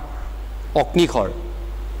আত্মাৰ অগ্নিখৰ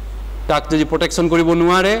তাক যদি প্ৰটেকশ্যন কৰিব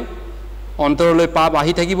নোৱাৰে অন্তৰলৈ পাপ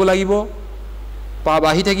আহি থাকিব লাগিব পাপ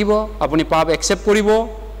আহি থাকিব আপুনি পাপ একচেপ্ট কৰিব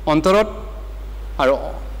অন্তৰত আৰু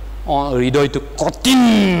হৃদয়টো কঠিন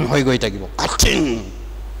হৈ গৈ থাকিব কঠিন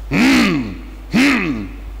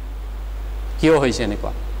কিয় হৈছে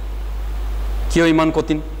এনেকুৱা কিয় ইমান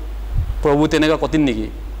কঠিন প্ৰভু তেনেকুৱা কঠিন নেকি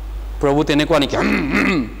প্ৰভু তেনেকুৱা নেকি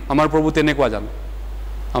আমাৰ প্ৰভু তেনেকুৱা জানো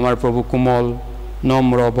আমাৰ প্ৰভু কোমল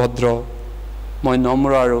নম্ৰ ভদ্ৰ মই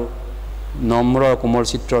নম্ৰ আৰু কোমল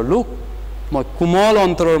চিত্ৰৰ লোক মই কোমল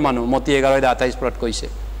অন্তৰৰ মানুহ মতি 11:28 কৈছে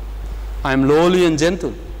আই এম ল'লি এণ্ড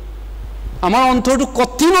জেণ্টল আমাৰ অন্তৰটো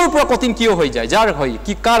কঠিনৰ পৰা কঠিন কিয় হৈ যায় যাৰ হয়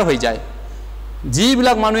কি কাৰ হৈ যায়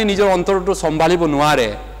যিবিলাক মানুহে নিজৰ অন্তৰটো চম্ভালিব নোৱাৰে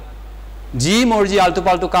যি মৰ্জি আলটু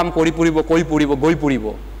পাল্টু কাম কৰি ফুৰিব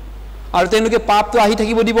আৰু তেওঁলোকে পাপটো আহি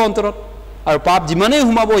থাকিব দিব অন্তৰত আৰু পাপ যিমানেই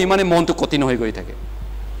সোমাব ইমানেই মনটো কঠিন হৈ গৈ থাকে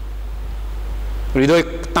হৃদয়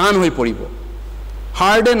টান হৈ পৰিব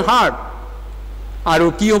হাৰ্ড এণ্ড হাৰ্ড আৰু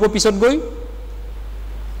কি হ'ব পিছত গৈ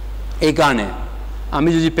এইকাৰণে আমি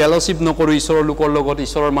যদি ফেলোশ্বিপ নকৰোঁ ঈশ্বৰৰ লোকৰ লগত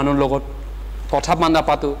ঈশ্বৰৰ মানুহৰ লগত কথা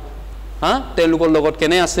নাপাতোঁ তেওঁলোকৰ লগত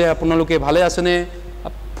কেনে আছে আপোনালোকে ভালে আছেনে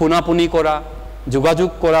ফোনাফোনি কৰা যোগাযোগ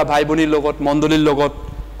কৰা ভাই ভনীৰ লগত মণ্ডলীৰ লগত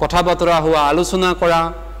কথা বতৰা হোৱা আলোচনা কৰা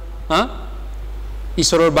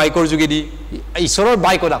ঈশ্বৰৰ বাইকৰ যোগেদি ঈশ্বৰৰ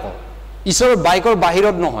বাইকত আকৌ ঈশ্বৰৰ বাইকৰ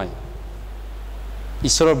বাহিৰত নহয়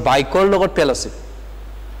ঈশ্বৰৰ বাইকৰ লগত ফেলোশ্বিপ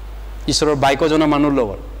ঈশ্বৰৰ বাইক জনা মানুহৰ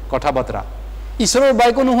লগত কথা বতৰা ঈশ্বৰৰ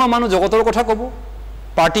বাইক নোহোৱা মানুহ জগতৰ কথা ক'ব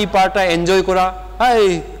পাৰ্টি পাৰ্টা এনজয় কৰা এই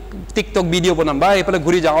টিকটক ভিডিঅ' বনাম বা এইফালে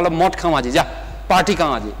ঘূৰি যাওঁ অলপ মদ খাওঁ আজি যা পাৰ্টি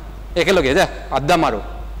খাওঁ আজি একেলগে যা আড্ডা মাৰোঁ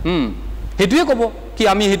সেইটোৱে ক'ব কি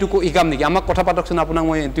আমি সেইটো শিকাম নেকি আমাক কথা পাতকচোন আপোনাক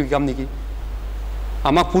মই এইটো শিকাম নেকি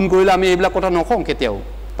আমাক ফোন কৰিলে আমি এইবিলাক কথা নকওঁ কেতিয়াও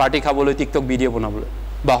পাৰ্টি খাবলৈ টিকটক ভিডিঅ' বনাবলৈ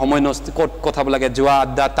বা সময় নষ্ট ক'ত কথাব লাগে যোৱা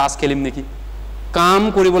আড্ডা তাছ খেলিম নেকি কাম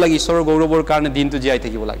কৰিব লাগে ঈশ্বৰৰ গৌৰৱৰ কাৰণে দিনটো জীয়াই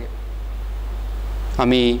থাকিব লাগে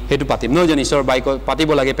আমি সেইটো পাতিম নহয় জানো ঈশ্বৰৰ বাইক পাতিব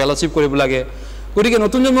লাগে ফেলোশ্বিপ কৰিব লাগে গতিকে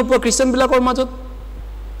নতুন জন্ম পোৱা খ্ৰীষ্টানবিলাকৰ মাজত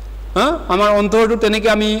আমাৰ অন্তৰটো তেনেকৈ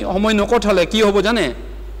আমি সময় নকটালে কি হ'ব জানে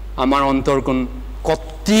আমাৰ অন্তৰখন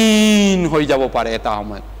কঠিন হৈ যাব পাৰে এটা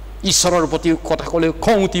সময়ত ঈশ্বৰৰ প্ৰতি কথা ক'লেও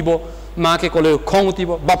খং উঠিব মাকে ক'লেও খং উঠিব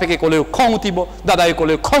বাপেকে ক'লেও খং উঠিব দাদাই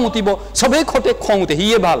ক'লেও খং উঠিব চবেই খং উঠে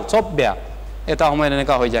সিয়ে ভাল চব বেয়া এটা সময়ত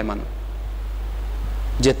এনেকুৱা হৈ যায় মানুহ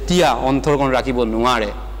যেতিয়া অন্তৰখন ৰাখিব নোৱাৰে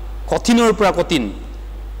কঠিনৰ পৰা কঠিন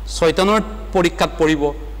শয়তানৰ পৰীক্ষাত পৰিব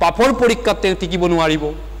পাপৰ পৰীক্ষাত তেওঁ টিকিব নোৱাৰিব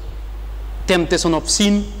টেম্পটেশ্যন অফ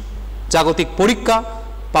চিন জাগতিক পৰীক্ষা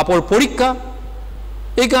পাপৰ পৰীক্ষা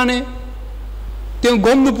এইকাৰণে তেওঁ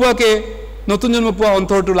গম নোপোৱাকৈ নতুন জন্ম পোৱা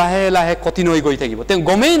অন্তৰটো লাহে লাহে কঠিন হৈ গৈ থাকিব তেওঁ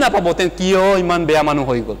গমেই নাপাব তেওঁ কিয় ইমান বেয়া মানুহ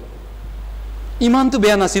হৈ গ'ল ইমানটো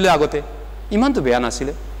বেয়া নাছিলে আগতে ইমানটো বেয়া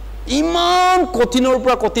নাছিলে ইমান কঠিনৰ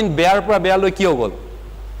পৰা কঠিন বেয়াৰ পৰা বেয়ালৈ কিয় গ'ল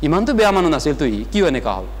ইমানটো বেয়া মানুহ নাছিল তো কিয়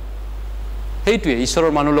এনেকুৱা হ'ল সেইটোৱে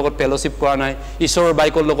ঈশ্বৰৰ মানুহৰ লগত ফেলোশ্বিপ কৰা নাই ঈশ্বৰৰ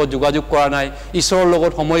বাইকৰ লগত যোগাযোগ কৰা নাই ঈশ্বৰৰ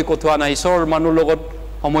লগত সময় কটোৱা নাই ঈশ্বৰৰ মানুহৰ লগত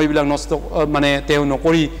সময়বিলাক নষ্ট মানে তেওঁ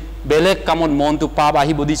নকৰি বেলেগ কামত মনটো পাপ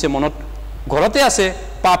আহিব দিছে মনত ঘৰতে আছে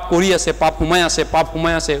পাপ কৰি আছে পাপ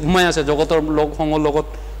সোমাই আছে জগতৰ লগ সংগৰ লগত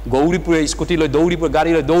গৌৰী ফুৰে স্কুটি লৈ দৌৰিব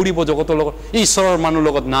গাড়ী লৈ দৌৰিব জগতৰ লগত ঈশ্বৰৰ মানুহৰ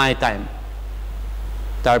লগত নাই টাইম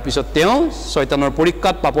তাৰপিছত তেওঁ শয়তানৰ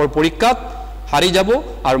পৰীক্ষাত পাপৰ পৰীক্ষাত হাৰি যাব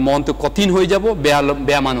আৰু মনটো কঠিন হৈ যাব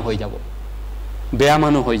বেয়া মানুহ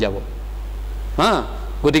হৈ যাব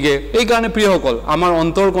গতিকে এইকাৰণে প্ৰিয়সকল আমাৰ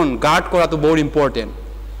অন্তৰখন গাৰ্ড কৰাটো বৰ ইম্পৰ্টেণ্ট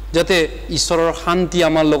যাতে ঈশ্বৰৰ শান্তি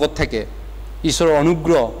আমাৰ লগত থাকে ঈশ্বৰৰ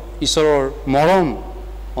অনুগ্ৰহ ঈশ্বৰৰ মৰম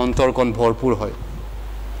অন্তৰখন ভৰপূৰ হয়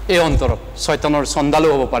এই অন্তৰত শয়তানৰ চন্দালো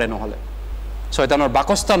হ'ব পাৰে নহ'লে শয়তানৰ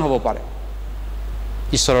বাসস্থান হ'ব পাৰে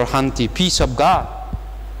ঈশ্বৰৰ শান্তি পিচ অফ গড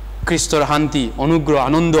খ্ৰীষ্টৰ শান্তি অনুগ্ৰহ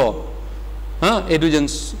আনন্দ এইটো যেন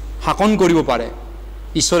শাসন কৰিব পাৰে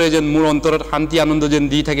ঈশ্বৰে যেন মোৰ অন্তৰত শান্তি আনন্দ যেন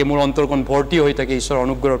দি থাকে মোৰ অন্তৰখন ভৰ্তি হৈ থাকে ঈশ্বৰৰ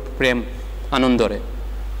অনুগ্ৰহ প্ৰেম আনন্দৰে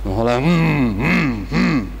নহ'লে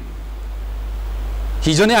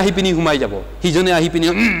সিজনে আহি পিনি সোমাই যাব সিজনে আহি পিনি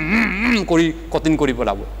কৰি কঠিন কৰি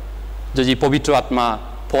পেলাব যদি পবিত্ৰ আত্মা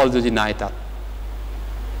ফল যদি নাই তাত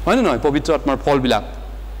হয়নে নহয় পবিত্ৰ আত্মাৰ ফলবিলাক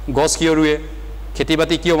গছ কিয় ৰুৱে খেতি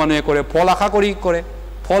বাতি কিয় মানুহে কৰে ফল আশা কৰি কৰে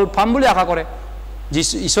ফল পাম বুলি আশা কৰে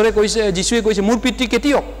ঈশ্বৰে কৈছে যীশুৱে কৈছে মোৰ পিতৃ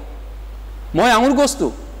খেতিয়ক মই আঙুৰ গছটো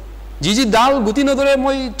যি ডাল গুটি নধৰে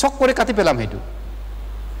মই চক কৰি কাটি পেলাম সেইটো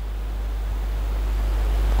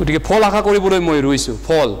গতিকে ফল আশা কৰিবলৈ মই ৰুইছোঁ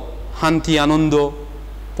ফল শান্তি আনন্দ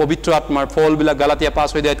পবিত্ৰ আত্মাৰ ফলবিলাক গালাতিয়া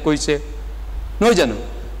 5:8 কৈছে নহয় জানো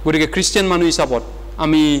গতিকে খ্ৰীষ্টিয়ান মানুহ হিচাপত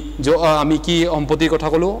আমি কি সম্পত্তিৰ কথা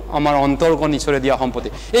ক'লোঁ আমাৰ অন্তৰখন ঈশ্বৰে দিয়া সম্পত্তি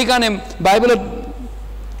এইকাৰণে বাইবেলত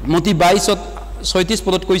মতি 22:36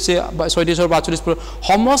 পদত কৈছে 36-42 পদত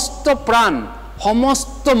সমস্ত প্ৰাণ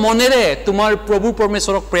সমস্ত মনেৰে তোমাৰ প্ৰভু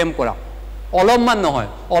পৰমেশ্বৰক প্ৰেম কৰা অলপমান নহয়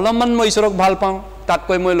অলপমান মই ঈশ্বৰক ভাল পাওঁ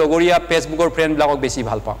তাতকৈ মই লগৰীয়া ফেচবুকৰ ফ্ৰেণ্ডবিলাকক বেছি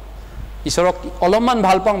ভাল পাওঁ ঈশ্বৰক অলপমান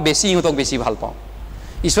ভাল পাওঁ বেছি ইহঁতক বেছি ভাল পাওঁ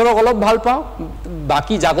ঈশ্বৰক অলপ ভাল পাওঁ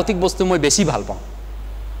বাকী জাগতিক বস্তু মই বেছি ভাল পাওঁ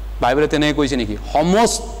বাইবেলে তেনেকৈ কৈছে নেকি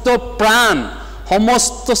সমস্ত প্ৰাণ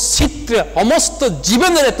সমস্ত চিত্ৰ সমস্ত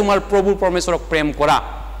জীৱনেৰে তোমাৰ প্ৰভু পৰমেশ্বৰক প্ৰেম কৰা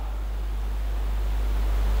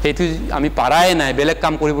সেইটো আমি পাৰাই নাই বেলেগ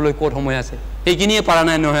কাম কৰিবলৈ ক'ত সময় আছে সেইখিনিয়ে পাৰা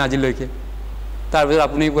নাই নহয় আজিলৈকে তাৰপিছত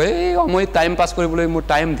আপুনি কয় এই মই টাইম পাছ কৰিবলৈ মোৰ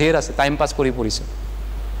টাইম ঢেৰ আছে টাইম পাছ কৰি পৰিছে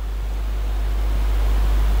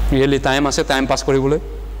ৰিয়েলি টাইম আছে টাইম পাছ কৰিবলৈ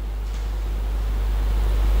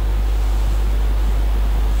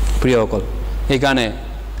প্ৰিয়সকল সেইকাৰণে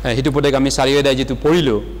সেইটো পদক আমি 4 অধ্যায় যিটো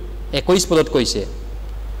পঢ়িলোঁ 21 পদত কৈছে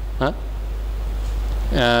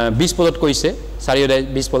 20 পদত কৈছে 4 অধ্যায়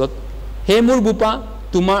 20 পদত হে মোৰ বোপা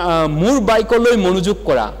তোমাৰ মোৰ বাইকলৈ মনোযোগ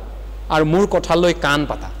কৰা আৰু মোৰ কথালৈ কাণ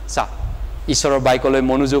পাতা চা ঈশ্বৰৰ বাইকলৈ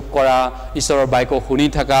মনোযোগ কৰা ঈশ্বৰৰ বাইক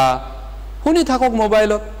শুনি থাকক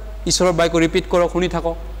মোবাইলত ঈশ্বৰৰ বাইক ৰিপিট কৰক শুনি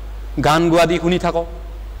থাকক গান গোৱা দি শুনি থাকক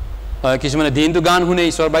কিছুমানে দিনটো গান শুনে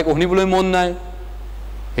ঈশ্বৰৰ বাইক শুনিবলৈ মন নাই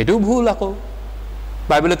সেইটো ভুল আকৌ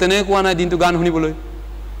বাইবেলে তেনেকৈ কোৱা নাই দিনটো গান শুনিবলৈ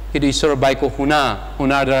কিন্তু ঈশ্বৰৰ বাইক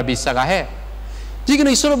শুনাৰ দ্বাৰা বিশ্বাস আহে যিকোনো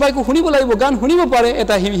ঈশ্বৰৰ বাইক শুনিব লাগিব গান শুনিব পাৰে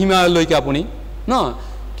এটা হিমালয়লৈকে আপুনি ন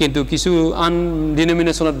কিন্তু কিছু আন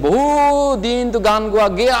ডিনমিনেশ্যনত বহুত দিনটো গান গোৱা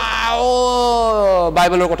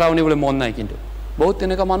বাইবেলৰ কথা শুনিবলৈ মন নাই কিন্তু বহুত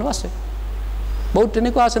তেনেকুৱা মানুহ আছে বহুত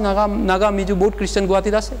তেনেকুৱা আছে নাগা মিজু বহুত খ্ৰীষ্টিয়ান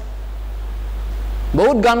গুৱাহাটীত আছে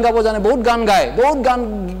বহুত গান গাব জানে বহুত গান গায় বহুত গান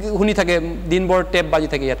শুনি থাকে দিনভৰ টেপ বাজি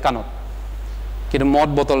থাকে ইয়াত কাণত কিন্তু মদ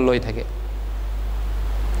বটল লৈ থাকে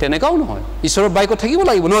তেনেকুৱাও নহয় ঈশ্বৰৰ বাইকত থাকিব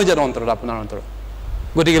লাগিব নহয় জানো অন্তৰত আপোনাৰ অন্তৰত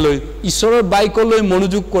গতিকে লৈ ঈশ্বৰৰ বাইকলৈ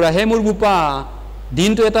মনোযোগ কৰা হে মোৰ বোপা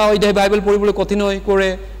দিনটো এটা অধ্যায় বাইবেল পঢ়িবলৈ কঠিন হৈ কৰে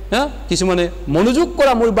কিছুমানে মনোযোগ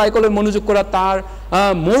কৰা মোৰ বাইকলৈ মনোযোগ কৰা তাৰ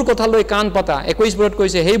মোৰ কথালৈ কাণ পাতা 21 পদত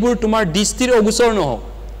কৈছে সেইবোৰ তোমাৰ দৃষ্টিৰ অগোচৰ নহওক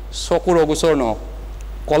চকুৰ অগোচৰ নহওক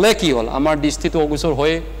ক'লে কি হ'ল আমাৰ দৃষ্টিটো অগোচৰ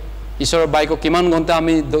হৈ ঈশ্বৰৰ বাইকক কিমান ঘণ্টা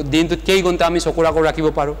আমি দিনটোত কেই ঘণ্টা আমি চকুৰ আগত ৰাখিব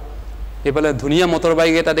পাৰোঁ এইফালে ধুনীয়া মটৰ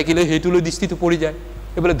বাইক এটা দেখিলে সেইটোলৈ দৃষ্টিটো পৰি যায়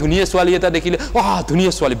এইফালে ধুনীয়া ছোৱালী এটা দেখিলে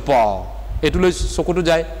ধুনীয়া ছোৱালী এইটোলৈ চকুটো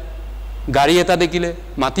যায় গাড়ী এটা দেখিলে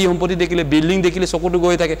মাটি সম্পত্তি দেখিলে বিল্ডিং দেখিলে চকুটো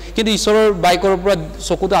গৈ থাকে কিন্তু ঈশ্বৰৰ বাইকৰ পৰা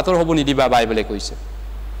চকুটো আঁতৰ হ'ব নিদিবা বাইবেলে কৈছে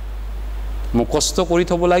মুখস্থ কৰি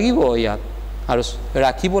থ'ব লাগিব ইয়াত আৰু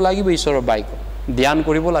ৰাখিব লাগিব ঈশ্বৰৰ বাইক ধ্যান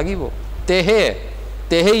কৰিব লাগিব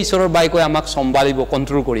তেহে ঈশ্বৰৰ বাইকে আমাক চম্ভালিব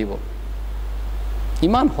কণ্ট্ৰল কৰিব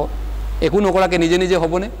ইমান একো নকৰাকৈ নিজে নিজে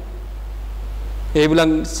হ'বনে এইবিলাক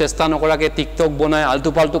চেষ্টা নকৰাকৈ টিকটক বনাই আল্টু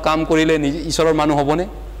পাল্টু কাম কৰিলে ঈশ্বৰৰ মানুহ হ'বনে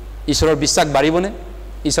ঈশ্বৰৰ বিশ্বাস বাঢ়িবনে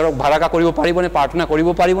ঈশ্বৰক ভাড়াকা কৰিব পাৰিবনে প্ৰাৰ্থনা কৰিব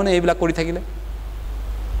পাৰিবনে এইবিলাক কৰি থাকিলে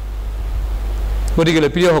গতিকে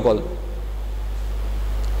প্ৰিয়সকল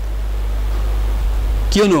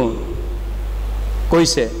কিয়নো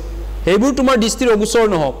কৈছে সেইবোৰ তোমাৰ দৃষ্টিৰ অগোচৰ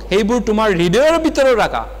নহওক সেইবোৰ তোমাৰ হৃদয়ৰ ভিতৰত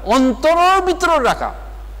ৰাখা অন্তৰৰ ভিতৰত ৰাখা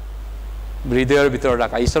হৃদয়ৰ ভিতৰত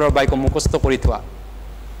ৰাখা ঈশ্বৰৰ বাইক মুখস্থ কৰি থোৱা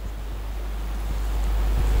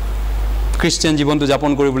খ্ৰীষ্টিয়ান জীৱনটো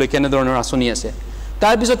যাপন কৰিবলৈ কেনেধৰণৰ আঁচনি আছে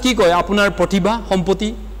তাৰপিছত কি কয় আপোনাৰ প্ৰতিভা সম্পত্তি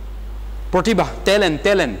প্ৰতিভা টেলেণ্ট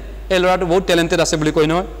এই ল'ৰাটো বহুত টেলেণ্টেড আছে বুলি কয়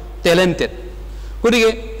নহয় টেলেণ্টেড গতিকে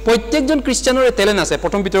প্ৰত্যেকজন খ্ৰীষ্টিয়ানৰে টেলেণ্ট আছে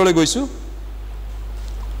প্ৰথম পিতৰলৈ গৈছোঁ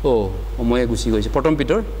সময়ে গুচি গৈছে প্ৰথম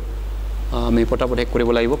পিতৰ আমি পটাপট শেষ কৰিব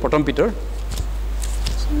লাগিব প্ৰথম পিতৰ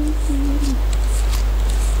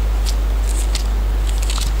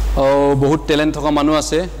বহুত টেলেণ্ট থকা মানুহ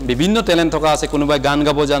আছে বিভিন্ন টেলেণ্ট থকা আছে কোনোবাই গান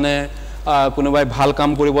গাব জানে কোনোবাই ভাল কাম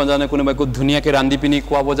কৰিব জানে কোনোবাই খুব ধুনীয়াকৈ ৰান্ধি পিনি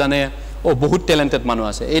খুৱাব জানে বহুত টেলেণ্টেড মানুহ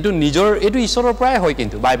আছে এইটো ঈশ্বৰৰ পৰাই হয়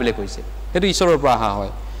কিন্তু বাইবেলে কৈছে এইটো ঈশ্বৰৰ পৰা অহা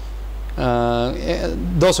হয়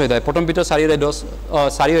 10 অধ্যায় প্ৰথম পিতৰ 4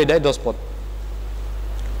 অধ্যায় 10 পদ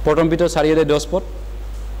প্ৰথম পিতৰ 4 অধ্যায় 10 পদ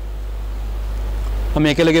আমি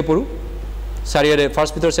একেলগে পঢ়ো 4 অধ্যায়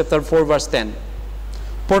 1 পিতৰ চেপ্টাৰ 4 ভাৰ্ছ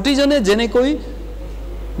 10 প্ৰতিজনে যেনেকৈ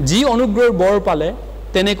যি অনুগ্ৰহৰ বৰ পালে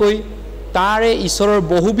তেনেকৈ তাৰে ঈশ্বৰৰ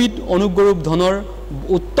বহুবিধ অনুগ্ৰহ ধনৰ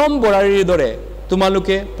উত্তম বৰাৰীৰ দৰে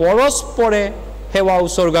তোমালোকে পৰস্পৰে সেৱা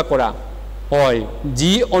উৎসৰ্গা কৰা হয়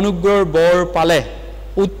যি অনুগ্ৰহৰ বৰ পালে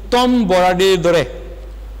উত্তম বৰাৰীৰ দৰে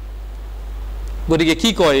গতিকে কি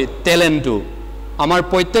কয় টেলেণ্টটো আমাৰ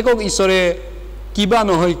প্ৰত্যেকক ঈশ্বৰে কিবা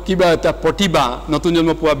নহয় কিবা এটা প্ৰতিভা নতুন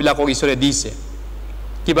জন্ম পোৱাবিলাকক ঈশ্বৰে দিছে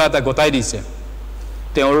কিবা এটা গতাই দিছে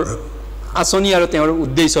তেওঁৰ আঁচনি আৰু তেওঁৰ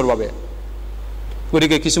উদ্দেশ্যৰ বাবে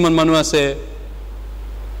গতিকে কিছুমান মানুহ আছে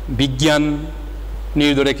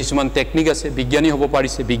বিজ্ঞানীৰ দৰে কিছুমান টেকনিক আছে বিজ্ঞানী হ'ব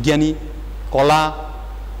পাৰিছে বিজ্ঞানী কলা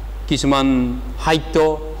কিছুমান সাহিত্য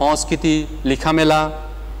সংস্কৃতি লিখা মেলা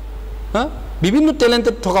বিভিন্ন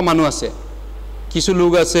টেলেণ্টেড থকা মানুহ আছে কিছু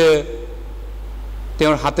লোক আছে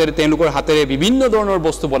তেওঁলোকৰ হাতেৰে বিভিন্ন ধৰণৰ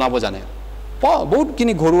বস্তু বনাব জানে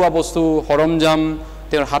বহুতখিনি ঘৰুৱা বস্তু সৰঞ্জাম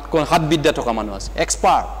তেওঁৰ হাত বিদ্যা থকা মানুহ আছে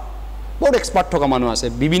বহুত এক্সপাৰ্ট থকা মানুহ আছে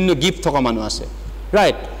বিভিন্ন গিফ্ট থকা মানুহ আছে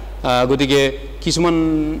ৰাইট গতিকে কিছুমান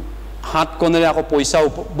হাত কণেৰে আকৌ পইচাও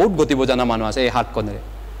বহুত গতিব জানা মানুহ আছে এই হাত কণেৰে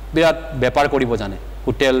বিৰাট বেপাৰ কৰিব জানে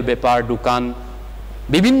হোটেল বেপাৰ দোকান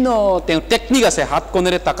বিভিন্ন তেওঁ টেকনিক আছে হাত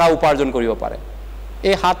কণেৰে টকা উপাৰ্জন কৰিব পাৰে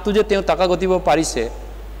এই হাতটো যে তেওঁ টকা গতিব পাৰিছে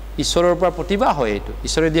ঈশ্বৰৰ পৰা প্ৰতিভা হয় এইটো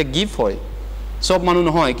ঈশ্বৰে দিয়া গিফ্ট হয় সব মানুহ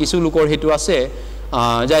নহয় কিছু লোকৰ সেইটো আছে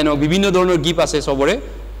যাই নহওক বিভিন্ন ধৰণৰ গিফ্ট আছে সবৰে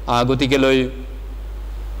গতিকে লৈ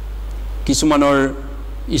কিছুমানৰ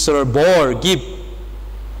ঈশ্বৰৰ বৰ গিফ্ট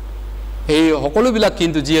এই সকলোবিলাক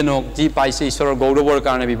কিন্তু যিয়ে নহওক যি পাইছে ঈশ্বৰৰ গৌৰৱৰ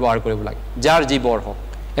কাৰণে ব্যৱহাৰ কৰিব লাগে যাৰ যি বৰ হওক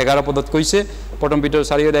 11 পদত কৈছে প্ৰথম পিতৰ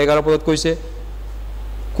 4:11 পদত কৈছে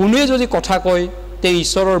কোনোৱে যদি কথা কয় তে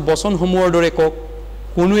ঈশ্বৰৰ বচনসমূহৰ দৰে কওক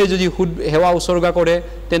কোনোৱে যদি সেৱা উৎসৰ্গা কৰে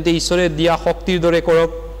তেন্তে ঈশ্বৰে দিয়া শক্তিৰ দৰে কৰক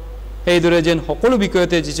এইদৰে যেন সকলো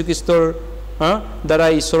বিষয়তে যীশুখ্ৰীষ্টৰ দ্বাৰা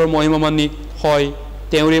ঈশ্বৰৰ মহিমান্বিত হয়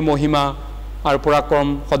তেওঁৰে মহিমা আৰু পৰাক্ৰম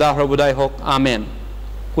সদা সৰ্বদাই হওক আমেন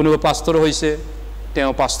কোনোবা পাষ্টৰ হৈছে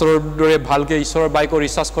তেওঁ পাষ্টৰৰ দৰে ভালকৈ ঈশ্বৰৰ বাইকৰ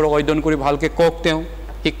ৰিচাৰ্জ কৰক অধ্যয়ন কৰি ভালকৈ কওক তেওঁ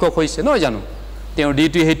শিক্ষক হৈছে নহয় জানো তেওঁৰ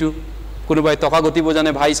ডিউটি সেইটো কোনোবাই টকা গতিব জানে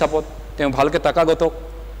ভাই হিচাপত তেওঁ ভালকৈ টকা গতক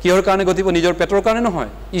কিহৰ কাৰণে গতিব নিজৰ পেটৰ কাৰণে নহয়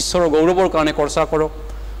ঈশ্বৰৰ গৌৰৱৰ কাৰণে খৰচা কৰক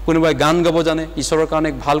কোনোবাই গান গাব জানে ঈশ্বৰৰ কাৰণে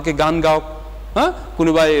ভালকৈ গান গাওক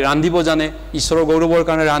কোনোবাই ৰান্ধিব জানে ঈশ্বৰৰ গৌৰৱৰ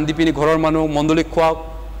কাৰণে ৰান্ধি পিনি ঘৰৰ মানুহ মণ্ডলীক খুৱাওক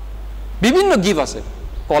বিভিন্ন গিফ্ট আছে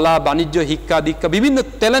কলা বাণিজ্য শিক্ষা দীক্ষা বিভিন্ন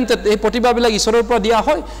টেলেণ্টেড এই প্ৰতিভাবিলাক ঈশ্বৰৰ পৰা দিয়া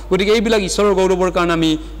হয় গতিকে এইবিলাক ঈশ্বৰৰ গৌৰৱৰ কাৰণে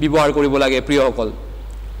আমি ব্যৱহাৰ কৰিব লাগে প্ৰিয়সকল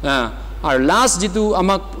আৰু লাষ্ট যিটো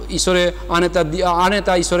আমাক ঈশ্বৰে আন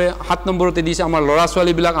এটা ঈশ্বৰে 7 নম্বৰতে দিছে আমাৰ ল'ৰা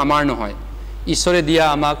ছোৱালীবিলাক আমাৰ নহয় ঈশ্বৰে দিয়া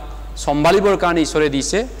আমাক চম্ভালিবৰ কাৰণে ঈশ্বৰে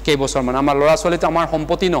দিছে কেইবছৰমান আমাৰ ল'ৰা ছোৱালীটো আমাৰ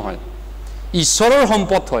সম্পত্তি নহয় ঈশ্বৰৰ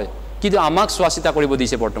সম্পদ হয় কিন্তু আমাক চোৱা চিতা কৰিব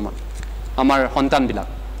দিছে বৰ্তমান আমাৰ সন্তানবিলাক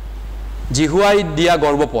জিহুৱাই দিয়া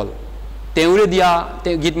গৰ্ভফল তেওঁৰে দিয়া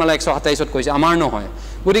গীতমালা 127ত কৈছে আমাৰ নহয়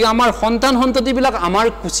গতিকে আমাৰ সন্তান সন্ততিবিলাক আমাৰ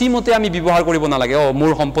কুচিমতে আমি ব্যৱহাৰ কৰিব নালাগে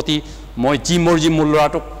মোৰ সম্পত্তি মই যি মৰ্জি মোৰ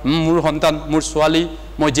ল'ৰাটোক মোৰ সন্তান মোৰ ছোৱালী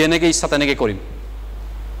মই যেনেকৈ ইচ্ছা তেনেকৈ কৰিম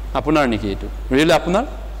আপোনাৰ নেকি এইটো ৰিয়েলি আপোনাৰ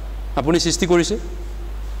আপুনি সৃষ্টি কৰিছে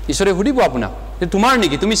ঈশ্বৰে সুধিব আপোনাক তোমাৰ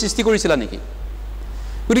নেকি তুমি সৃষ্টি কৰিছিলা নেকি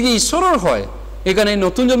গতিকে ঈশ্বৰৰ হয় এইকাৰণে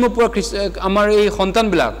নতুন জন্ম পোৱা আমাৰ এই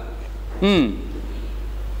সন্তানবিলাক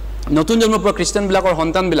নতুন জন্ম পোৱা খ্ৰীষ্টানবিলাকৰ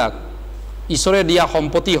সন্তানবিলাক ঈশ্বৰে দিয়া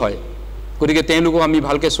সম্পত্তি হয় গতিকে তেওঁলোকক আমি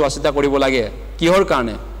ভালকৈ চোৱা চিতা কৰিব লাগে কিহৰ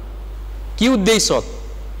কাৰণে কি উদ্দেশ্যত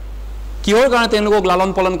কিহৰ কাৰণে তেওঁলোকক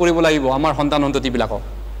লালন পালন কৰিব লাগিব আমাৰ সন্তান সন্ততিবিলাকক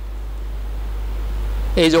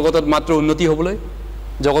এই জগতত মাত্ৰ উন্নতি হ'বলৈ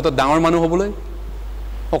জগতত ডাঙৰ মানুহ হ'বলৈ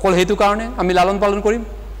অকল সেইটো কাৰণে আমি লালন পালন কৰিম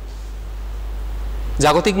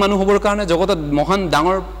জাগতিক মানুহ হ'বৰ কাৰণে জগতত মহান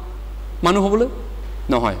ডাঙৰ মানুহ হ'বলৈ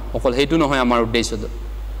নহয় অকল সেইটো নহয় আমাৰ উদ্দেশ্যটো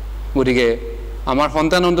গতিকে আমাৰ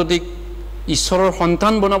সন্তান সন্ততিক ঈশ্বৰৰ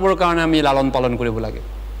সন্তান বনাবৰ কাৰণে আমি লালন পালন কৰিব লাগে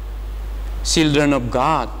চিলড্ৰেন অফ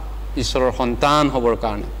গড ঈশ্বৰৰ সন্তান হ'বৰ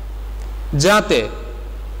কাৰণে যাতে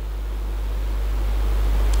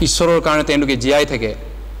ঈশ্বৰৰ কাৰণে তেওঁলোকে জীয়াই থাকে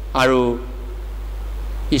আৰু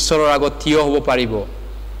ঈশ্বৰৰ আগত থিয় হ'ব পাৰিব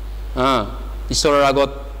ঈশ্বৰৰ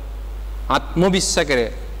আগত আত্মবিশ্বাসেৰে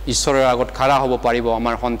ঈশ্বৰৰ আগত খাৰা হ'ব পাৰিব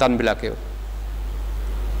আমাৰ সন্তানবিলাকেও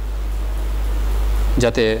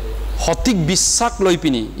যাতে সঠিক বিশ্বাস লৈ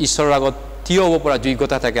পিনি ঈশ্বৰৰ আগত থিয় হ'ব পৰা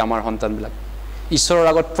যোগ্যতা থাকে আমাৰ সন্তানবিলাক ঈশ্বৰৰ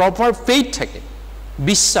আগত প্ৰপাৰ ফেইথ থাকে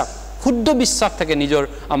বিশ্বাস শুদ্ধ বিশ্বাস থাকে নিজৰ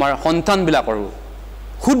আমাৰ সন্তানবিলাকৰো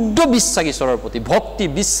শুদ্ধ বিশ্বাস ঈশ্বৰৰ প্ৰতি ভক্তি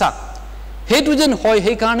বিশ্বাস সেইটো যেন হয়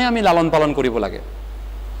সেইকাৰণে আমি লালন পালন কৰিব লাগে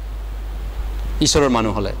ঈশ্বৰৰ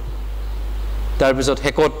মানুহ হ'লে তাৰপিছত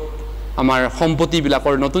শেষত আমাৰ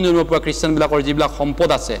সম্পত্তিবিলাকৰ নতুন জন্ম পোৱা খ্ৰীষ্টানবিলাকৰ যিবিলাক সম্পদ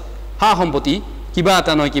আছে সম্পত্তি কিবা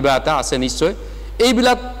এটা নহয় কিবা এটা আছে নিশ্চয়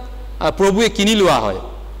এইবিলাক প্ৰভুৱে কিনি লোৱা হয়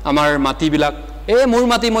আমাৰ মাটিবিলাক মোৰ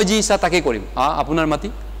মাটি মই যি ইচ্ছা তাকে কৰিম আপোনাৰ মাটি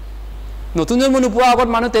নতুন জন্ম নোপোৱাৰ আগত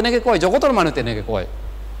মানুহ তেনেকৈ কয় জগতৰ মানুহ তেনেকৈ কয়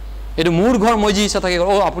এইটো মোৰ ঘৰ মই যি ইচ্ছা তাকে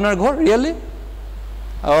আপোনাৰ ঘৰ ৰিয়েলি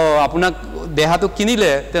আপোনাক দেহাটোক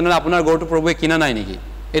কিনিলে তেনেহ'লে আপোনাৰ ঘৰটো প্ৰভুৱে কিনা নাই নেকি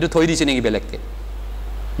এইটো থৈ দিছে নেকি বেলেগকৈ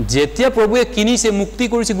যেতিয়া প্ৰভুৱে কিনিছে মুক্তি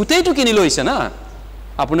কৰিছে গোটেইটো কিনি লৈছে না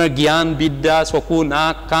আপোনাৰ জ্ঞান বিদ্যা চকু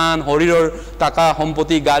নাক কাণ শৰীৰৰ টকা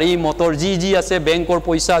সম্পত্তি গাড়ী মটৰ যি আছে বেংকৰ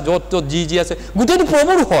পইচা য'ত যি আছে গোটেইটো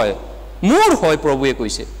প্ৰভুৰ হয় মোৰ হয় প্ৰভুৱে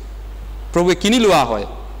কৈছে প্ৰভুৱে কিনি লোৱা হয়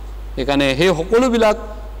সেইকাৰণে সেই সকলোবিলাক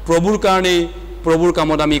প্ৰভুৰ কাৰণেই প্ৰভুৰ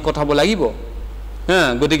কামত আমি কটাব লাগিব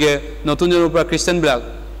গতিকে নতুন জন্মৰ পৰা খ্ৰীষ্টানবিলাক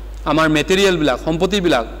আমাৰ মেটেৰিয়েলবিলাক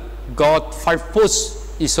সম্পত্তিবিলাক গড পাৰপ'জ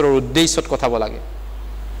ঈশ্বৰৰ উদ্দেশ্যত কটাব লাগে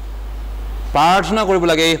প্ৰাৰ্থনা কৰিব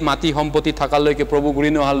লাগে এই মাটি সম্পত্তি থকালৈকে প্ৰভু ঘূৰি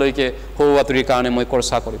নহালৈকে সৰু বাতৰিৰ কাৰণে মই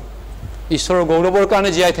খৰচা কৰিম ঈশ্বৰৰ গৌৰৱৰ কাৰণে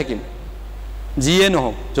জীয়াই থাকিম যিয়ে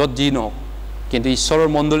নহওক য'ত যি নহওক কিন্তু ঈশ্বৰৰ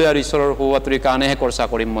মণ্ডলী আৰু ঈশ্বৰৰ সৰু বাতৰিৰ কাৰণেহে খৰচা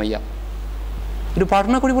কৰিম মই ইয়াত এইটো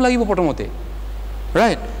প্ৰাৰ্থনা কৰিব লাগিব প্ৰথমতে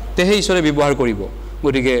ৰাইট তেহে ঈশ্বৰে ব্যৱহাৰ কৰিব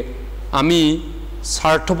গতিকে আমি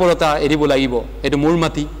স্বাৰ্থপৰতা এৰিব লাগিব এইটো মোৰ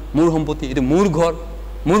মাটি মোৰ সম্পত্তি এইটো মোৰ ঘৰ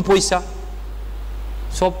মোৰ পইচা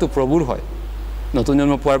চবটো প্ৰভুৰ হয় নতুন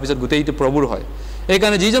জন্ম পোৱাৰ পিছত গোটেইটো প্ৰভুৰ হয়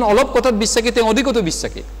এইকাৰণে যিজন অলপ কথাত বিশ্বাসী তেওঁ অধিকতো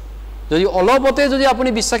বিশ্বাসী যদি অলপতে যদি আপুনি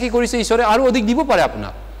বিশ্বাসী কৰিছে ঈশ্বৰে আৰু অধিক দিব পাৰে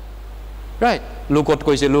আপোনাক ৰাইট লোকত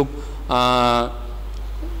কৈছে লোক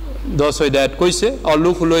 10 অধ্যায়ত কৈছে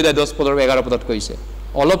লোক 16 অধ্যায় 10 পদৰ 11 পদত কৈছে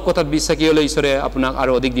অলপ কথাত বিশ্বাসী হ'লে ঈশ্বৰে আপোনাক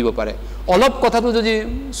আৰু অধিক দিব পাৰে অলপ কথাটো যদি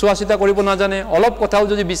চোৱা চিতা কৰিব নাজানে অলপ কথাও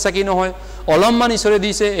যদি বিশ্বাসী নহয় অলপমান ঈশ্বৰে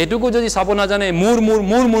দিছে এইটোকো যদি চাব নাজানে মোৰ মোৰ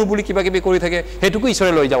মোৰ মোৰ বুলি কিবা কিবি কৰি থাকে সেইটোকো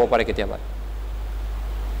ঈশ্বৰে লৈ যাব পাৰে কেতিয়াবা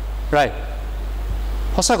ৰাইট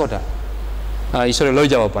সঁচা কথা ঈশ্বৰে লৈ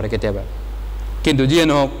যাব পাৰে কেতিয়াবা কিন্তু যিয়ে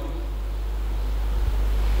নহওক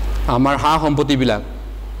আমাৰ সম্পত্তিবিলাক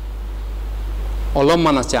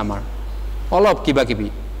অলপমান আছে আমাৰ অলপ কিবা কিবি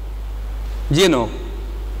যিয়ে নহওক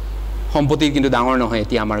সম্পত্তি কিন্তু ডাঙৰ নহয়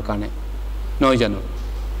এতিয়া আমাৰ কাৰণে নহয় জানো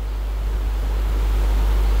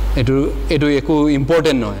এইটো একো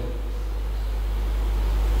ইম্পৰ্টেণ্ট নহয়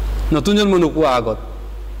নতুন জন্ম নোপোৱা আগত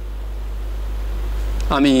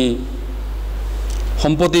আমি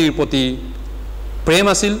সম্পত্তিৰ প্ৰতি প্ৰেম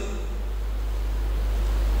আছিল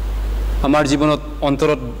আমাৰ জীৱনত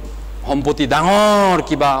অন্তৰত সম্পত্তি ডাঙৰ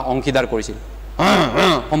কিবা অংশীদাৰ কৰিছিল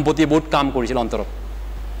সম্পত্তি বহুত কাম কৰিছিল অন্তৰত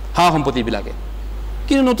সম্পত্তিবিলাকে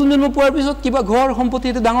কিন্তু নতুন জন্ম পোৱাৰ পিছত কিবা ঘৰ সম্পত্তি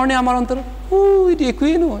এইটো ডাঙৰ নে আমাৰ অন্তৰত এইটো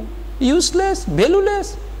একোৱেই নহয় ইউজলেছ ভেলুলেছ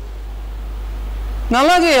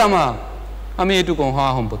নালাগে আমাক আমি এইটো কওঁ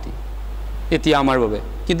সম্পত্তি এতিয়া আমাৰ বাবে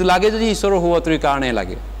কিন্তু লাগে যদি ঈশ্বৰৰ হোৱাটোৰ কাৰণে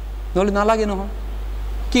লাগে নহ'লে নালাগে নহয়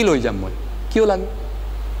কি লৈ যাম মই কিয় লাগে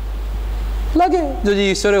লাগে যদি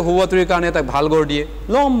ঈশ্বৰে হোৱাটোৰ কাৰণে এটা ভাল ঘৰ দিয়ে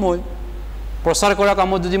ল'ম মই প্ৰচাৰ কৰা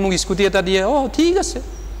কামত যদি মোক স্কুটি এটা দিয়ে ঠিক আছে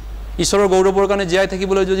ঈশ্বৰৰ গৌৰৱৰ কাৰণে জীয়াই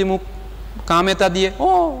থাকিবলৈ যদি মোক কাম এটা দিয়ে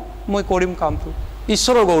মই কৰিম কামটো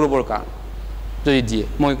ঈশ্বৰৰ গৌৰৱৰ কাৰণে যদি দিয়ে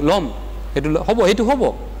মই ল'ম সেইটো হ'ব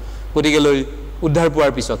গতিকে লৈ উদ্ধাৰ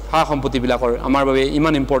পোৱাৰ পিছত সা সম্পত্তিবিলাকৰ আমাৰ বাবে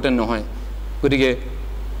ইমান ইম্পৰ্টেণ্ট নহয় গতিকে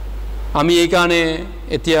আমি এই কাৰণে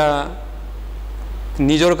এতিয়া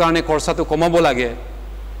নিজৰ কাৰণে খৰচাটো কমাব লাগে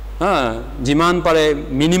যিমান পাৰে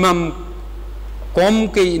মিনিমাম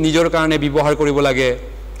কমকৈ নিজৰ কাৰণে ব্যৱহাৰ কৰিব লাগে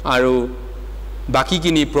আৰু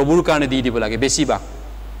বাকীখিনি প্ৰভুৰ কাৰণে দি দিব লাগে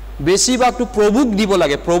বেছিভাগটো প্ৰভুক দিব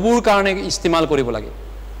লাগে প্ৰভুৰ কাৰণে ইস্তেমাল কৰিব লাগে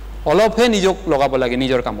অলপহে নিজক লগাব লাগে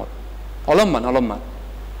নিজৰ কামত অলপমান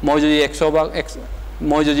মই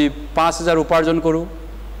যদি 5,000 উপাৰ্জন কৰোঁ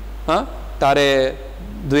তাৰে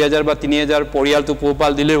 2,000 বা 3,000 পৰিয়ালটো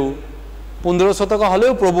পোহপাল দিলেও 1,500 টকা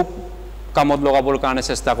হ'লেও প্ৰভুক কামত লগাবৰ কাৰণে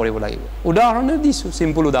চেষ্টা কৰিব লাগিব উদাহৰণে দিছোঁ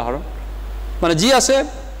চিম্পল উদাহৰণ মানে যি আছে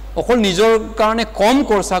অকল নিজৰ কাৰণে কম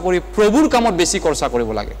খৰচা কৰি প্ৰভুৰ কামত বেছি খৰচা কৰিব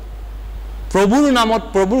লাগে প্ৰভুৰ নামত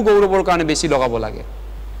প্ৰভুৰ গৌৰৱৰ কাৰণে বেছি লগাব লাগে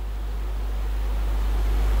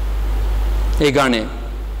এই কাৰণে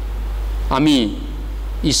আমি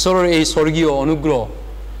ঈশ্বৰৰ এই স্বৰ্গীয় অনুগ্ৰহ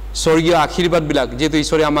স্বৰ্গীয় আশীৰ্বাদবিলাক যেহেতু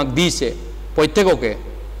ঈশ্বৰে আমাক দিছে প্ৰত্যেককে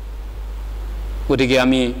গতিকে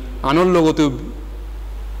আমি আনৰ লগতো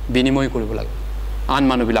বিনিময় কৰিব লাগে আন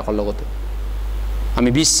মানুহবিলাকৰ লগতো আমি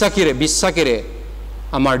বিশ্বাসেৰে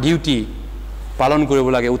আমাৰ ডিউটি পালন কৰিব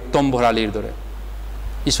লাগে উত্তম ভঁৰালীৰ দৰে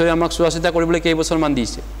ঈশ্বৰে আমাক চোৱা চিতা কৰিবলৈ কেইবছৰমান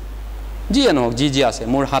দিছে যিয়ে নহওক যি আছে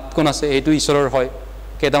মোৰ হাতখন আছে এইটো ঈশ্বৰৰ হয়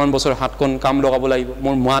কেইটামান বছৰ হাতখন কাম লগাব লাগিব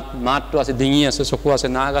মোৰ মাতটো আছে ডিঙি আছে চকু আছে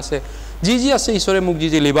নাক আছে যি আছে ঈশ্বৰে মোক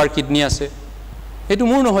যি লিভাৰ কিডনি আছে এইটো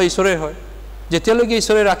মোৰ নহয় ঈশ্বৰে হয় যেতিয়ালৈকে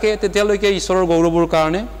ঈশ্বৰে ৰাখে তেতিয়ালৈকে ঈশ্বৰৰ গৌৰৱৰ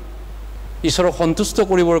কাৰণে ঈশ্বৰক সন্তুষ্ট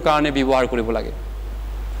কৰিবৰ কাৰণে ব্যৱহাৰ কৰিব লাগে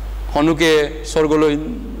হনুকে স্বৰ্গলৈ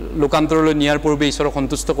লোকান্তৰলৈ নিয়াৰ পূৰ্বে ঈশ্বৰক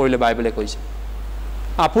সন্তুষ্ট কৰিলে বাইবেলে কৈছে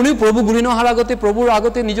আপুনি প্ৰভু ঘূৰি নহাৰ আগতে প্ৰভুৰ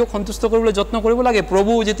আগতে নিজক সন্তুষ্ট কৰিবলৈ যত্ন কৰিব লাগে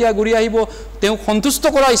প্ৰভু যেতিয়া ঘূৰি আহিব তেওঁক সন্তুষ্ট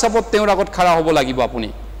কৰা হিচাপত তেওঁৰ আগত খাৰা হ'ব লাগিব আপুনি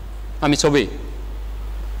আমি চবেই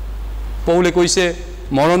পৌলে কৈছে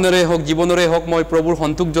মৰণেৰে হওক জীৱনৰে হওক মই প্ৰভুৰ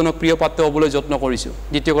সন্তোষজনক প্ৰিয় পাত্ৰ হ'বলৈ যত্ন কৰিছোঁ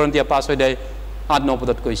 2 Korinথিয়া 5:8-9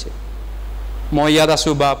 পদত কৈছে মই ইয়াত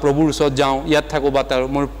আছোঁ বা প্ৰভুৰ ওচৰত যাওঁ ইয়াত থাকোঁ বা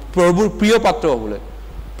মোৰ প্ৰভুৰ প্ৰিয় পাত্ৰ হ'বলৈ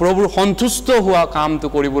প্ৰভুৰ সন্তুষ্ট হোৱা কামটো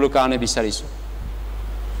কৰিবলৈ কাৰণে বিচাৰিছোঁ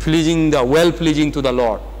well pleasing to the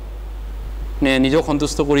Lord নে নিজক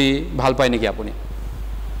সন্তুষ্ট কৰি ভাল পায় নেকি আপুনি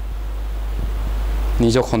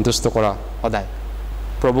নিজক সন্তুষ্ট কৰা সদায়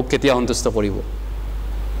প্ৰভুক কেতিয়া সন্তুষ্ট কৰিব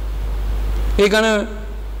এইকাৰণে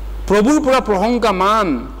প্ৰভুৰ পৰা প্ৰশংসা মান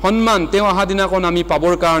সন্মান তেওঁ অহা দিনাখন আমি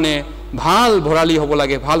পাবৰ কাৰণে ভাল ভঁৰালী হ'ব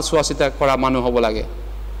লাগে ভাল চোৱা চিতা কৰা মানুহ হ'ব লাগে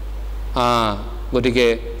গতিকে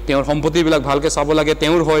তেওঁৰ সম্পত্তিবিলাক ভালকৈ চাব লাগে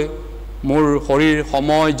তেওঁৰ হয় মোৰ শৰীৰ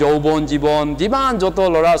সময় যৌৱন জীৱন যিমান যত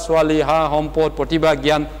ল'ৰা ছোৱালী হা সম্পদ প্ৰতিভা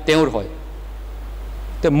জ্ঞান তেওঁৰ হয়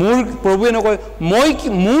তে মোৰ প্ৰভুৱে নকয়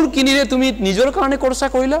মোৰ কিনিৰে তুমি নিজৰ কাৰণে খৰচা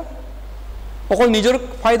কৰিলা অকল নিজৰ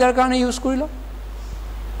ফাইদাৰ কাৰণে ইউজ কৰিলা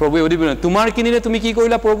প্ৰভুৱে সুধিব তোমাৰ কিনিৰে তুমি কি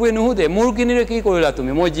কৰিলা প্ৰভুৱে নুসুধে মোৰ কিনিৰে কি কৰিলা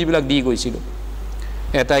তুমি মই যিবিলাক দি গৈছিলোঁ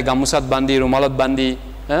এটাই গামোচাত বান্ধি ৰুমালত বান্ধি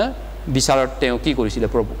বিচাৰত তেওঁ কি কৰিছিলে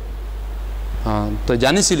প্ৰভু তই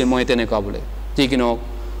জানিছিলে মই তেনেকুৱা বোলে যি কি নহওক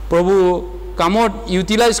প্ৰভু কামত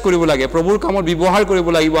ইউটিলাইজ কৰিব লাগে প্ৰভুৰ কামত ব্যৱহাৰ কৰিব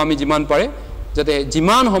লাগিব আমি যিমান পাৰে যাতে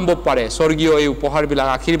যিমান সম্ভৱ পাৰে স্বৰ্গীয় এই উপহাৰবিলাক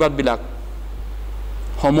আশীৰ্বাদবিলাক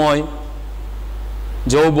সময়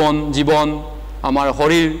যৌৱন জীৱন আমাৰ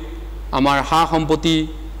শৰীৰ আমাৰ সা সম্পত্তি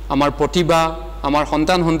আমাৰ প্ৰতিভা আমাৰ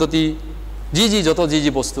সন্তান সন্ততি যত যি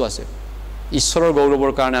বস্তু আছে ঈশ্বৰৰ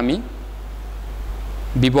গৌৰৱৰ কাৰণে আমি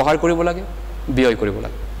ব্যৱহাৰ কৰিব লাগে ব্যয় কৰিব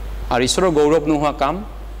লাগে আৰু ঈশ্বৰৰ গৌৰৱ নোহোৱা কাম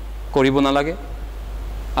কৰিব নালাগে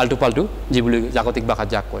আল্টু পাল্টু যি বুলি জাগতিক ভাষাত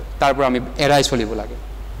যাক কয় তাৰ পৰা আমি এৰাই চলিব লাগে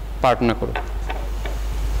প্ৰাৰ্থনা কৰোঁ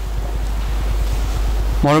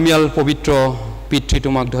মৰমীয়াল পবিত্ৰ পিতৃ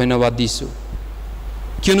তোমাক ধন্যবাদ দিছোঁ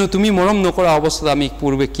কিয়নো তুমি মৰম নকৰা অৱস্থাত আমি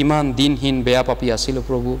পূৰ্বে কিমান দিনহীন বেয়া পাপী আছিলোঁ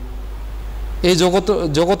প্ৰভু এই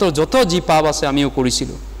জগতৰ যত যি পাপ আছে আমিও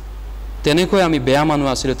কৰিছিলোঁ তেনেকৈ আমি বেয়া মানুহ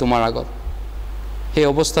আছিলোঁ তোমাৰ আগত সেই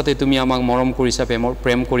অৱস্থাতে তুমি আমাক মৰম কৰিছা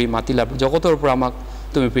প্ৰেম কৰি মাতিলা জগতৰ পৰা আমাক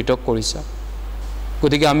তুমি পৃথক কৰিছা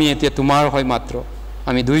গতিকে আমি এতিয়া তোমাৰ হয় মাত্ৰ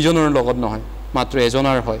আমি দুইজনৰ লগত নহয় মাত্ৰ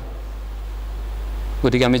এজনৰ হয়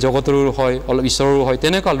গতিকে আমি জগতৰো হয় অলপ ঈশ্বৰৰো হয়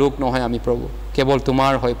তেনেকুৱা লোক নহয় আমি প্ৰভু কেৱল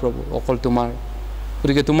তোমাৰ হয় প্ৰভু অকল তোমাৰ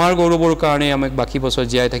গতিকে তোমাৰ গৌৰৱৰ কাৰণে আমাক বাকী বছৰ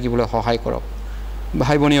জীয়াই থাকিবলৈ সহায় কৰক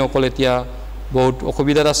ভাই ভনীসকল এতিয়া বহুত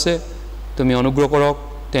অসুবিধাত আছে তুমি অনুগ্ৰহ কৰক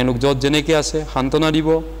তেওঁলোক য'ত যেনেকৈ আছে সান্তনা দিব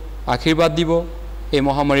আশীৰ্বাদ দিব এই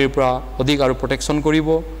মহামাৰীৰ পৰা অধিক আৰু প্ৰটেকশ্যন কৰিব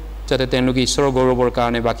যাতে তেওঁলোকে ঈশ্বৰৰ গৌৰৱৰ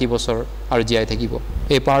কাৰণে বাকী বছৰ আৰু জীয়াই থাকিব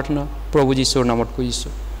এই প্ৰাৰ্থনা প্ৰভু যীশুৰ নামত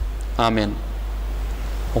কৰিছোঁ আমেন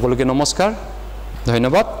সকলোকে নমস্কাৰ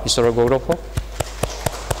ধন্যবাদ ঈশ্বৰৰ গৌৰৱ হওক